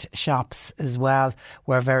florist shops as well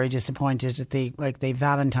were very disappointed at the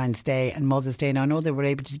Valentine's Day and Mother's Day. Now, I know they were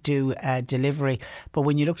able to do delivery, but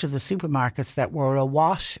when you looked at the supermarkets that were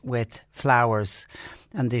awash with flowers,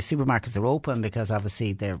 and the supermarkets are open because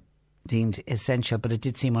obviously they're deemed essential, but it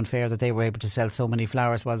did seem unfair that they were able to sell so many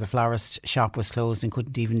flowers while the florist shop was closed and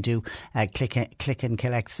couldn't even do click and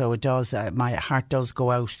collect. So it does, my heart does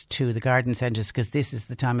go out to the garden centres, because this is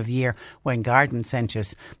the time of year when garden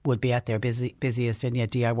centres would be at their busiest, and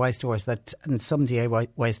yet DIY stores, and some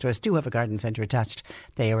DIY stores do have a garden centre attached,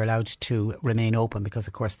 they are allowed to remain open because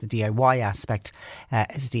of course the DIY aspect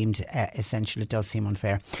is deemed essential. It does seem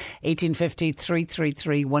unfair. 1850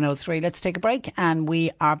 333 103. Let's take a break and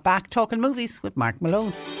we are back talking movies with Mark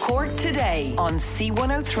Malone. Cork Today on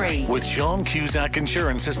C103. With Sean Cusack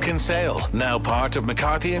Insurance's Kinsale, now part of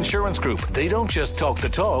McCarthy Insurance Group. They don't just talk the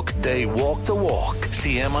talk, they walk the walk.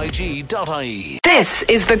 CMIG.ie. This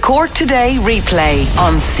is the Cork Today replay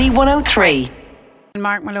on C103.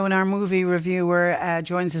 Mark Malone, our movie reviewer,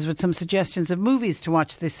 joins us with some suggestions of movies to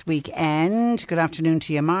watch this weekend. Good afternoon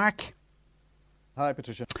to you, Mark. Hi,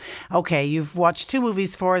 Patricia. Okay, you've watched two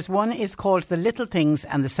movies for us. One is called The Little Things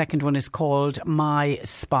and the second one is called My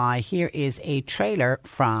Spy. Here is a trailer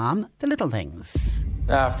from The Little Things.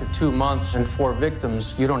 After 2 months and 4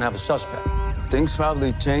 victims, you don't have a suspect. Things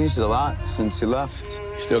probably changed a lot since you left.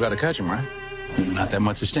 You still got to catch him, right? Not that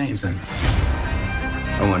much has changed then.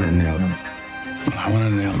 I want to nail him. I want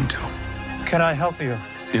to nail him too. Can I help you?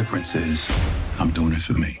 Difference is, I'm doing it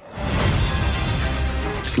for me.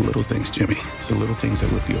 It's the little things, Jimmy. It's the little things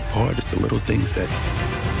that rip you apart. It's the little things that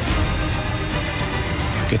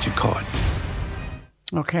get you caught.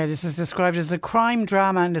 Okay, this is described as a crime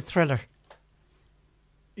drama and a thriller.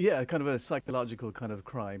 Yeah, kind of a psychological kind of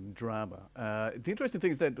crime drama. The interesting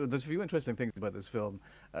thing is that there's a few interesting things about this film.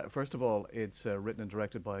 First of all, it's written and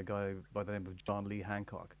directed by a guy by the name of John Lee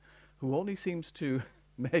Hancock, who only seems to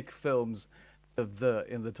make films of "the"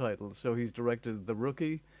 in the title. So he's directed The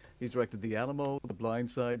Rookie, he's directed The Alamo, The Blind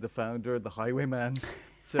Side, The Founder, The Highwayman.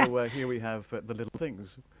 So here we have The Little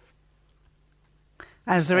Things.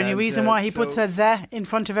 Is there any reason why he puts a "the" in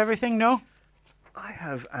front of everything? No? I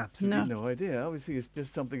have absolutely no idea. Obviously, it's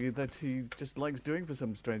just something that he just likes doing for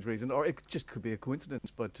some strange reason, or it just could be a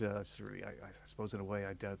coincidence. But it's really, I suppose, in a way,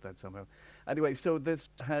 I doubt that somehow. Anyway, so this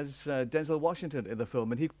has Denzel Washington in the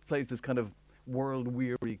film, and he plays this kind of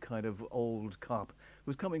world-weary kind of old cop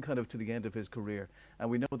who's coming kind of to the end of his career. And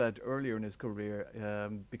we know that earlier in his career,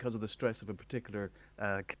 because of the stress of a particular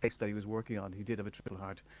case that he was working on, he did have a triple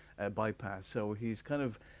heart bypass. So he's kind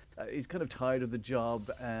of tired of the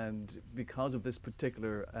job, and because of this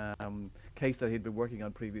particular case that he'd been working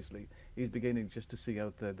on previously, he's beginning just to see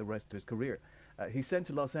out the rest of his career. He's sent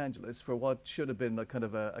to Los Angeles for what should have been a kind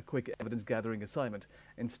of a quick evidence-gathering assignment.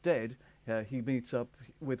 Instead, he meets up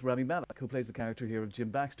with Rami Malek, who plays the character here of Jim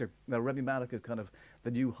Baxter. Now, Rami Malek is kind of the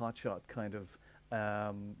new hotshot kind of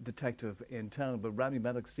detective in town, but Rami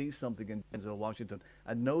Malek sees something in Denzel Washington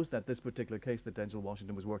and knows that this particular case that Denzel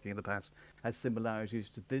Washington was working in the past has similarities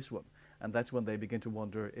to this one, and that's when they begin to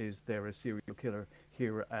wonder, is there a serial killer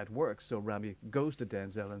here at work? So Rami goes to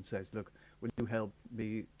Denzel and says, look, will you help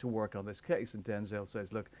me to work on this case? And Denzel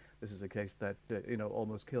says, look, this is a case that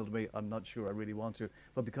almost killed me. I'm not sure I really want to,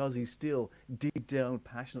 but because he's still deep down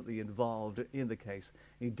passionately involved in the case,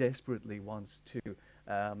 he desperately wants to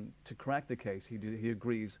crack the case. He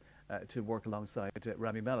agrees to work alongside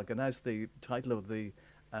Rami Malek. And as the title of the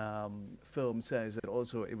film says,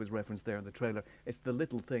 it was referenced there in the trailer, it's the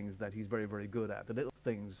little things that he's very, very good at, the little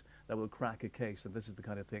things that will crack a case. And this is the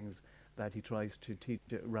kind of things that he tries to teach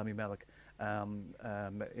Rami Malek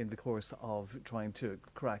in the course of trying to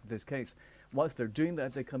crack this case. Whilst they're doing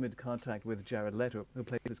that, they come into contact with Jared Leto, who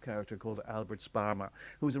plays this character called Albert Sparma,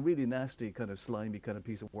 who's a really nasty, kind of slimy kind of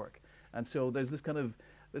piece of work. And so there's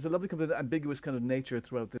a lovely kind of ambiguous kind of nature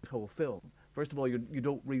throughout this whole film. First of all, you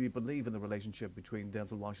don't really believe in the relationship between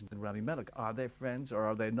Denzel Washington and Rami Malek. Are they friends or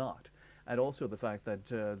are they not? And also the fact that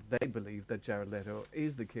they believe that Jared Leto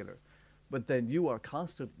is the killer. But then you are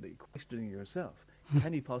constantly questioning yourself.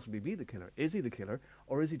 Can he possibly be the killer? Is he the killer?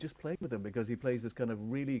 Or is he just playing with them because he plays this kind of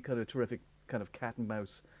really kind of terrific kind of cat and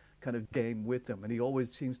mouse kind of game with them, and he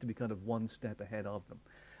always seems to be kind of one step ahead of them.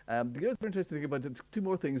 The other interesting thing about it, two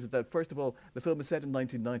more things, is that first of all, the film is set in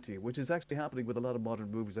 1990, which is actually happening with a lot of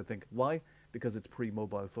modern movies, I think. Why? Because it's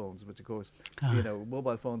pre-mobile phones, which of course,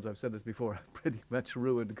 mobile phones, I've said this before, pretty much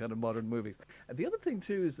ruined kind of modern movies. And the other thing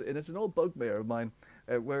too is, and it's an old bugbear of mine,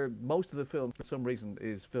 where most of the film, for some reason,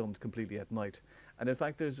 is filmed completely at night. And in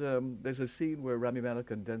fact, there's a scene where Rami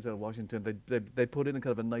Malek and Denzel Washington, they put in a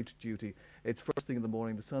kind of a night duty. It's first thing in the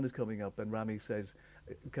morning, the sun is coming up, and Rami says,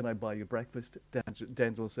 can I buy you breakfast?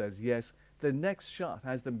 Denzel says yes. The next shot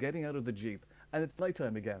has them getting out of the Jeep, and it's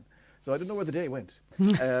nighttime again. So I don't know where the day went,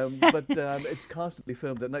 but it's constantly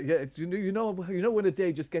filmed at night. Yeah, it's, you know when a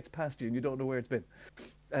day just gets past you and you don't know where it's been.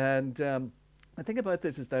 And The thing about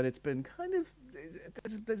this is that it's been kind of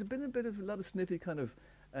there's been a lot of sniffy kind of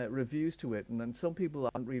reviews to it, and then some people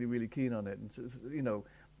aren't really keen on it,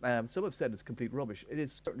 and some have said it's complete rubbish. It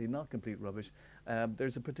is certainly not complete rubbish.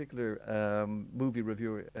 There's a particular movie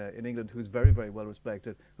reviewer in England who's very well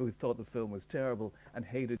respected, who thought the film was terrible and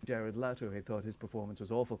hated Jared Leto. He thought his performance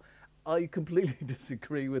was awful. I completely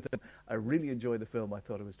disagree with him. I really enjoyed the film. I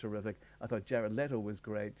thought it was terrific. I thought Jared Leto was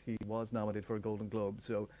great. He was nominated for a Golden Globe,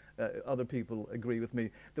 so other people agree with me.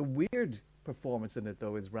 The weird performance in it,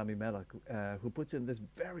 though, is Rami Malek, who puts in this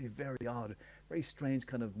very odd, very strange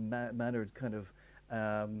kind of mannered kind of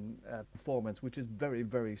performance, which is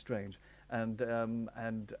very strange, and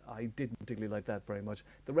I didn't particularly like that very much.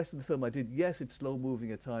 The rest of the film I did. Yes, it's slow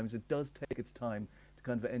moving at times. It does take its time to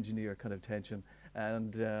kind of engineer kind of tension,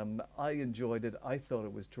 and I enjoyed it. I thought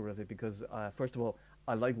it was terrific because first of all,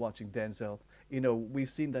 I like watching Denzel. We've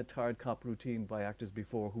seen that tired cop routine by actors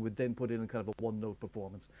before who would then put in kind of a one-note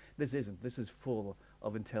performance. This isn't. This is full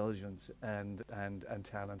of intelligence and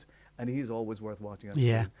talent, and he's always worth watching on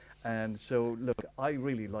screen. And so, look, I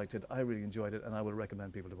really liked it. I really enjoyed it, and I would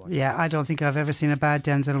recommend people to watch it. Yeah, I don't think I've ever seen a bad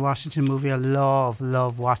Denzel Washington movie. I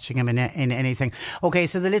love watching him in anything. Okay,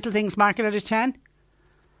 so The Little Things, mark it out of 10?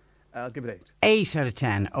 I'll give it 8. 8 out of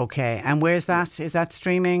 10, okay. And where's that? Is that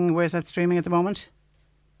streaming? Where's that streaming at the moment?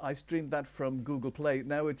 I streamed that from Google Play.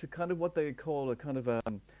 Now, it's a kind of what they call a kind of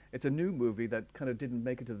it's a new movie that kind of didn't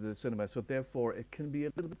make it to the cinema, so therefore it can be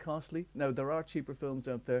a little bit costly. Now, there are cheaper films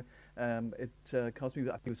out there. It cost me,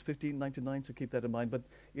 I think it was $15.99, so keep that in mind. But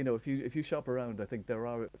if you shop around, I think there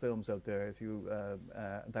are films out there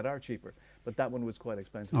that are cheaper. But that one was quite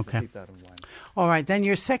expensive, so keep that in mind. All right, then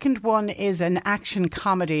your second one is an action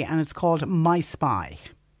comedy, and it's called My Spy.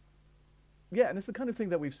 Yeah, and it's the kind of thing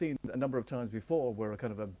that we've seen a number of times before, where a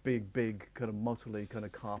kind of a big kind of muscly kind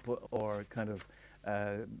of cop or kind of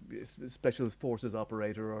special forces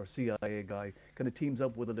operator or CIA guy kind of teams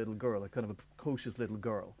up with a little girl, a kind of a precocious little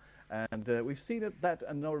girl. And we've seen that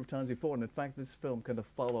a number of times before, and in fact this film kind of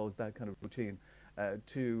follows that kind of routine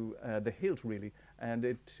to the hilt, really, and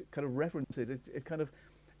it kind of references, it's kind of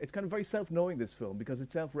very self-knowing, this film, because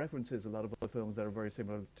it self-references a lot of other films that are very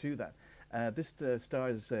similar to that. This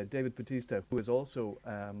stars David Bautista, who is also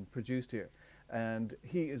produced here, and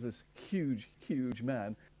he is this huge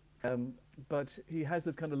man, but he has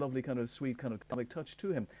this kind of lovely, kind of sweet, kind of comic touch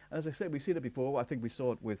to him. And as I said, we've seen it before. I think we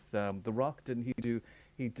saw it with The Rock, didn't he?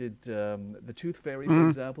 He did The Tooth Fairy, for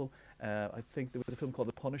example. I think there was a film called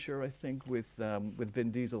The Punisher, I think, with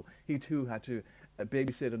Vin Diesel. He too had to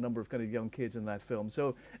babysit a number of kind of young kids in that film.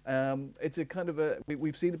 So it's a kind of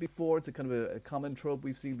we've seen it before. It's a kind of a common trope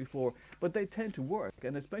we've seen before, but they tend to work,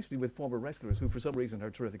 and especially with former wrestlers who for some reason are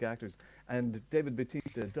terrific actors, and David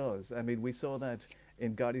Bautista does. I mean, we saw that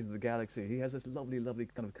in Guardians of the Galaxy. He has this lovely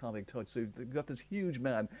kind of comic touch. So you've got this huge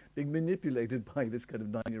man being manipulated by this kind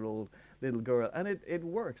of 9-year-old little girl, and it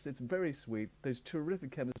works. It's very sweet. There's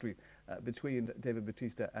terrific chemistry between David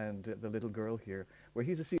Bautista and the little girl here, where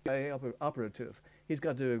he's a CIA operative. He's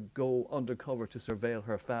got to go undercover to surveil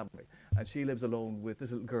her family, and she lives alone with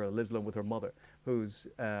this little girl, lives alone with her mother, whose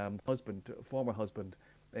former husband,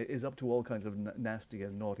 is up to all kinds of nasty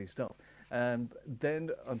and naughty stuff. And then,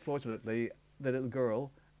 unfortunately, the little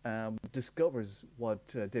girl discovers what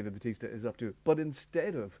David Bautista is up to, but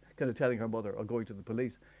instead of kind of telling her mother or going to the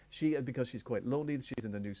police, she, because she's quite lonely, she's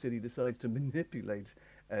in a new city, decides to manipulate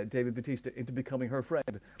David Bautista into becoming her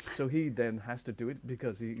friend. So he then has to do it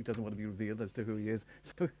because he doesn't want to be revealed as to who he is.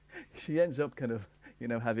 So she ends up kind of,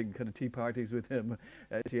 having kind of tea parties with him.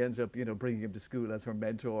 She ends up, bringing him to school as her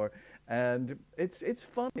mentor. And it's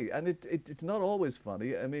funny, and it's not always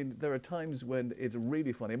funny. I mean, there are times when it's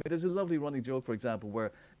really funny. I mean, there's a lovely running joke, for example,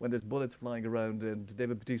 where when there's bullets flying around and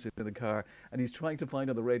David Bautista is in the car and he's trying to find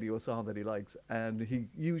on the radio a song that he likes, and he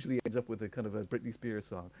usually ends up with a kind of a Britney Spears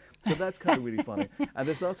song. So that's kind of really funny. And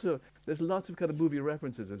there's lots of kind of movie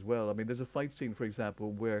references as well. I mean, there's a fight scene, for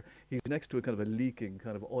example, where he's next to a kind of a leaking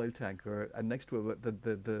kind of oil tanker, and next to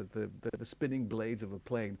the spinning blades of a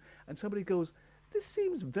plane, and somebody goes, "This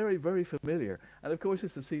seems very, very familiar." And of course,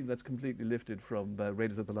 it's the scene that's completely lifted from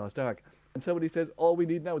Raiders of the Lost Ark. And somebody says, "All we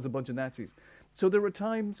need now is a bunch of Nazis." So there are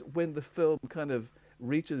times when the film kind of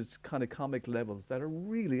reaches kind of comic levels that are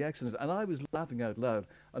really excellent, and I was laughing out loud.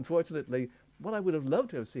 Unfortunately, what I would have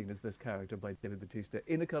loved to have seen is this character by David Bautista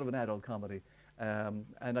in a kind of an adult comedy,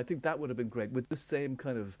 and I think that would have been great with the same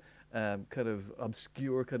kind of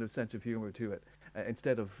obscure kind of sense of humor to it.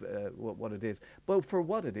 Instead of what it is. But for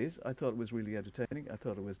what it is, I thought it was really entertaining. I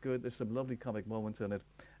thought it was good. There's some lovely comic moments in it.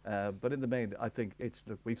 But in the main, I think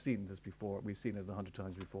we've seen this before. We've seen it 100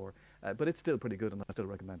 times before. But it's still pretty good, and I still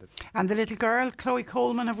recommend it. And the little girl, Chloe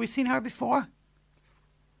Coleman, have we seen her before?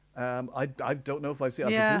 I don't know if I've seen. I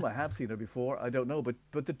presume I have seen her before. I don't know, but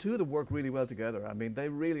the two of them work really well together. I mean, they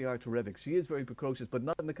really are terrific. She is very precocious, but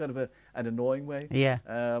not in the kind of an annoying way. Yeah.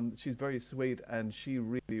 She's very sweet, and she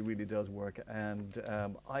really, really does work. And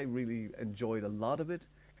I really enjoyed a lot of it.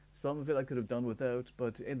 Some of it I could have done without,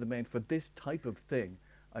 but in the main, for this type of thing,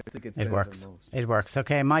 I think it's better works. than most. It works.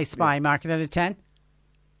 Okay, My Spy, mark it out of 10.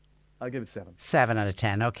 I'll give it 7. 7 out of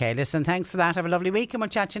 10. Okay, listen, thanks for that. Have a lovely week and we'll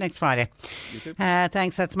chat to you next Friday. You too.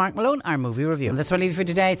 Thanks, that's Mark Malone, our movie review. And that's what I leave you for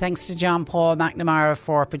today. Thanks to John Paul McNamara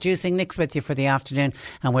for producing. Nick's with you for the afternoon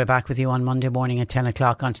and we're back with you on Monday morning at 10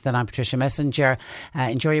 o'clock. Until then, I'm Patricia Messenger.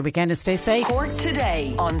 Enjoy your weekend and stay safe. Cork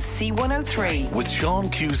Today on C103. With Sean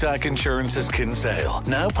Cusack Insurance's Kinsale,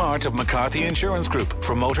 now part of McCarthy Insurance Group.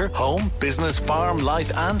 For motor, home, business, farm,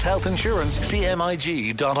 life and health insurance,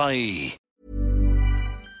 cmig.ie.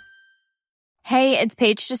 Hey, it's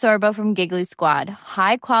Paige DeSorbo from Giggly Squad.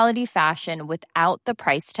 High quality fashion without the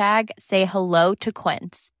price tag. Say hello to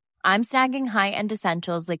Quince. I'm snagging high-end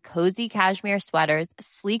essentials like cozy cashmere sweaters,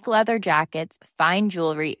 sleek leather jackets, fine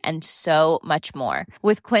jewelry, and so much more.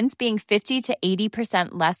 With Quince being 50 to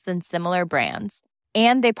 80% less than similar brands.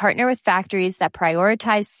 And they partner with factories that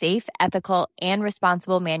prioritize safe, ethical, and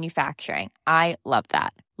responsible manufacturing. I love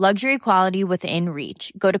that. Luxury quality within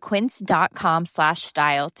reach. Go to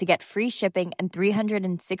quince.com/style to get free shipping and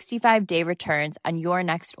 365-day returns on your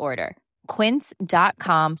next order.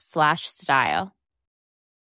 Quince.com/style.